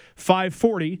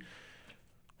 5:40,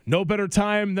 no better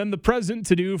time than the present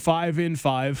to do 5 in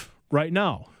 5 right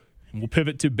now. And we'll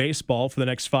pivot to baseball for the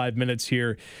next 5 minutes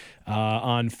here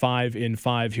on 5 in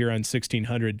 5 here on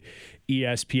 1600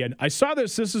 ESPN. I saw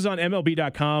this. This is on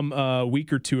MLB.com a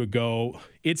week or two ago.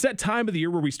 It's that time of the year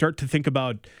where we start to think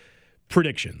about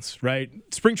predictions, right?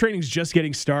 Spring training's just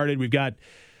getting started. We've got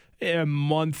a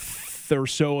month or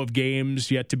so of games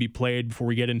yet to be played before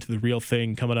we get into the real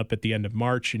thing coming up at the end of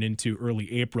March and into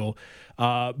early April.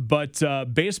 But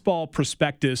Baseball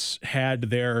Prospectus had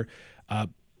their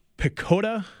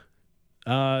PECOTA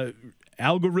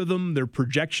algorithm, their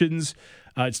projections.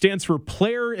 It stands for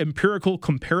Player Empirical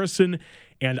Comparison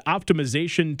and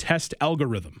Optimization Test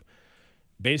Algorithm.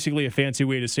 Basically a fancy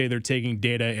way to say they're taking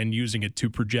data and using it to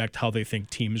project how they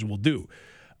think teams will do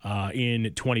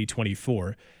in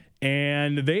 2024.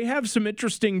 And they have some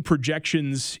interesting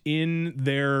projections in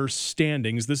their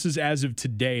standings. This is as of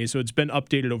today, so it's been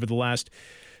updated over the last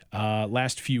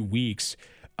few weeks.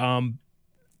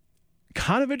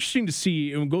 Kind of interesting to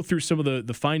see, and we'll go through some of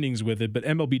the findings with it, but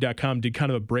MLB.com did kind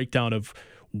of a breakdown of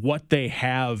what they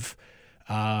have,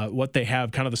 kind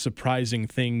of the surprising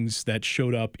things that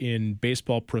showed up in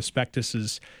Baseball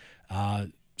Prospectus's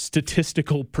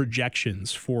statistical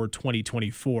projections for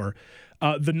 2024.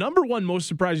 The number one most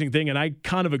surprising thing, and I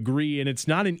kind of agree, and it's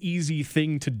not an easy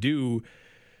thing to do,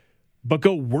 but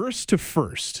go worst to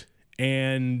first.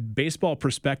 And Baseball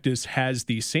Prospectus has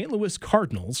the St. Louis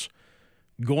Cardinals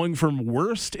going from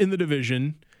worst in the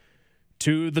division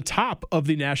to the top of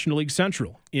the National League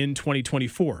Central in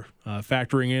 2024,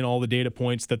 factoring in all the data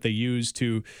points that they use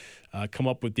to come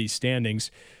up with these standings.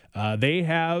 They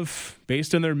have,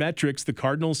 based on their metrics, the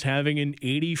Cardinals having an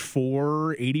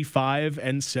 84, 85,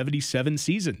 and 77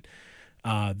 season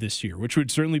this year, which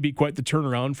would certainly be quite the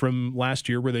turnaround from last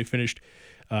year where they finished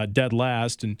dead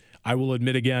last. And I will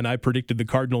admit again, I predicted the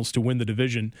Cardinals to win the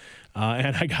division,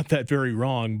 and I got that very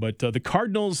wrong. But the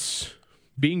Cardinals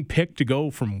being picked to go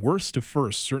from worst to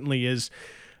first certainly is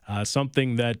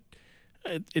something that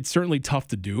it's certainly tough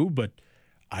to do, but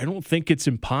I don't think it's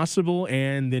impossible.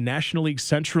 And the National League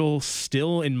Central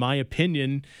still, in my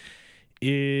opinion,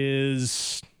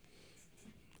 is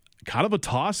kind of a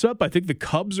toss-up. I think the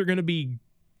Cubs are going to be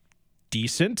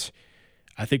decent.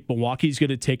 I think Milwaukee's going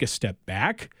to take a step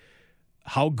back.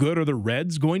 How good are the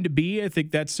Reds going to be? I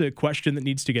think that's a question that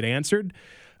needs to get answered.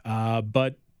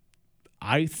 But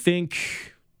I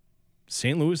think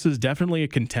St. Louis is definitely a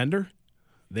contender.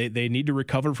 They need to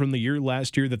recover from the year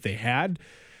last year that they had,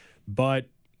 but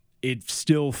it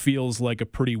still feels like a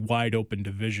pretty wide open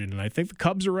division. And I think the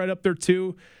Cubs are right up there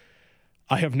too.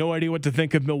 I have no idea what to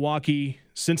think of Milwaukee.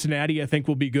 Cincinnati, I think,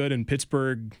 will be good, and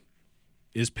Pittsburgh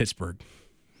is Pittsburgh.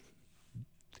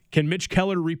 Can Mitch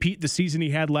Keller repeat the season he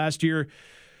had last year?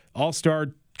 All-star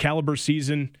caliber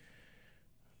season.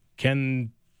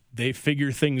 Can they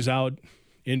figure things out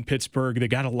in Pittsburgh? They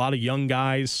got a lot of young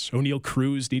guys. O'Neal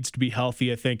Cruz needs to be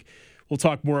healthy, I think. We'll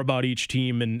talk more about each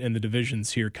team and the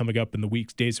divisions here coming up in the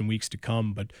days and weeks to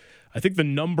come. But I think the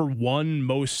number one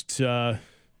most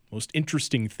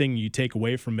interesting thing you take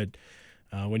away from it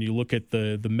when you look at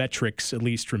the metrics, at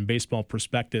least from Baseball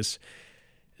Prospectus,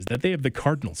 is that they have the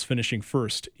Cardinals finishing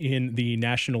first in the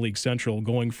National League Central,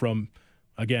 going from,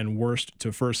 again, worst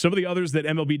to first. Some of the others that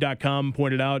MLB.com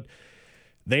pointed out,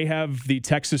 They have the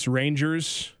Texas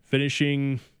Rangers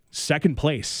finishing second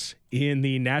place in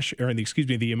the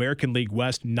the American League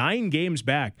West, 9 games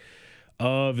back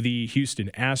of the Houston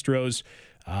Astros.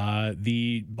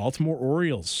 The Baltimore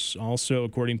Orioles, also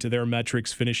according to their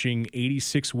metrics, finishing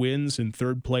 86 wins in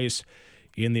third place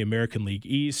in the American League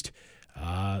East.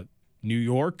 New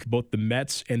York, both the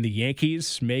Mets and the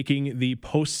Yankees making the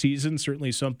postseason,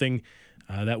 certainly something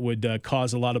that would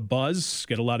cause a lot of buzz,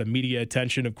 get a lot of media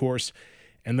attention, of course.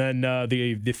 And then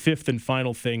the fifth and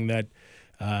final thing that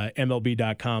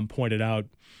MLB.com pointed out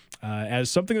as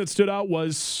something that stood out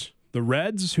was the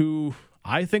Reds, who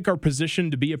I think are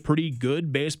positioned to be a pretty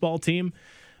good baseball team.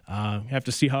 Have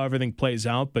to see how everything plays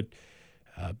out, but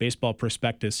Baseball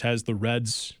Prospectus has the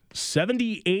Reds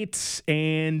 78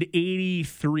 and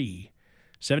 83,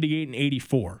 78 and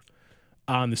 84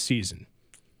 on the season,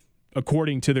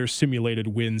 according to their simulated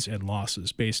wins and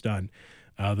losses based on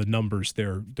the numbers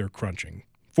they're crunching.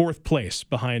 Fourth place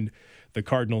behind the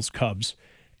Cardinals, Cubs,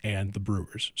 and the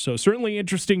Brewers. So certainly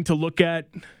interesting to look at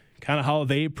kind of how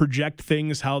they project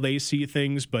things, how they see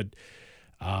things, but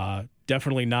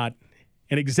definitely not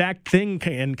an exact thing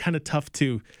and kind of tough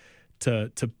to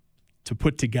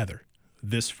put together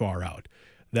this far out.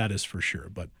 That is for sure.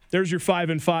 But there's your 5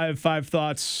 and 5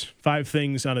 thoughts, 5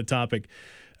 things on a topic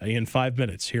in 5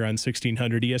 minutes here on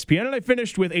 1600 ESPN. And I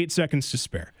finished with 8 seconds to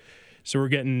spare. So we're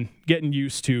getting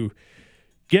used to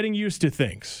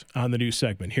things on the new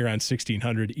segment here on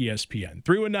 1600 ESPN.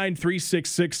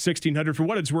 319-366-1600. For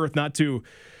what it's worth, not to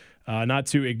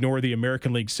ignore the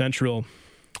American League Central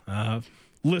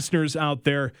listeners out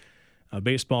there.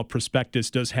 Baseball Prospectus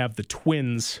does have the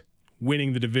Twins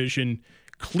winning the division.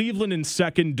 Cleveland in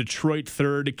second, Detroit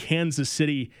third, Kansas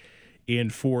City in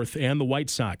fourth, and the White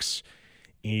Sox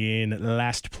in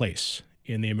last place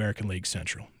in the American League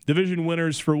Central. Division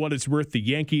winners, for what it's worth, the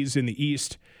Yankees in the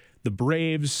East, the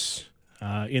Braves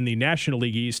in the National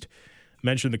League East,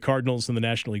 mentioned the Cardinals in the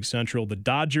National League Central, the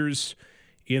Dodgers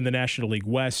in the National League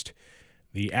West,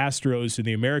 the Astros in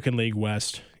the American League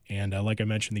West, and like I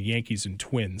mentioned, the Yankees and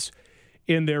Twins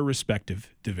in their respective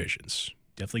divisions.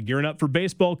 Definitely gearing up for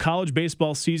baseball. College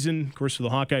baseball season, of course, for the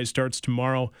Hawkeyes starts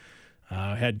tomorrow.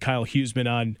 Had Kyle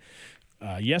Huseman on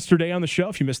yesterday on the show.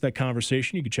 If you missed that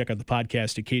conversation, you can check out the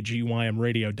podcast at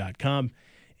kgymradio.com.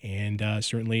 And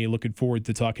certainly looking forward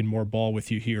to talking more ball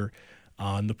with you here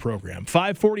on the program.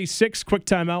 5:46, quick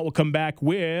timeout. We'll come back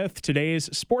with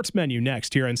today's sports menu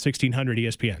next here on 1600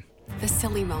 ESPN. The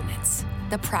silly moments,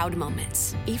 the proud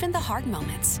moments, even the hard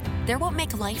moments. They're what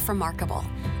make life remarkable.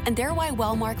 And they're why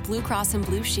Wellmark Blue Cross and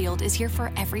Blue Shield is here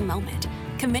for every moment.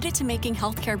 Committed to making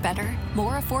healthcare better,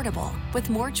 more affordable, with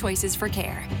more choices for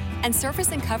care. And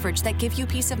service and coverage that give you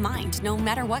peace of mind no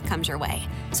matter what comes your way.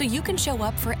 So you can show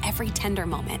up for every tender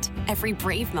moment, every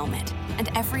brave moment, and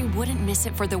every wouldn't miss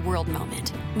it for the world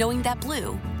moment, knowing that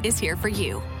Blue is here for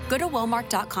you. Go to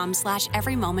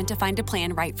Wellmark.com/every moment to find a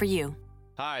plan right for you.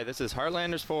 Hi, this is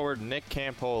Heartlanders forward Nick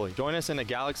Campoli. Join us in a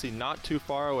galaxy not too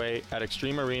far away at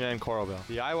Extreme Arena in Coralville.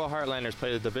 The Iowa Heartlanders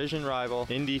play the division rival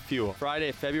Indy Fuel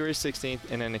Friday, February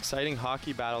 16th in an exciting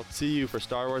hockey battle. See you for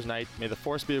Star Wars Night. May the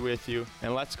Force be with you,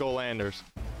 and let's go Landers.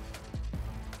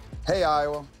 Hey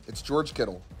Iowa, it's George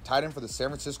Kittle, tight end for the San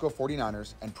Francisco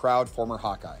 49ers and proud former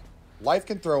Hawkeye. Life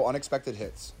can throw unexpected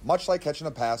hits, much like catching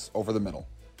a pass over the middle.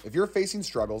 If you're facing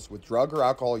struggles with drug or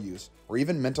alcohol use, or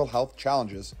even mental health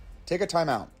challenges, take a time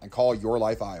out and call Your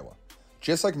Life Iowa.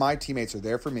 Just like my teammates are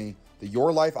there for me, the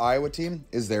Your Life Iowa team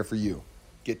is there for you.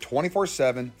 Get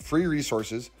 24/7 free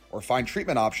resources or find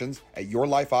treatment options at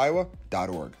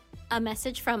yourlifeiowa.org. A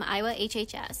message from Iowa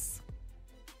HHS.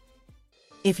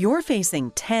 If you're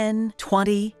facing $10,000,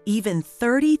 $20,000, even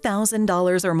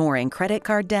 $30,000 or more in credit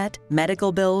card debt,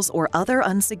 medical bills, or other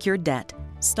unsecured debt,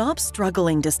 stop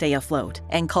struggling to stay afloat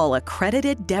and call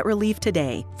Accredited Debt Relief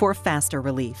today for faster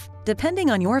relief.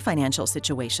 Depending on your financial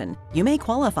situation, you may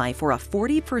qualify for a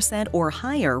 40% or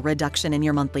higher reduction in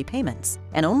your monthly payments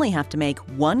and only have to make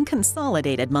one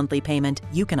consolidated monthly payment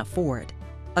you can afford.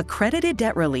 Accredited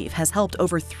Debt Relief has helped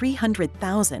over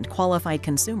 300,000 qualified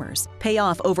consumers pay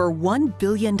off over $1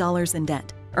 billion in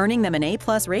debt, earning them an A+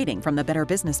 rating from the Better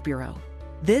Business Bureau.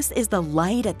 This is the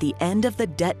light at the end of the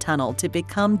debt tunnel to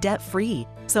become debt-free.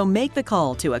 So make the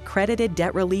call to Accredited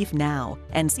Debt Relief now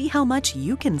and see how much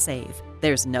you can save.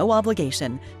 There's no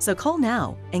obligation, so call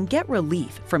now and get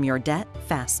relief from your debt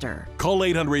faster. Call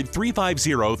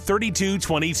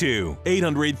 800-350-3222.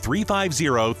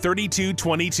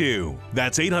 800-350-3222.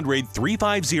 That's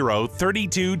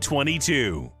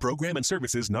 800-350-3222. Program and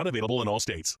services not available in all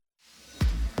states.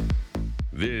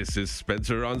 This is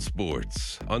Spencer on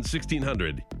Sports on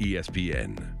 1600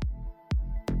 ESPN.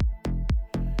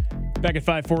 Back at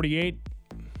 5:48.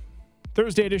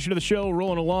 Thursday edition of the show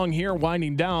rolling along here,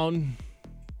 winding down.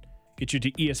 Get you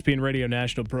to ESPN Radio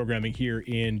National programming here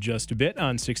in just a bit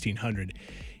on 1600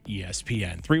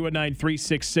 ESPN.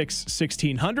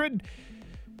 319-366-1600.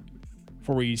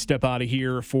 Before we step out of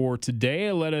here for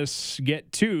today, let us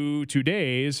get to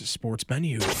today's sports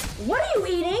menu. What are you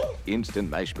eating?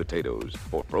 Instant mashed potatoes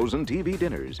for frozen TV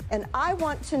dinners. And I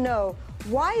want to know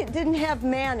why it didn't have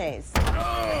mayonnaise.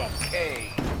 Okay.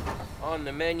 On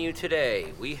the menu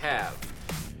today, we have...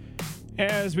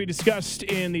 As we discussed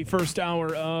in the first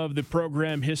hour of the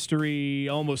program, history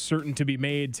almost certain to be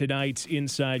made tonight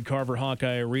inside Carver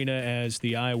Hawkeye Arena as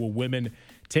the Iowa women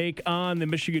take on the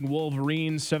Michigan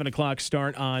Wolverines. 7 o'clock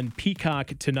start on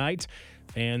Peacock tonight.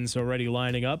 Fans already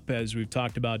lining up, as we've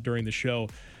talked about during the show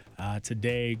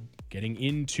today, getting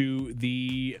into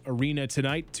the arena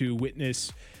tonight to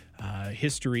witness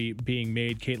history being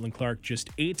made. Caitlin Clark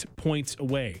just 8 points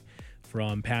away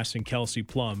from passing Kelsey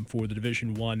Plum for the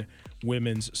Division I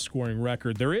women's scoring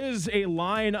record. There is a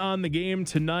line on the game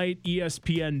tonight.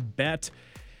 ESPN Bet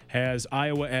has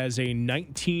Iowa as a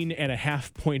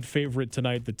 19.5-point favorite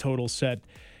tonight. The total set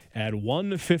at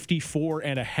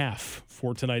 154.5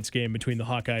 for tonight's game between the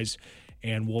Hawkeyes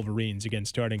and Wolverines, again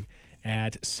starting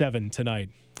at 7 tonight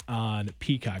on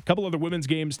Peacock. A couple other women's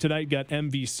games tonight. Got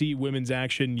MVC women's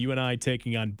action. UNI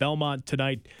taking on Belmont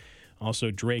tonight. Also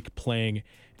Drake playing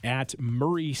at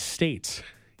Murray State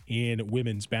in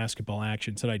women's basketball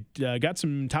action tonight. Got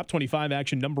some top 25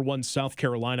 action. Number 1 South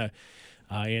Carolina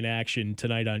in action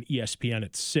tonight on ESPN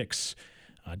at 6.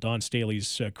 Dawn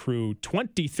Staley's crew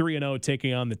 23-0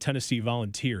 taking on the Tennessee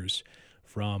Volunteers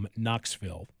from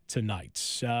Knoxville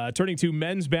tonight. Turning to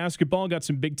men's basketball, got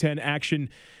some Big Ten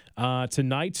action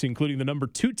tonight, including the number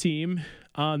 2 team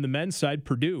on the men's side,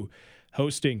 Purdue,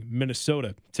 hosting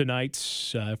Minnesota tonight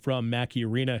from Mackey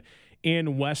Arena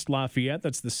in West Lafayette.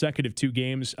 That's the second of 2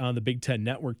 games on the Big Ten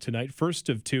Network tonight. First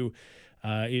of 2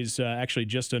 is actually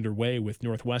just underway with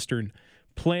Northwestern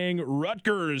playing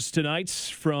Rutgers tonight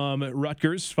from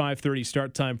Rutgers. 5:30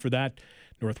 start time for that.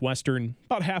 Northwestern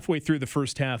about halfway through the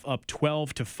first half, up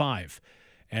 12-5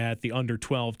 at the under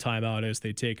 12 timeout as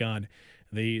they take on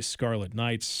the Scarlet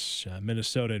Knights.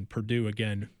 Minnesota and Purdue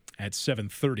again at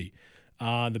 7:30.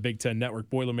 On the Big Ten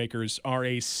Network. Boilermakers are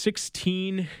a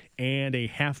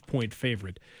 16.5-point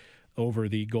favorite over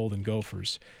the Golden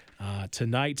Gophers.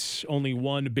 Tonight, only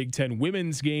one Big Ten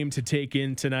women's game to take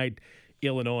in tonight.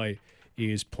 Illinois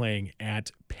is playing at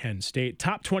Penn State.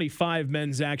 Top 25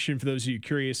 men's action, for those of you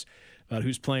curious about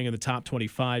who's playing in the top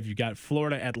 25. You've got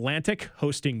Florida Atlantic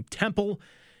hosting Temple,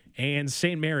 and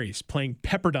St. Mary's playing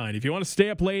Pepperdine. If you want to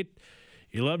stay up late,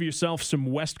 you love yourself some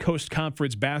West Coast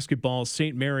Conference basketball,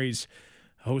 St. Mary's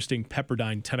hosting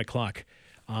Pepperdine, 10 o'clock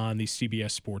on the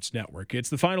CBS Sports Network.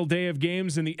 It's the final day of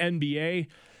games in the NBA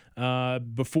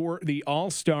before the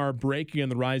All-Star break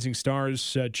and the Rising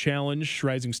Stars Challenge,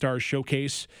 Rising Stars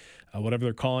Showcase, whatever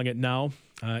they're calling it now,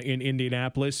 in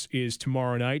Indianapolis is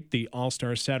tomorrow night. The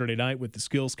All-Star Saturday night with the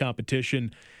skills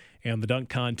competition and the dunk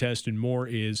contest and more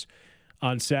is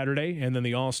on Saturday, and then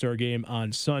the All-Star game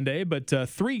on Sunday. But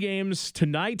 3 games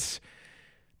tonight.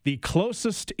 The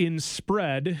closest in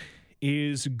spread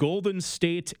is Golden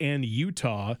State and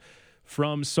Utah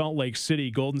from Salt Lake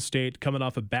City. Golden State coming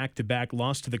off a back-to-back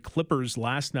loss to the Clippers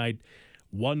last night,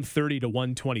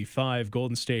 130-125.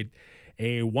 Golden State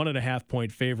a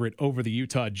 1.5-point favorite over the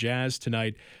Utah Jazz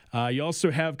tonight. You also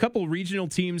have a couple regional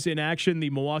teams in action. The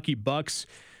Milwaukee Bucks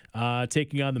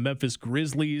taking on the Memphis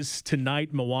Grizzlies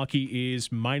tonight. Milwaukee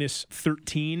is minus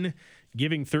 13,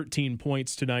 giving 13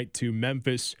 points tonight to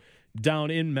Memphis. Down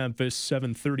in Memphis,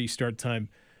 7:30 start time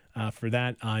for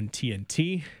that on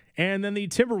TNT. And then the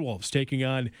Timberwolves taking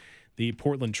on the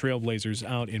Portland Trailblazers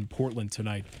out in Portland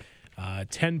tonight.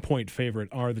 10-point favorite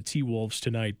are the T-Wolves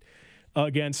tonight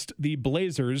against the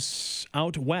Blazers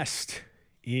out west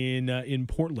in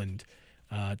Portland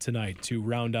tonight to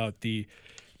round out the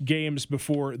games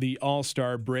before the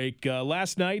All-Star break.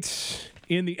 Last night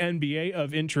in the NBA,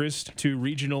 of interest to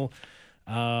regional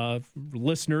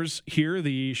listeners here,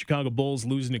 the Chicago Bulls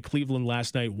losing to Cleveland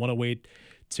last night,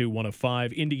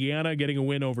 108-105. Indiana getting a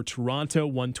win over Toronto,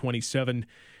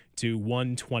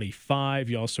 127-125.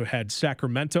 You also had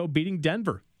Sacramento beating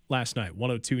Denver last night,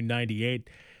 102-98.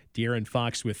 De'Aaron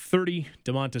Fox with 30,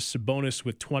 Domantas Sabonis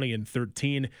with 20 and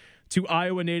 13. 2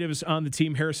 Iowa natives on the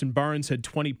team. Harrison Barnes had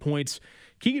 20 points.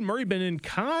 Keegan Murray been in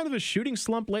kind of a shooting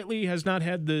slump lately, has not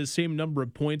had the same number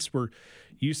of points we're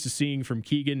used to seeing from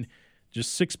Keegan.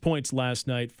 Just 6 points last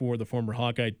night for the former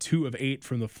Hawkeye, 2 of 8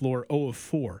 from the floor, 0 of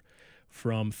 4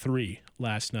 from 3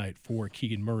 last night for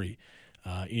Keegan Murray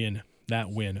in that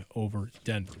win over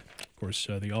Denver. Of course,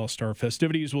 the All-Star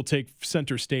festivities will take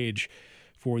center stage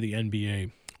for the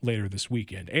NBA later this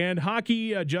weekend. And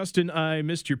hockey, Justin, I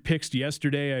missed your picks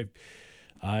yesterday.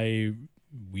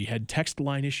 We had text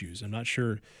line issues. I'm not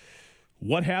sure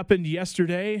what happened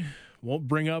yesterday. Won't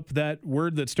bring up that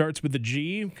word that starts with a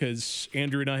G because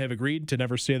Andrew and I have agreed to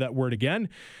never say that word again.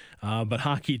 But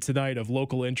hockey tonight of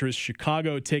local interest,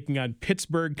 Chicago taking on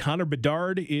Pittsburgh. Connor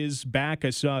Bedard is back. I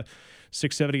saw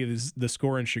 670 of the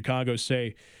score in Chicago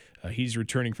say he's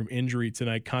returning from injury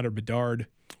tonight. Connor Bedard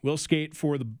will skate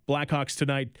for the Blackhawks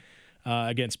tonight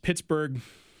against Pittsburgh.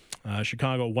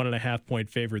 Chicago 1.5-point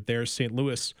favorite there. St.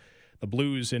 Louis, the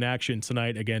Blues in action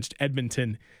tonight against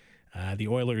Edmonton. The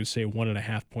Oilers say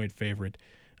 1.5-point favorite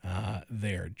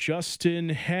there. Justin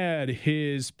had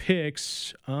his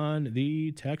picks on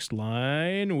the text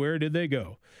line. Where did they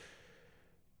go?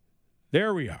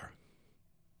 There we are.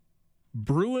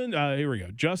 Here we go.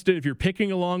 Justin, if you're picking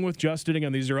along with Justin,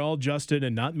 again, these are all Justin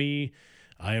and not me.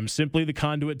 I am simply the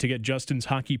conduit to get Justin's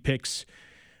hockey picks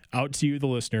out to you, the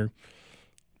listener.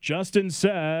 Justin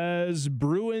says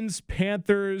Bruins,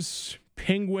 Panthers,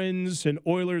 Penguins, and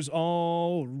Oilers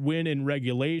all win in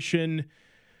regulation.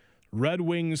 Red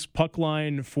Wings puck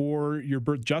line for your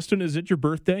birthday. Justin, is it your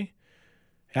birthday?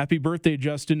 Happy birthday,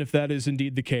 Justin, if that is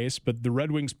indeed the case. But the Red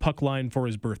Wings puck line for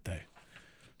his birthday.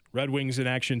 Red Wings in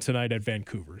action tonight at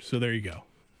Vancouver. So there you go.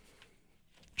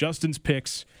 Justin's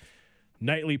picks,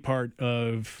 nightly part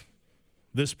of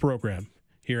this program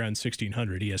here on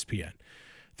 1600 ESPN.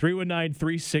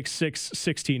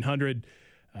 319-366-1600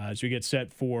 as we get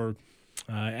set for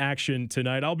action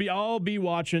tonight. I'll be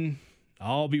watching.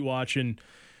 Of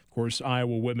course,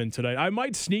 Iowa women tonight. I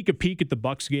might sneak a peek at the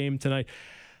Bucks game tonight.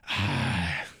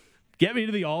 Get me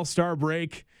to the All-Star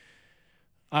break.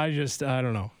 I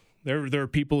don't know. There are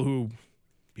people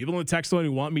in the text line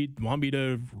who want me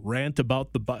to rant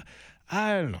about the Bucks.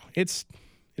 I don't know. It's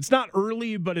not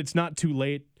early, but it's not too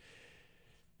late.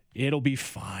 It'll be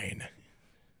fine.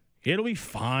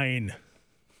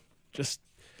 Just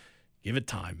give it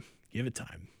time.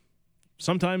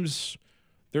 Sometimes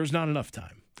there's not enough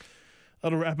time.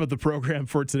 That'll wrap up the program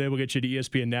for today. We'll get you to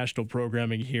ESPN National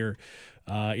Programming here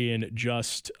in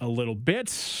just a little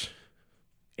bit.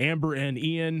 Amber and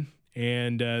Ian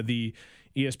and the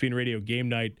ESPN Radio Game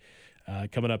Night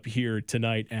coming up here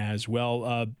tonight as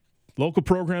well. Local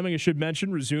programming, I should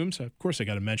mention, resumes. Of course, I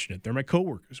got to mention it. They're my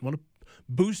coworkers. Want to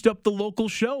boost up the local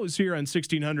shows here on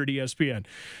 1600 ESPN.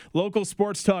 Local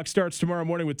Sports Talk starts tomorrow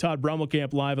morning with Todd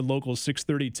Brummelkamp live at Local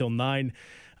 6:30 till 9.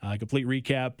 Complete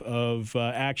recap of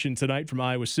action tonight from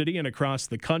Iowa City and across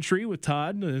the country with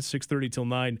Todd, 6:30 till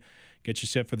 9. Get you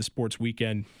set for the sports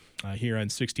weekend here on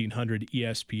 1600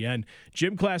 ESPN.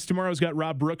 Gym class tomorrow's got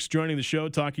Rob Brooks joining the show,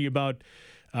 talking about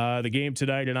the game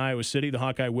tonight in Iowa City, the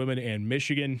Hawkeye women and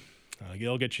Michigan.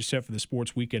 They'll get you set for the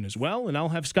sports weekend as well. And I'll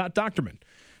have Scott Docterman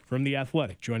from The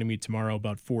Athletic joining me tomorrow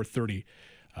about 4:30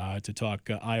 to talk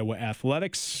Iowa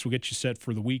athletics. We'll get you set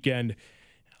for the weekend,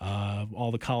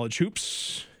 all the college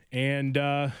hoops and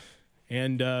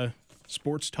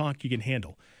sports talk you can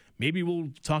handle. Maybe we'll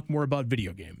talk more about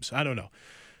video games. I don't know.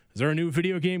 Is there a new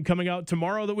video game coming out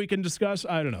tomorrow that we can discuss?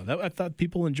 I don't know. I thought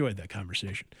people enjoyed that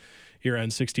conversation here on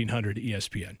 1600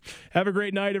 ESPN. Have a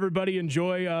great night, everybody.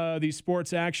 Enjoy the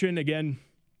sports action. Again,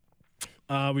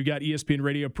 we've got ESPN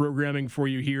radio programming for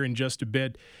you here in just a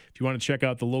bit. If you want to check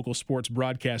out the local sports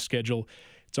broadcast schedule,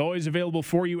 it's always available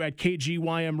for you at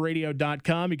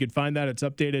kgymradio.com. You can find that. It's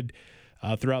updated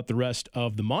throughout the rest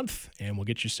of the month, and we'll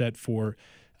get you set for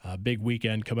a big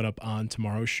weekend coming up on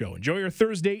tomorrow's show. Enjoy your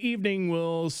Thursday evening.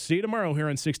 We'll see you tomorrow here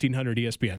on 1600 ESPN.